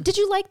 I am. Did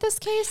you like this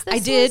case? I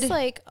did. Was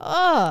like,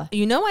 I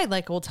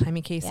like old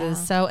timey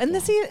cases. So, and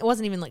this it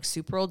wasn't even like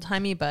super old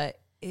timey, but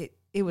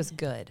it was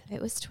good.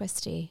 It was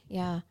twisty.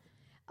 Yeah.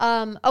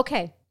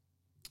 Okay.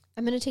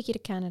 I'm going to take you to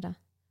Canada.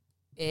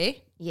 Eh?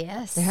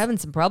 Yes. They're having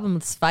some problems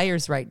with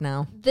fires right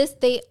now.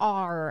 They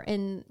are.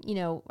 And,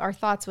 our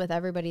thoughts with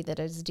everybody that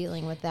is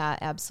dealing with that.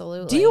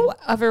 Absolutely. Do you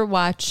ever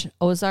watch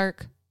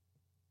Ozark?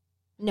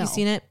 No. You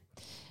seen it?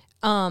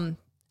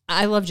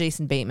 I love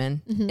Jason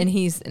Bateman, and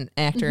he's an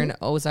actor in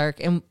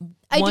Ozark. And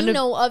I do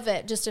know of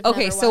it. Just if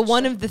okay, so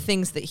one of the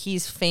things that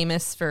he's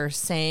famous for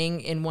saying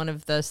in one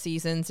of the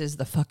seasons is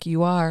 "the fuck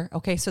you are."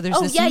 Okay, so there's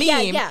this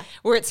meme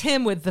where it's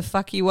him with "the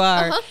fuck you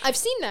are." I've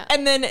seen that.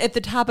 And then at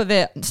the top of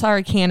it,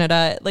 sorry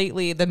Canada.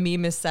 Lately, the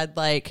meme has said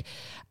like,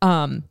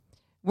 "We're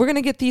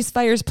gonna get these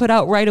fires put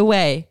out right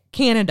away,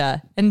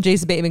 Canada." And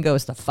Jason Bateman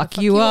goes, "The fuck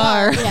you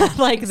are." Yeah,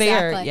 like exactly.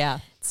 there, yeah.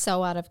 It's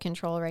so out of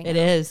control right now. It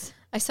is.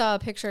 I saw a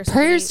picture.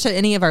 Prayers to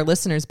any of our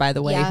listeners, by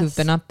the way, Yes. who've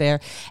been up there.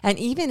 And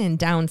even in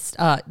down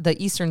the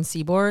eastern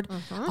seaboard,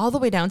 all the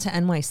way down to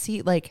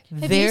NYC. Like,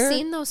 have you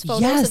seen those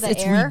photos of the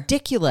it's air?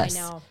 ridiculous. I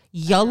know.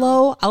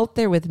 Yellow out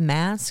there with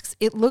masks.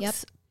 It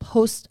looks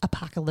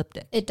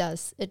post-apocalyptic. It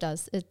does. It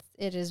does. It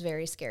is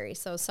very scary.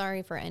 So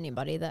sorry for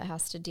anybody that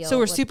has to deal with So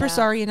we're that. super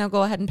sorry.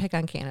 Go ahead and pick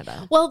on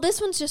Canada. Well, this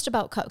one's just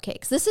about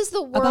cupcakes. This is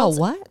the world's...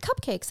 About what?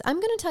 Cupcakes. I'm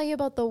going to tell you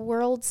about the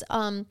world's,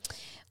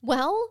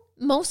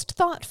 most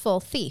thoughtful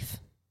thief.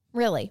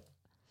 Really.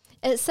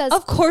 It says...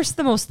 Of course,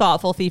 the most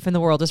thoughtful thief in the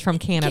world is from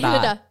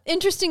Canada.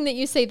 Interesting that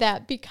you say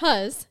that,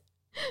 because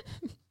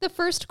the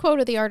first quote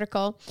of the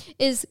article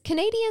is,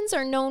 Canadians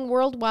are known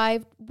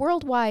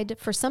worldwide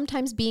for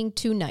sometimes being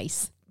too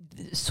nice.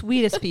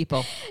 Sweetest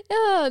people.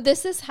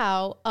 This is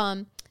how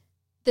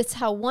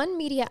one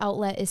media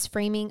outlet is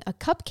framing a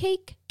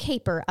cupcake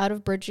caper out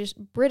of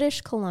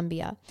British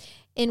Columbia,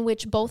 in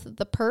which both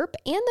the perp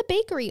and the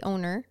bakery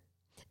owner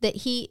that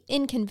he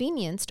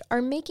inconvenienced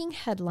are making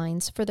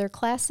headlines for their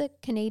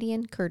classic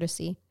Canadian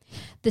courtesy.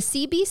 The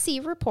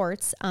CBC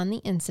reports on the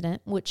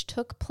incident, which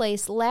took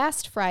place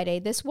last Friday.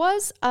 This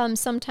was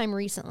sometime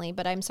recently,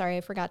 but I'm sorry,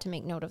 I forgot to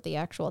make note of the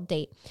actual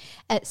date,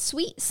 at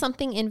Sweet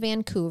Something in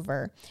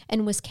Vancouver,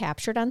 and was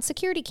captured on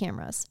security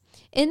cameras.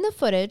 In the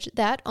footage,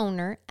 that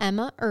owner,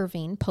 Emma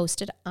Irving,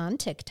 posted on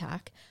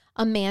TikTok,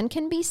 a man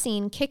can be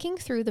seen kicking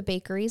through the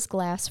bakery's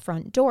glass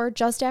front door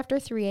just after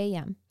 3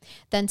 a.m.,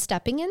 then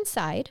stepping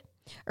inside.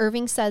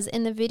 Irving says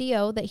in the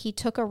video that he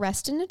took a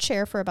rest in a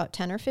chair for about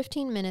 10 or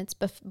 15 minutes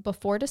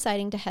before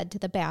deciding to head to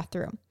the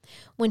bathroom.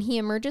 When he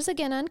emerges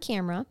again on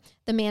camera,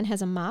 the man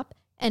has a mop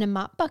and a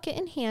mop bucket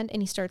in hand,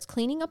 and he starts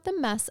cleaning up the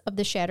mess of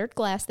the shattered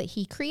glass that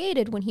he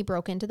created when he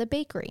broke into the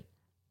bakery.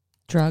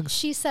 Drugs.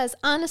 She says,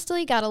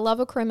 honestly, gotta love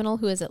a criminal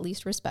who is at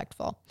least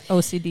respectful.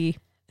 OCD.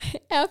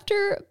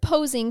 After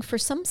posing for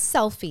some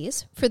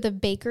selfies for the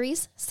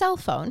bakery's cell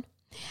phone,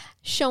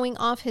 showing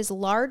off his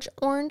large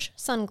orange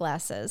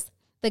sunglasses,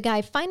 the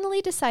guy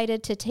finally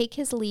decided to take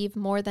his leave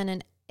more than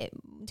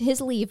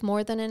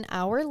an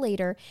hour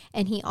later,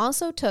 and he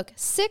also took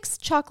 6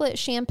 chocolate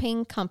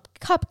champagne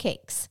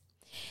cupcakes.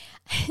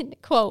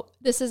 Quote,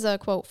 this is a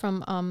quote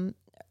from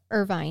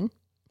Irvine.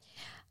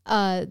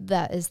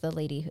 That is the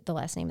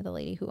last name of the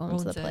lady who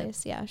owns the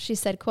place. Yeah. She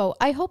said, quote,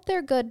 I hope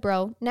they're good,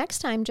 bro. Next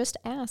time, just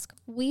ask.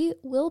 We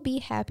will be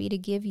happy to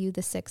give you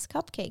the 6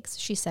 cupcakes,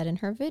 she said in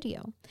her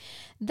video.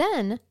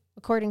 Then,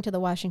 according to the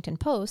Washington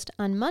Post,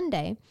 on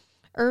Monday,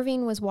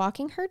 Irving was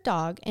walking her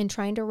dog and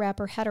trying to wrap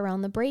her head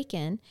around the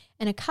break-in,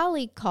 and a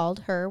colleague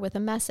called her with a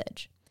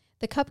message.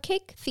 The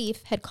cupcake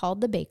thief had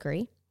called the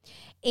bakery,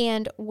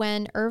 and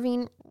when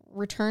Irving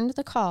returned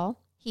the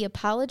call, he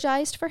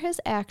apologized for his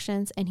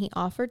actions, and he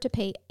offered to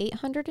pay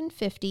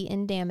 $850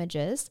 in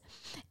damages,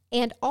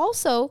 and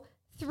also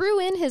threw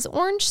in his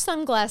orange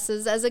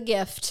sunglasses as a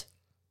gift.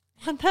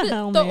 What the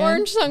hell, The man?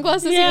 orange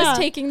sunglasses he was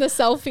taking the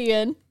selfie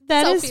in.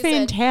 That is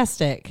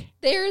fantastic.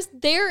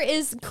 There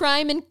is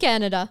crime in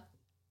Canada.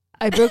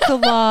 I broke the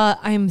law.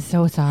 I'm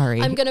so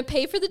sorry. I'm going to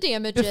pay for the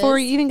damages. Before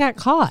he even got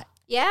caught.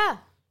 Yeah.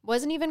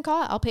 Wasn't even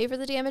caught. I'll pay for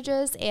the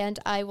damages, and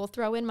I will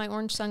throw in my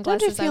orange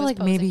sunglasses. Don't you feel like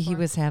maybe he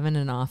was having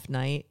an off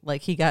night?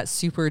 Like he got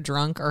super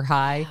drunk or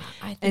high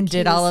and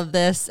did all of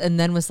this and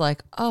then was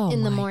like, oh,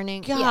 in the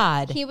morning.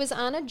 God. Yeah. He was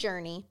on a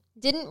journey.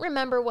 Didn't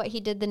remember what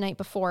he did the night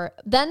before.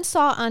 Then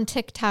saw on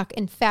TikTok,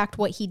 in fact,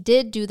 what he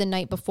did do the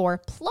night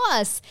before.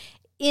 Plus,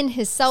 in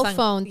his cell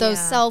phone, those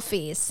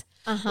selfies.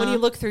 When you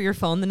look through your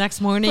phone the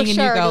next morning you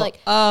go, like,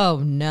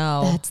 oh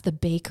no, that's the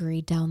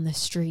bakery down the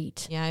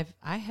street. Yeah,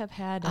 I have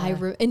had.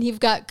 And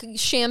you've got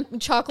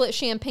chocolate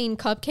champagne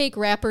cupcake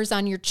wrappers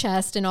on your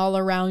chest and all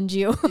around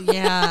you.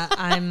 Yeah,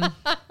 I'm.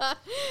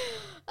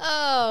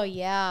 Oh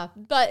yeah,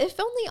 but if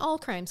only all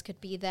crimes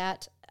could be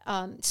that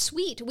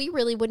sweet, we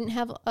really wouldn't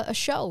have a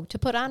show to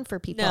put on for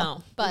people.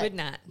 No, we would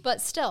not.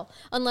 But still,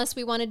 unless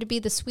we wanted to be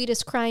the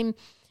sweetest crime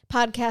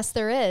podcast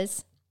there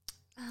is.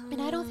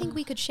 And I don't think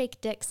we could shake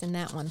dicks in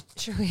that one.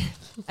 Sure.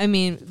 I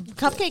mean,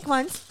 cupcake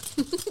ones.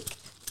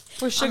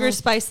 With sugar,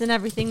 spice, and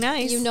everything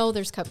nice. You know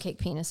there's cupcake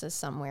penises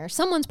somewhere.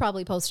 Someone's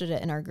probably posted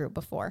it in our group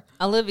before.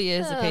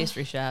 Olivia is a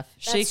pastry chef.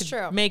 She could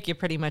true. make you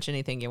pretty much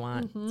anything you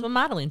want. Mm-hmm. That's what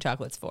modeling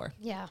chocolate's for.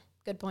 Yeah,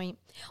 good point.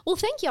 Well,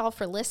 thank you all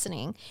for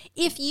listening.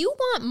 If you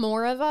want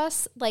more of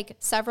us, like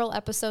several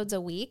episodes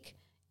a week,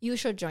 you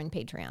should join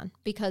Patreon,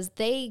 because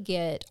they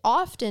get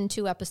often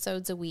 2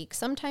 episodes a week,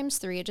 sometimes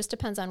 3. It just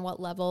depends on what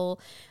level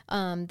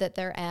that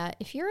they're at.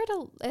 If you're at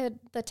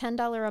the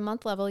 $10 a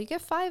month level, you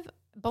get 5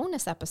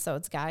 bonus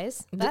episodes,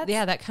 guys.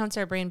 That counts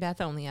our Brain Bath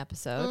Only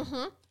episode.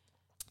 Mm-hmm.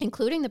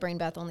 Including the Brain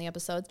Bath Only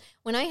episodes.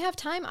 When I have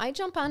time, I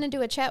jump on and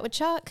do a chat with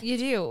Chuck. You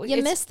do.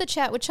 You miss the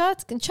chat with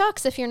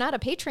Chucks if you're not a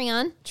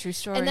Patreon. True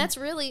story. And that's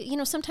really,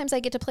 sometimes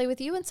I get to play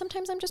with you, and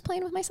sometimes I'm just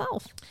playing with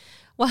myself.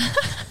 Well,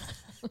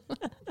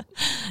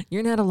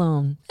 you're not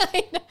alone.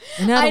 I know.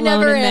 You're not I alone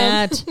never in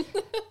am. that.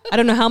 I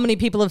don't know how many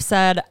people have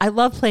said, I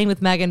love playing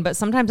with Megan, but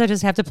sometimes I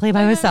just have to play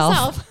by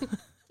myself.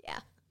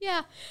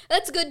 Yeah.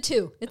 That's good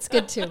too. It's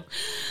good too.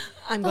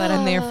 I'm glad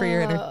I'm there for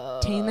your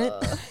entertainment.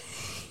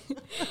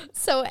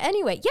 So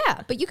anyway,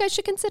 yeah, but you guys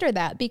should consider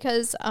that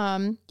because,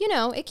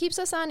 it keeps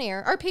us on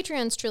air. Our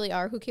Patreons truly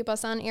are who keep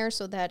us on air.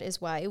 So that is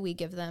why we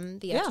give them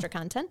the extra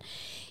content.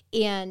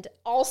 And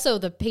also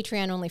the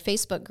Patreon only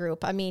Facebook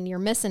group. I mean, you're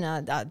missing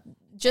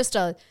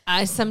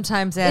I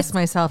sometimes ask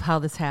myself how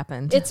this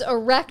happened. It's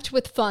erect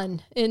with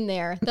fun in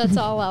there. That's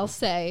all I'll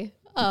say.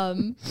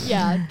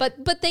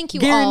 But thank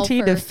you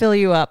Guaranteed all to fill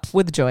you up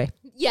with joy.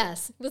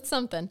 Yes, with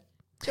something.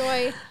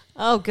 Joy.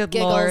 Oh, good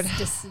giggles, Lord.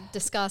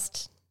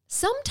 Disgust.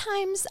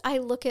 Sometimes I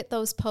look at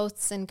those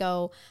posts and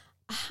go,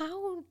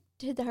 how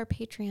did our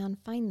Patreon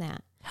find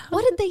that?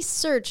 What did they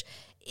search?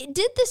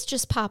 Did this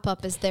just pop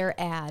up as their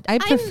ad? I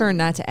prefer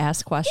not to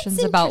ask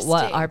questions about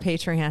what our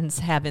Patreons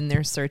have in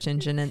their search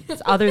engine and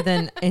other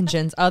than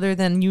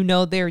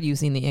they're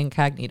using the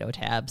incognito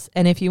tabs.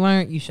 And if you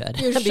aren't, you should.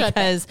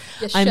 Because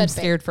I'm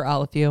scared for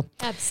all of you.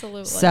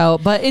 Absolutely. So,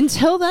 but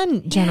until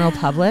then, general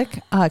public,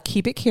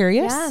 keep it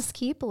curious. Yes,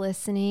 keep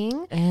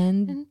listening.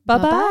 And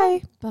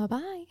bye-bye.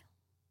 Bye-bye.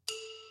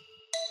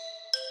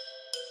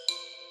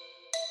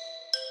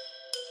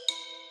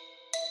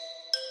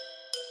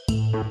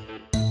 Bye-bye.